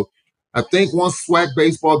going. So I think once SWAC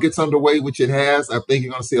baseball gets underway, which it has, I think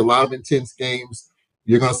you're going to see a lot of intense games.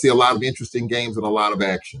 You're going to see a lot of interesting games and a lot of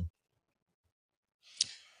action.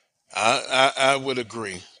 I would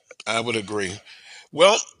agree.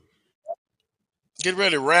 Well, get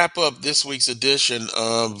ready to wrap up this week's edition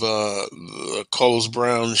of the Carlos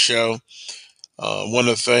Brown Show. Want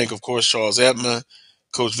to thank, of course, Charles Edma,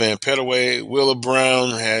 Coach Van Pettaway. Willa Brown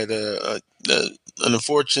had an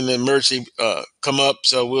unfortunate emergency come up,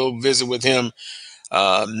 so we'll visit with him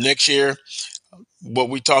next year. What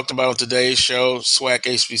we talked about on today's show, SWAC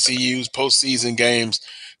HBCU's postseason games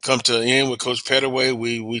come to an end with Coach Pettaway.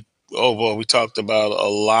 We talked about a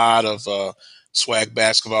lot of SWAC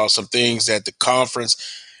basketball, some things that the conference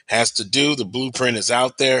has to do. The blueprint is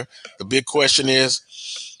out there. The big question is,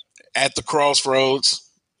 at the crossroads,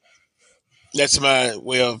 that's my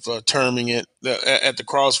way of terming it, at the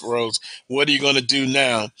crossroads, what are you going to do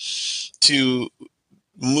now to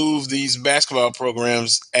move these basketball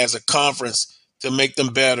programs as a conference to make them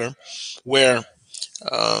better, where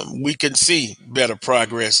we can see better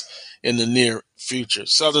progress in the near future?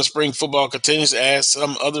 Southern Spring football continues, as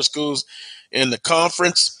some other schools in the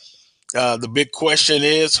conference. The big question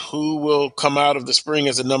is, who will come out of the spring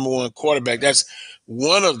as the number one quarterback? That's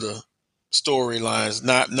one of the storylines,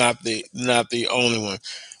 not the only one.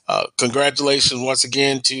 Congratulations once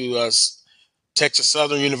again to Texas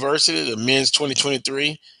Southern University, the men's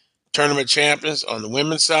 2023 tournament champions on the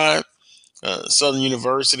women's side. Southern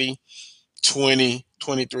University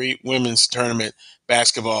 2023 women's tournament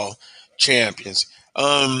basketball champions.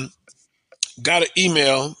 Got an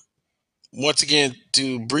email once again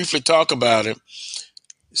to briefly talk about it.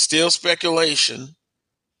 Still speculation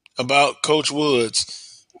about Coach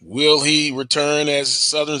Woods. Will he return as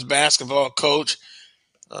Southern's basketball coach?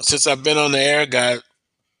 Since I've been on the air, got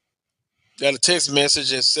a text message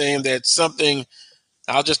that's saying that something,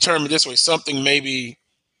 I'll just term it this way, something may be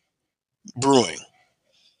brewing.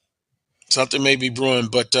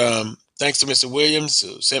 But thanks to Mr. Williams,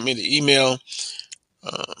 who sent me the email.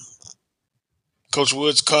 Coach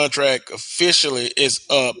Woods' contract officially is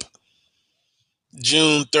up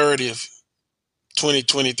June 30th,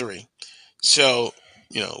 2023. So,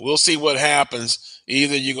 we'll see what happens.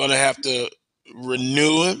 Either you're going to have to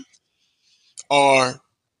renew him or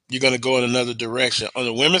you're going to go in another direction. On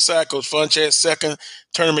the women's side, Coach Funchess, second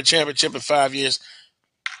tournament championship in 5 years.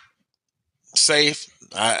 Safe.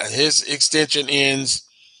 His extension ends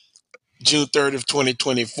June 30th,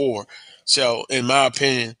 2024. So, in my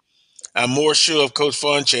opinion, I'm more sure of Coach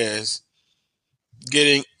Funchess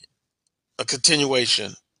getting a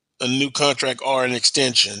continuation, a new contract or an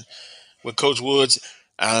extension. With Coach Woods,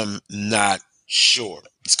 I'm not sure.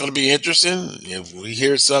 It's going to be interesting. If we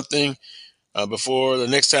hear something before the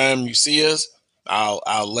next time you see us,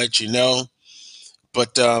 I'll let you know.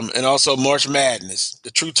 But and also March Madness,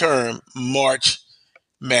 the true term, March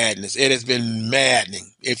Madness. It has been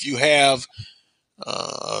maddening. If you have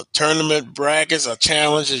tournament brackets or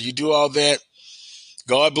challenges, you do all that,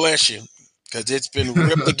 God bless you, because it's been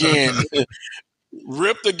ripped again.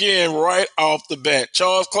 Ripped again right off the bat.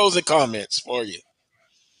 Charles, closing comments for you.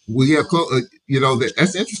 we have,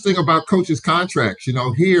 that's interesting about coaches' contracts.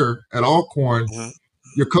 Here at Alcorn,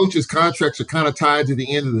 your coaches' contracts are kind of tied to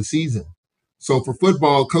the end of the season. So for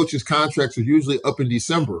football, coaches' contracts are usually up in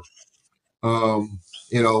December.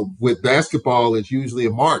 With basketball, it's usually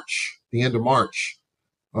in March, the end of March,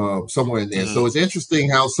 somewhere in there. So it's interesting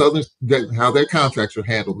how how their contracts are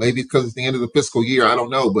handled. Maybe because it's the end of the fiscal year, I don't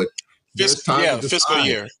know, but there's time to decide. Fiscal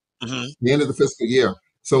year. The end of the fiscal year.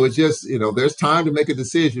 So it's just, there's time to make a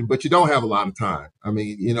decision, but you don't have a lot of time. I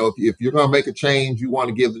mean, if you're going to make a change, you want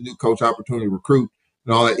to give the new coach opportunity to recruit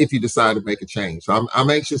and all that if you decide to make a change. So I'm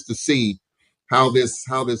anxious to see how this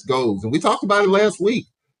goes. And we talked about it last week.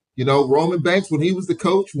 Roman Banks, when he was the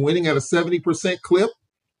coach, winning at a 70% clip.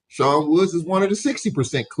 Sean Woods is one at a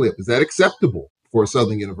 60% clip. Is that acceptable for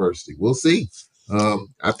Southern University? We'll see. I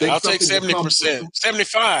think I'll take 70%.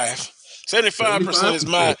 75% is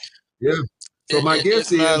my. Yeah. So my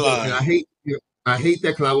guess is, and I hate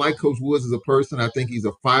that because I like Coach Woods as a person. I think he's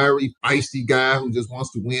a fiery, feisty guy who just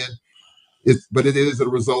wants to win. But it is a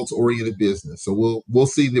results-oriented business. So we'll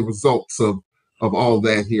see the results of all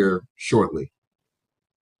that here shortly.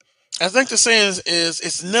 I think the saying is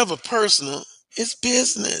it's never personal. It's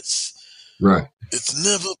business. Right. It's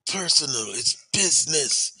never personal. It's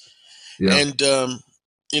business. Yeah. And,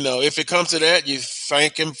 if it comes to that, you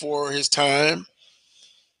thank him for his time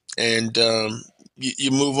and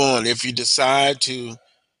you move on. If you decide to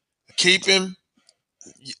keep him,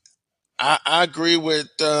 I agree with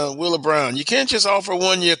Willa Brown. You can't just offer a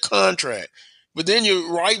 1-year contract, but then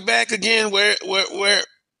you're right back again where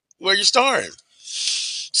you're starting.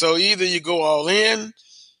 So either you go all in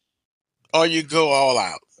or you go all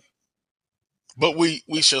out. But we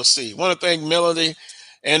shall see. Want to thank Melody.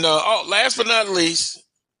 And last but not least,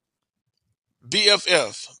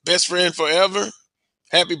 BFF, Best Friend Forever.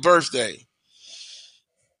 Happy birthday.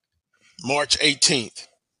 March 18th.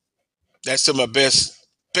 That's to my best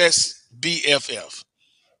BFF.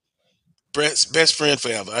 Best Friend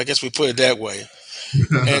Forever. I guess we put it that way.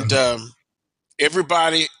 And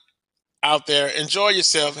everybody out there, enjoy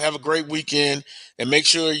yourself. Have a great weekend. And make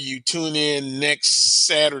sure you tune in next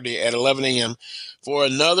Saturday at 11 a.m. for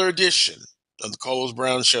another edition of the Carlos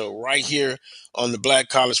Brown Show right here on the Black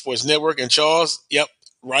College Sports Network. And Charles,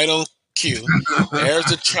 right on cue. There's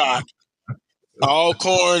the chalk.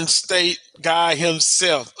 Alcorn State guy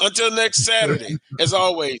himself. Until next Saturday, as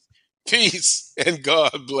always, peace and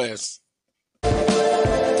God bless.